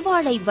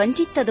ஏவாளை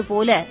வஞ்சித்தது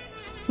போல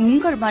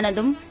உங்கள்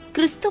மனதும்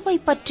கிறிஸ்துவை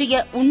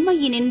பற்றிய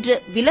உண்மையினின்று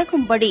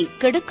விலகும்படி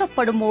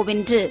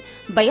கெடுக்கப்படுமோவென்று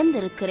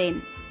பயந்திருக்கிறேன்.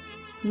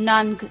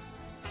 4.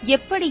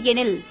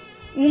 எப்படியெனில்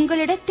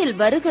உங்களிடத்தில்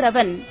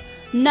வருகிறவன்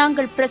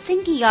நாங்கள்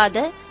பிரசங்கியாத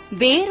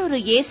வேறொரு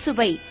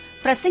இயேசுவை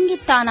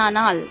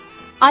பிரசங்கித்தானால்,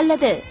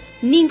 அல்லது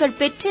நீங்கள்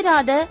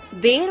பெற்றிராத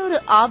வேறொரு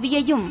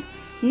ஆவியையும்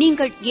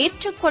நீங்கள்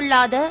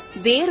ஏற்றுக்கொள்ளாத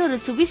வேறொரு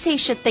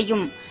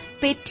சுவிசேஷத்தையும்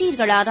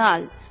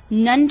பெற்றீர்களானால்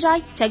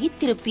நன்றாய்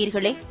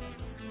சகித்திருப்பீர்களே.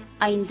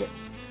 5.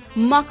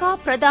 மகா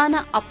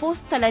பிரதான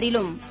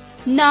அப்போஸ்தலரிலும்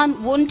நான்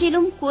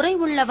ஒன்றிலும்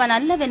குறைவுள்ளவன்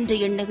அல்லவென்று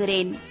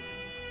எண்ணுகிறேன்.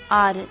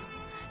 6.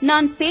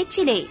 நான்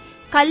பேச்சிலே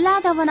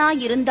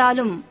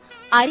கல்லாதவனாயிருந்தாலும்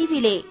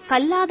அறிவிலே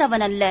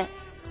கல்லாதவனல்ல.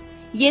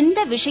 எந்த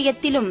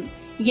விஷயத்திலும்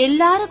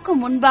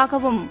எல்லாருக்கும்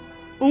முன்பாகவும்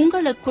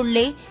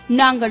உங்களுக்குள்ளே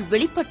நாங்கள்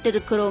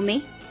வெளிப்பட்டிருக்கிறோமே.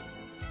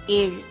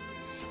 7.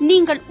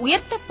 நீங்கள்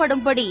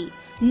உயர்த்தப்படும்படி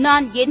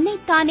நான்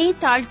என்னைத்தானே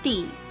தாழ்த்தி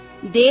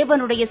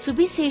தேவனுடைய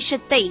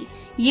சுவிசேஷத்தை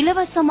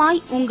இலவசமாய்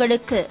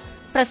உங்களுக்கு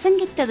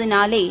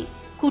பிரசங்கித்ததினாலே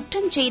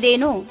குற்றம்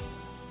செய்தேனோ.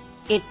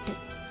 8.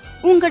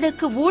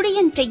 உங்களுக்கு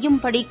ஊழியம்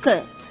செய்யும்படிக்கு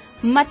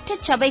மற்ற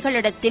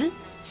சபைகளிடத்தில்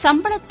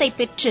சம்பளத்தை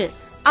பெற்று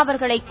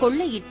அவர்களை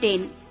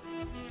கொள்ளையிட்டேன்.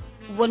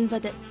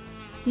 9.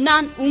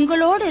 நான்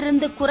உங்களோடு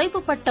இருந்து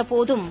குறைவுபட்ட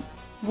போதும்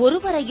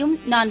ஒருவரையும்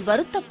நான்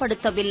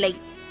வருத்தப்படுத்தவில்லை.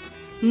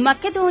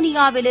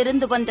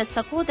 மக்கெதோனியாவிலிருந்து வந்த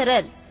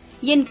சகோதரர்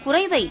என்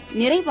குறைவை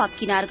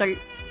நிறைவாக்கினார்கள்.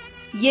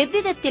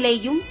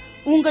 எவ்விதத்திலேயும்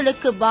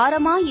உங்களுக்கு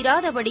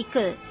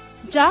பாரமாயிராதபடிக்கு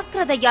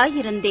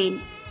ஜாக்கிரதையாயிருந்தேன்.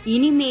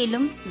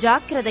 இனிமேலும்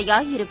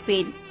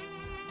ஜாக்கிரதையாயிருப்பேன்.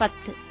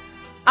 10.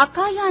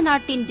 அகாயா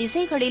நாட்டின்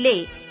திசைகளிலே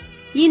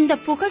இந்த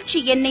புகழ்ச்சி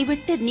என்னை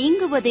விட்டு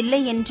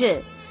நீங்குவதில்லை என்று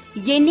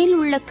என்னில்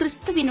உள்ள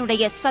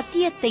கிறிஸ்துவினுடைய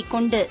சத்தியத்தை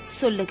கொண்டு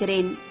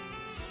சொல்லுகிறேன்.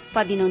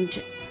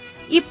 11.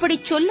 இப்படி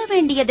சொல்ல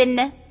வேண்டியதென்ன?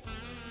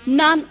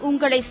 நான்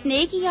உங்களை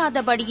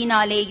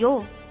சிநேகியாதபடியினாலேயோ?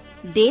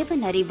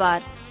 தேவன்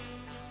அறிவார்.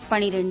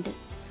 12.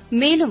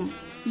 மேலும்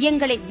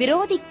எங்களை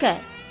விரோதிக்க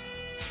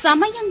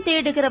சமயம்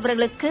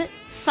தேடுகிறவர்களுக்கு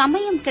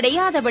சமயம்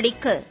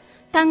கிடையாதபடிக்கு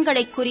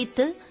தங்களை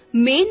குறித்து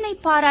மேன்மை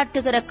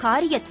பாராட்டுகிற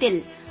காரியத்தில்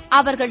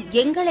அவர்கள்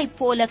எங்களைப்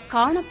போல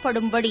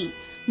காணப்படும்படி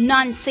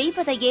நான்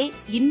செய்வதையே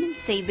இன்னும்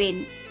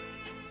செய்வேன்.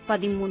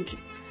 13.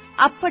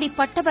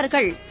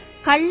 அப்படிப்பட்டவர்கள்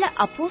கள்ள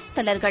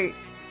அப்போஸ்தலர்கள்,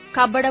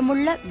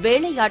 கபடமுள்ள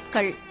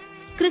வேலையாட்கள்,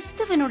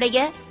 கிறிஸ்துவனுடைய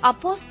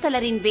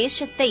அப்போஸ்தலரின்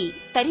வேஷத்தை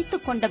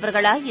தரித்துக்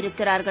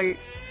கொண்டவர்களாயிருக்கிறார்கள்.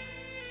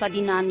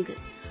 14.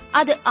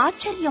 அது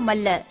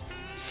ஆச்சரியமல்ல,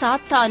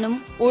 சாத்தானும்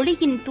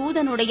ஒளியின்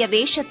தூதனுடைய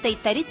வேஷத்தை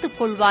தரித்துக்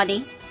கொள்வானே.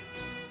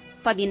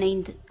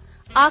 15.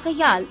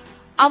 ஆகையால்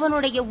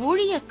அவனுடைய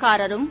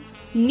ஊழியக்காரரும்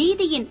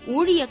நீதியின்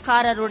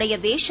ஊழியக்காரருடைய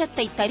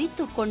வேஷத்தை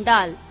தரித்துக்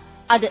கொண்டால்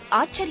அது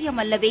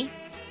ஆச்சரியமல்லவே.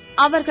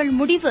 அவர்கள்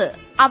முடிவு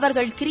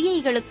அவர்கள்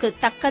கிரியைகளுக்கு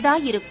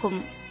தக்கதாயிருக்கும்.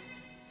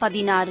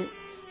 16.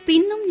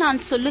 பின்னும் நான்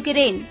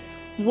சொல்லுகிறேன்,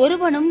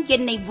 ஒருவனும்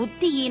என்னை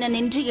புத்தியீனன்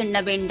என்று எண்ண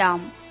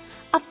வேண்டாம்.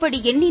 அப்படி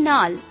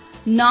எண்ணினால்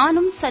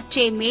நானும்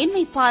சற்றே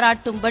மேன்மை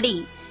பாராட்டும்படி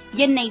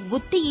என்னை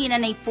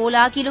புத்தியீனனைப்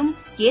போலாகிலும்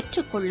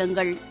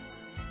ஏற்றுக்கொள்ளுங்கள்.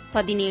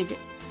 17.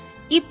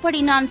 இப்படி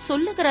நான்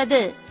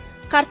சொல்லுகிறது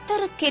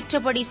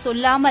கர்த்தருக்கேற்றபடி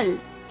சொல்லாமல்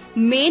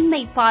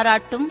மேன்மை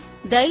பாராட்டும்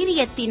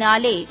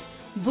தைரியத்தினாலே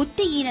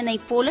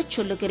புத்தியீனனைப் போலச்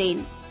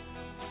சொல்லுகிறேன்.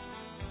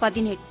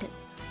 18.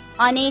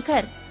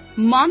 அநேகர்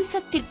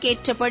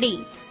மாம்சத்திற்கேற்றபடி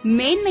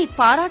மேன்மை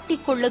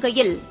பாராட்டிக்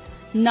கொள்ளுகையில்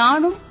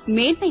நானும்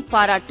மேன்மை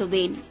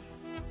பாராட்டுவேன்.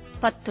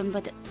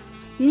 19.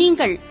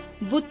 நீங்கள்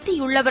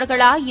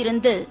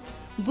புத்தியுள்ளவர்களாயிருந்து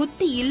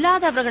புத்தி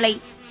இல்லாதவர்களை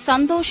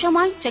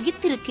சந்தோஷமாய்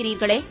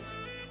சகித்திருக்கிறீர்களே.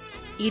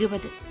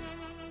 20.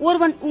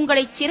 ஒருவன்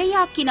உங்களை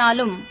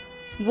சிறையாக்கினாலும்,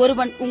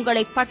 ஒருவன்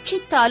உங்களை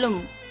பட்சித்தாலும்,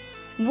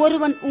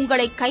 ஒருவன்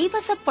உங்களை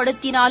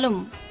கைவசப்படுத்தினாலும்,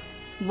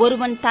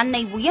 ஒருவன்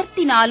தன்னை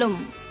உயர்த்தினாலும்,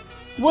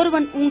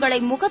 ஒருவன் உங்களை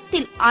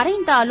முகத்தில்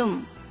அறைந்தாலும்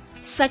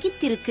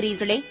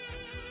சகித்திருக்கிறீர்களே.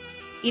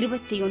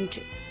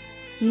 21.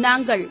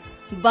 நாங்கள்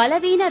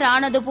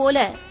பலவீனரானது போல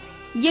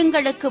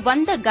எங்களுக்கு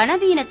வந்த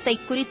கனவீனத்தை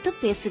குறித்து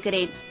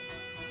பேசுகிறேன்.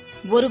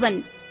 ஒருவன்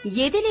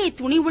எதிலே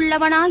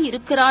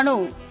துணிவுள்ளவனாயிருக்கிறானோ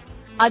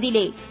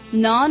அதிலே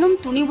நானும்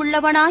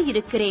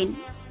துணிவுள்ளவனாயிருக்கிறேன்.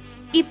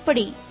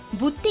 இப்படி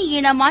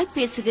புத்தியீனமாய்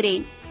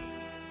பேசுகிறேன்.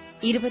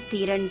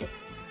 22.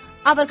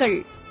 அவர்கள்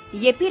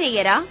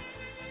எபிரெயரா?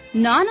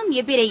 நானும்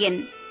எபிரெயன்.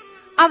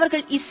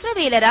 அவர்கள்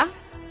இஸ்ரவேலரா?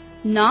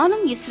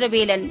 நானும்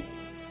இஸ்ரவேலன்.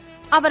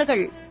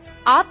 அவர்கள்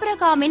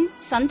ஆபிரகாமின்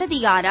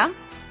சந்ததியாரா?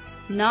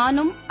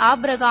 நானும்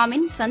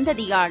ஆபிரகாமின்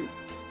சந்ததியாள்.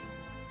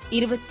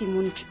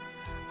 23.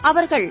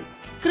 அவர்கள்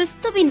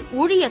கிறிஸ்துவின்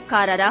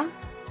ஊழியக்காரரா?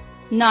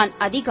 நான்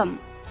அதிகம்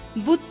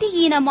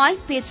புத்தியீனமாய்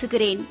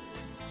பேசுகிறேன்.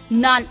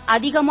 நான்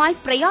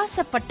அதிகமாய்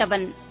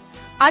பிரயாசப்பட்டவன்,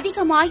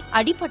 அதிகமாய்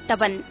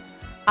அடிபட்டவன்,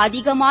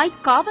 அதிகமாய்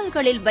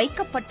காவல்களில்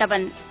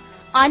வைக்கப்பட்டவன்,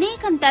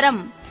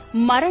 அநேகந்தரம்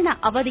மரண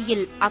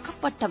அவதியில்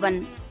அகப்பட்டவன்.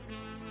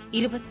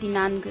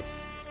 24.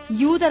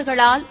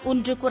 யூதர்களால்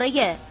ஒன்று குறைய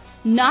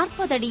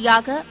 40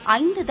 அடியாக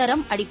 5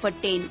 தரம்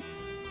அடிபட்டேன்.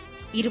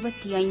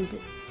 25.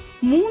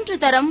 3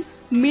 தரம்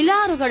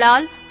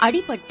மிலாறுகளால்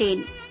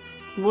அடிபட்டேன்.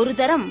 1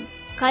 தரம்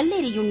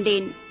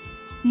கல்லெறியுண்டேன்.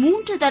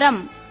 3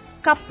 தரம்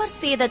கப்பற்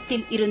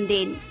சேதத்தில்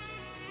இருந்தேன்.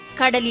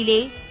 கடலிலே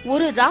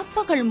ஒரு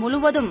ராப்பகல்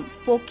முழுவதும்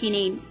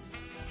போக்கினேன்.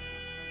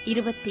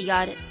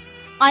 26.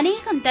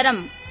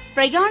 அநேகந்தரம்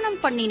பிரயாணம்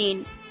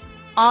பண்ணினேன்.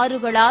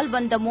 ஆறுகளால்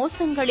வந்த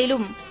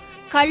மோசங்களிலும்,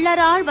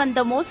 கள்ளரால் வந்த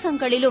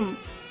மோசங்களிலும்,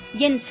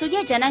 என்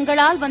சுய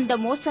ஜனங்களால் வந்த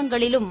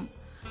மோசங்களிலும்,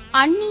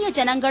 அந்நிய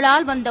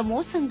ஜனங்களால் வந்த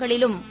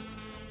மோசங்களிலும்,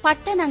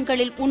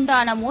 பட்டணங்களில்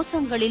உண்டான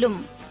மோசங்களிலும்,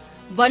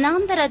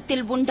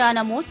 வனாந்தரத்தில்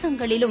உண்டான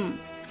மோசங்களிலும்,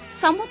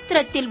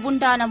 சமுத்திரத்தில்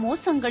உண்டான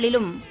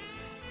மோசங்களிலும்,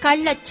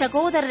 கள்ளச்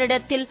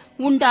சகோதரரிடத்தில்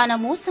உண்டான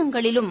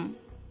மோசங்களிலும்.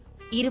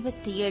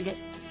 27.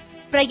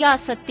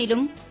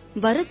 பிரயாசத்திலும்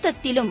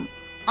வருத்தத்திலும்,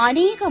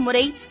 அநேக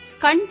முறை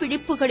கண்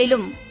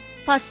விழிப்புகளிலும்,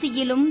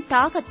 பசியிலும்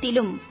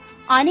தாகத்திலும்,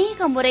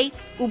 அநேக முறை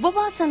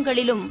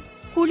உபவாசங்களிலும்,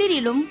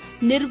 குளிரிலும்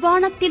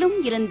நிர்வாணத்திலும்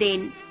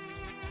இருந்தேன்.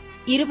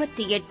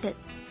 28.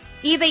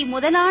 இவை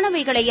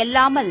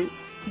முதலானவைகளையல்லாமல்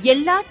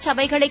எல்லா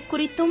சபைகளைக்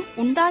குறித்தும்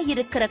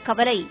உண்டாயிருக்கிற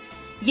கவலை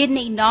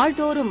என்னை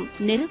நாள்தோறும்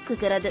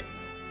நெருக்குகிறது.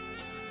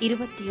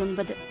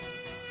 29.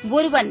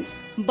 ஒருவன்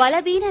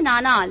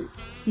பலவீனனானால்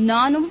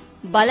நானும்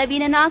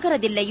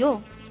பலவீனனாகிறதில்லையோ?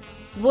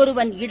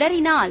 ஒருவன்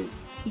இடறினால்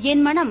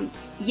என் மனம்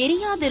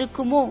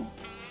எரியாதிருக்குமோ?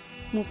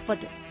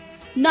 30.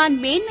 நான்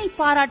மேன்மை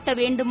பாராட்ட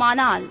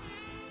வேண்டுமானால்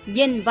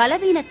என்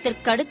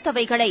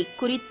பலவீனத்திற்கடுத்தவைகளை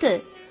குறித்து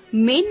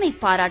மேன்மை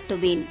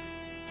பாராட்டுவேன்.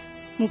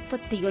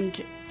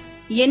 31.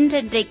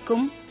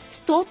 என்றென்றைக்கும்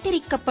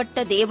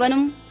ஸ்தோத்திரிக்கப்பட்ட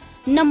தேவனும்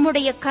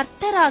நம்முடைய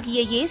கர்த்தராகிய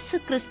இயேசு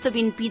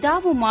கிறிஸ்துவின்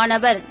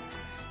பிதாவுமானவர்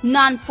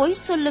நான் பொய்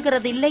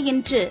சொல்லுகிறதில்லை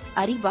என்று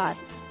அறிவார்.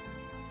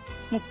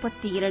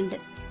 32.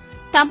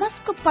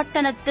 தமஸ்கு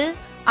பட்டணத்து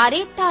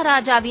அரேட்டா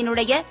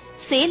ராஜாவினுடைய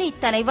சேலை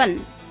தலைவன்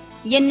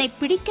என்னை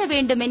பிடிக்க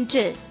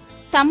வேண்டுமென்று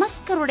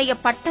தமஸ்கருடைய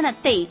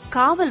பட்டணத்தை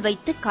காவல்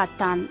வைத்து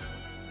காத்தான்.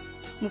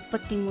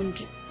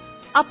 33.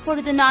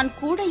 அப்பொழுது நான்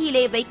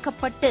கூடையிலே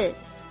வைக்கப்பட்டு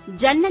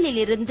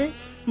ஜன்னலிலிருந்து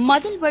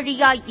மதில்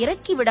வழியாய்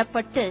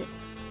இறக்கிவிடப்பட்டு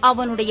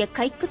அவனுடைய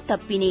கைக்கு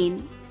தப்பினேன்.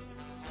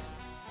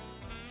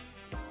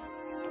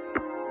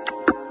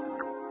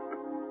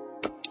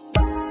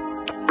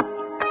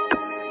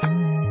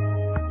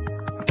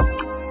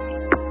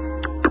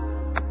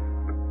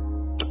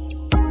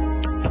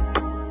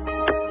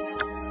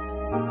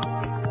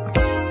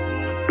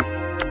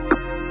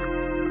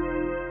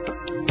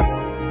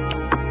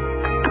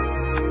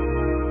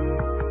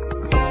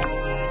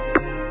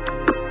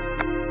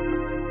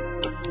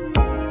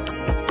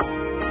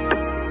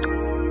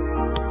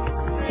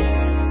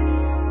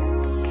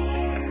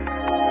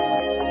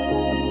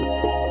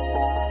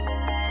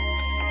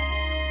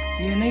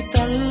 என்னை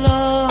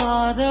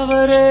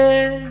தள்ளாதவரே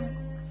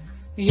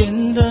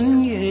எந்தன்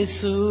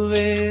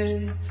இயேசுவே,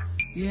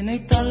 என்னை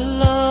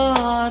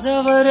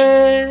தள்ளாதவரே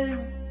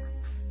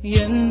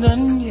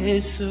எந்தன்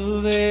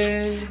இயேசுவே,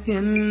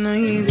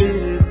 என்னை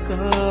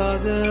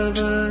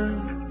வெறுக்காதவர்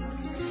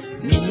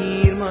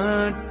நீர்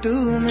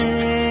மட்டுமே,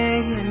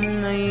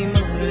 என்னை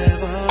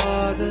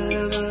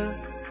மறவாதவர்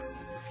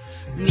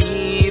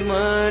நீர்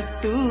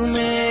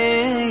மட்டுமே,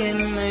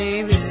 என்னை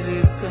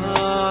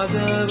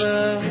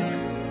வெறுக்காதவர்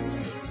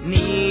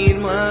நீர்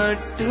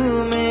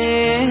மட்டுமே,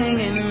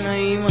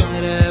 என்னை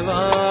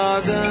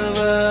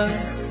மறவாதவர்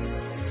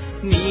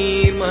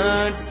நீர்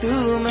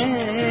மட்டுமே.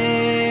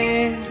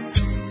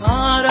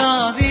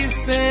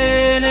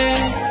 ஆராதிப்பேனே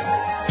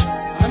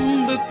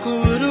அன்பு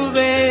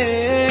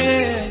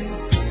கூறுவேன்,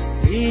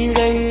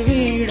 வீடை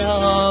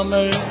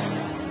வீடாமல்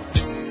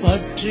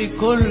பற்றிக்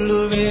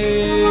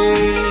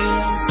கொள்ளுவேன்.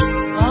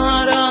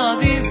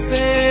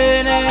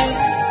 ஆராதிப்பேனே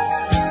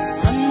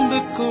அன்பு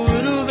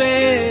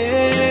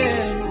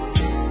கூறுவேன்,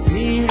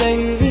 வீடை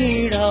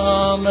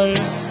வீடாமல்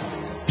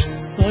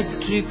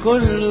பற்றிக்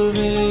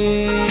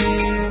கொள்ளுவேன்.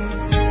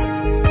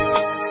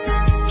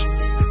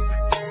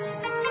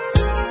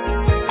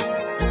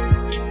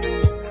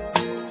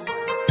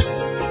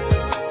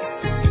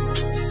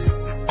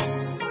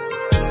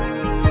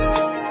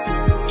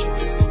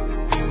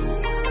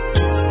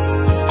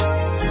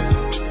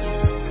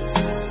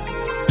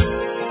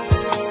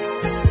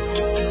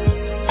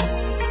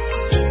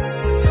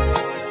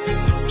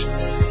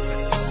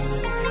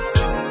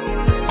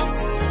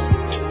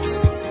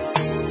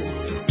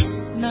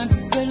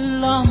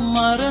 நட்பெல்லாம்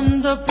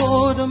மறந்த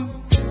போதும்,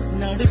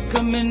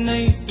 நடுக்கம்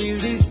என்னை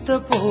பிடித்த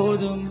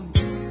போதும்,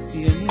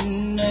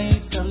 என்னை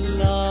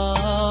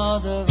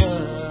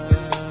தள்ளாதவர்.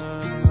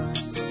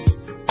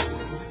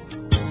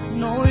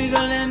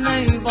 நோய்கள்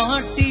என்னை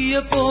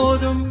வாட்டிய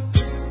போதும்,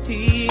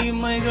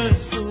 தீமைகள்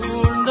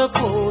சூழ்ந்த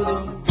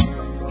போதும்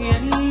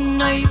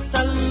என்னை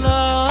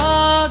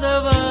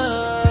தள்ளாதவர்.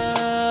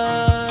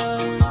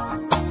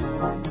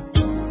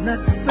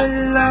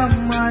 நட்பெல்லாம்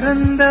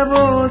மறந்த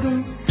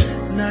போதும்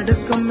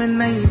நடுக்கம்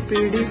என்னை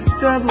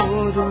பிடித்த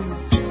போதும்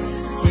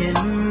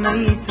என்னை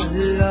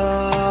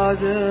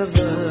தள்ளாதவர்.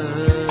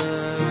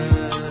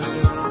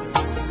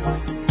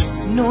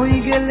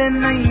 நோய்கள்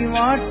என்னை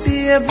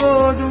வாட்டிய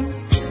போதும்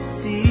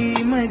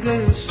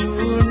தீமைகள்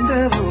சூழ்ந்த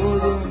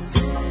போதும்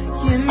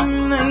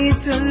என்னை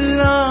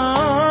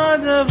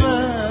தள்ளாதவர்.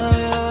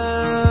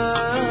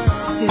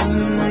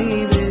 என்னை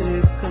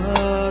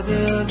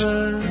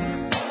வெறுக்காதவர்.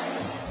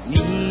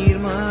 நீர்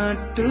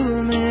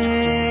மட்டுமே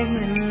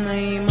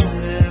என்னை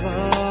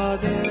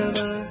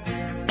மறவாதவர்.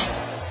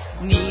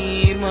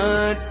 நீர்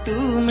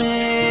மட்டுமே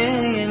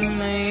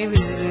என்னை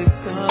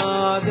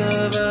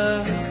வெறுக்காதவர்.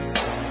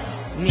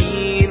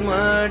 நீர்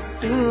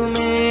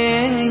மட்டுமே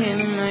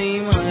என்னை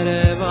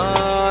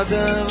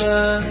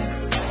மறவாதவர்.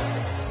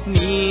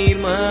 நீர்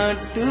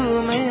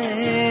மட்டுமே.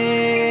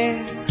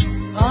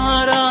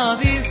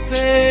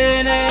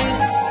 ஆராதிப்பேனே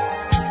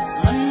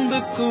அன்பு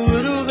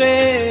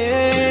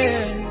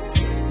கூறுவேன்,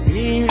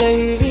 வீடை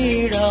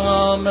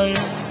வீடாமல்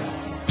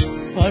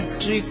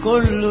பற்றிக்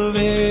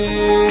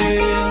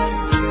கொள்ளுவேன்.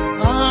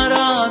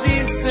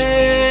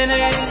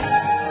 ஆராதிப்பேனே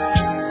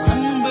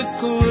அன்பு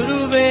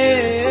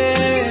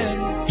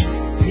கூறுவேன்,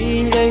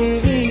 வீடை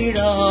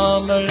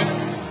வீடாமல்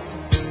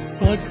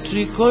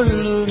பற்றிக்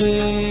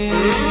கொள்ளுவேன்.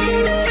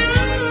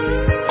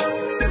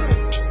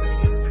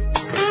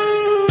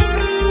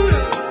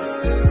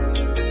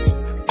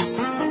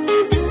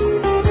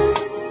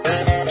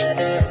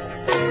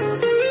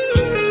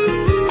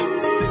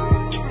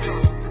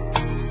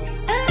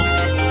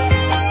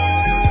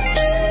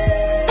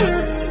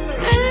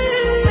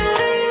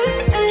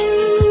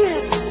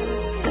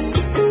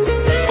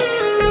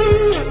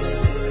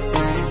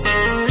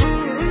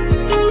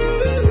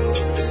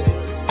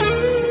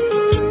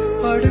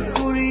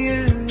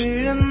 படுகுழியில்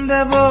விழுந்த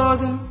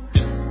போதும்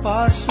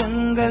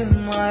பாசங்கள்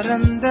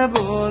மறந்த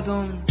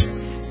போதும்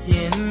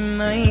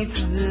என்னை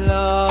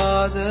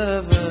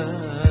தள்ளாதவர்.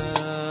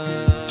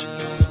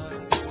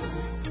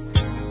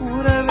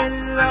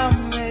 உறவெல்லாம்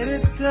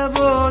வெறுத்த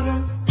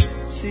போதும்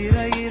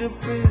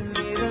சிறையிருப்பில்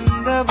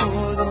இருந்த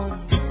போதும்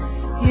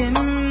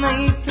என்னை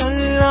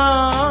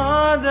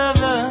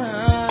தள்ளாதவர்.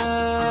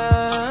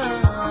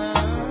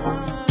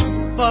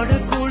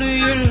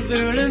 படுகுழியில்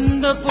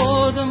விழுந்த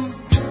போதும்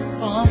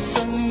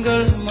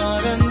பாசங்கள்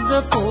மறந்த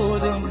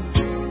போதும்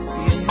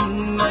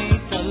என்னை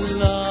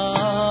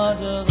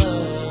தள்ளாதவர்.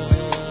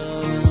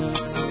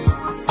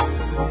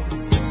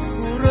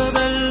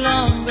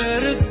 உறவெல்லாம்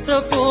வெறுத்த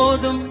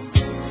போதும்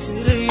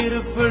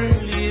சிறையிருப்பில்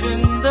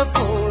இருந்த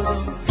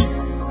போதும்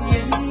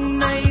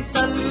என்னை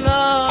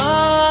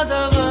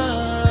தள்ளாதவர்.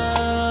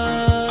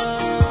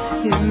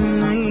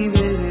 என்னை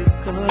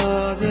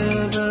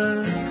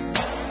வெறுக்காதவர்.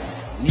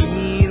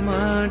 நீர்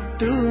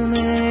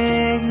மட்டுமே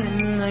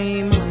என்னை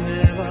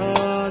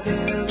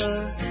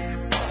மறவாதவர்.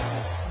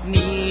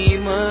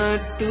 நீர்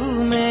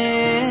மட்டுமே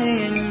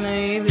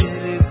என்னை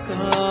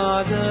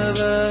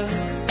வெறுக்காதவர்.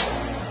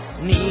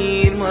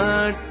 நீர்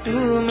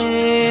மட்டுமே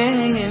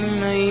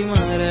என்னை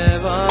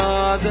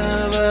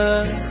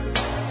மறவாதவர்.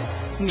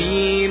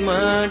 நீர்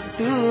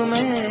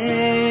மட்டுமே.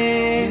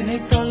 என்னை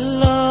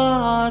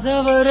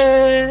தள்ளாதவரே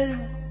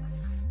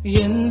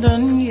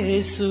எந்தன்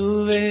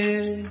இயேசுவே,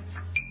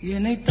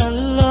 என்னை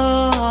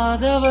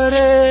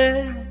தள்ளாதவரே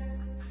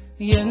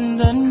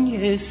எந்தன்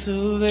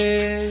இயேசுவே.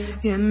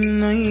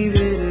 என்னை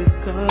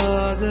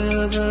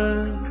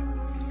வெறுக்காதவர்.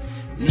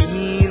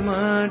 நீர்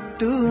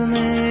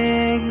மட்டுமே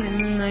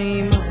என்னை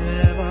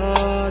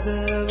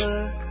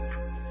மறவாதவர்.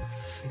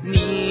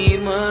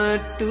 நீர்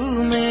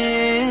மட்டுமே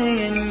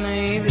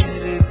என்னை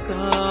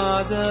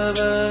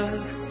வெறுக்காதவர்.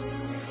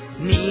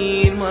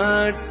 நீர்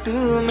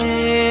மட்டுமே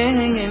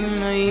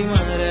என்னை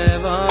மறவாதவர்.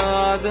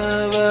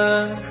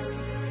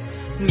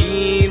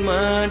 நீர்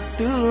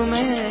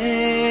மட்டுமே.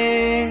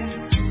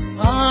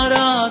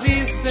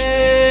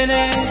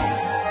 ஆராதிப்பேனே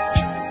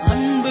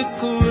அன்பு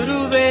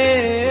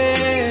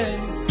கூறுவேன்,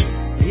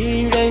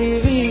 வீடை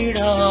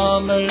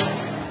வீடாமல்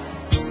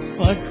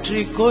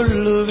பற்றிக்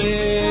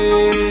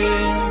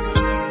கொள்ளுவேன்.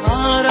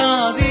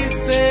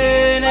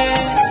 ஆராதிப்பேனே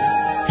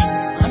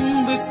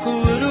அன்பு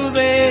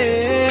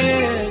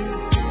கூறுவேன்,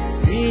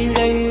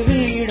 வீடை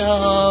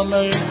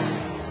வீடாமல்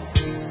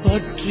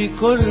பற்றிக்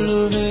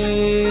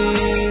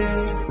கொள்ளுவேன்.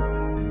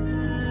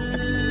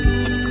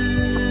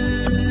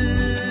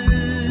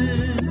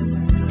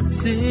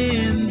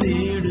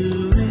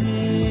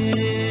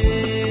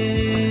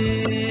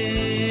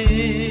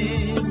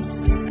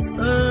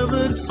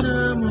 அவர்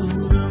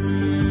சமூகம்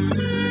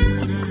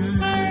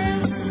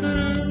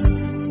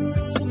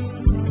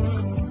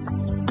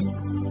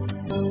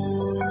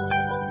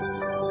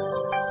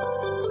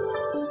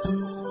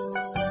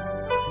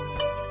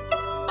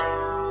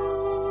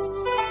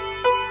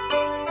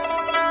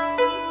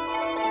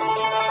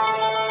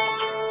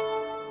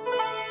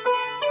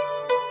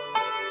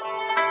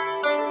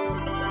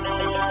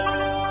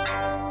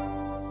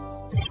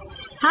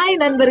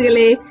ஹாய்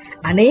நண்பர்களே,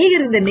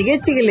 அநேகர் இந்த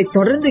நிகழ்ச்சிகளை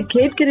தொடர்ந்து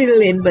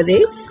கேட்கிறீர்கள் என்பதை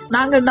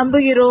நாங்கள்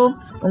நம்புகிறோம்.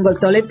 உங்கள்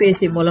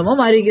தொலைபேசி மூலமும்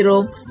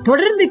அறிகிறோம்.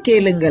 தொடர்ந்து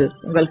கேளுங்கள்.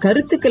 உங்கள்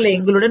கருத்துக்களை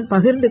எங்களுடன்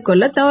பகிர்ந்து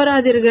கொள்ள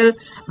தவறாதீர்கள்.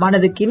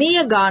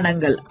 மனதுக்கினிய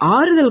கானங்கள்,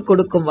 ஆறுதல்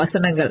கொடுக்கும்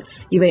வசனங்கள்,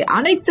 இவை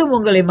அனைத்தும்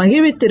உங்களை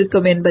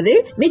மகிழ்வித்திருக்கும் என்பதை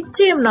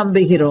நிச்சயம்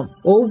நம்புகிறோம்.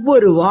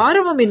 ஒவ்வொரு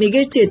வாரமும்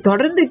இந்நிகழ்ச்சியை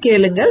தொடர்ந்து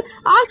கேளுங்கள்.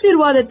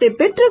 ஆசீர்வாதத்தை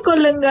பெற்றுக்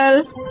கொள்ளுங்கள்.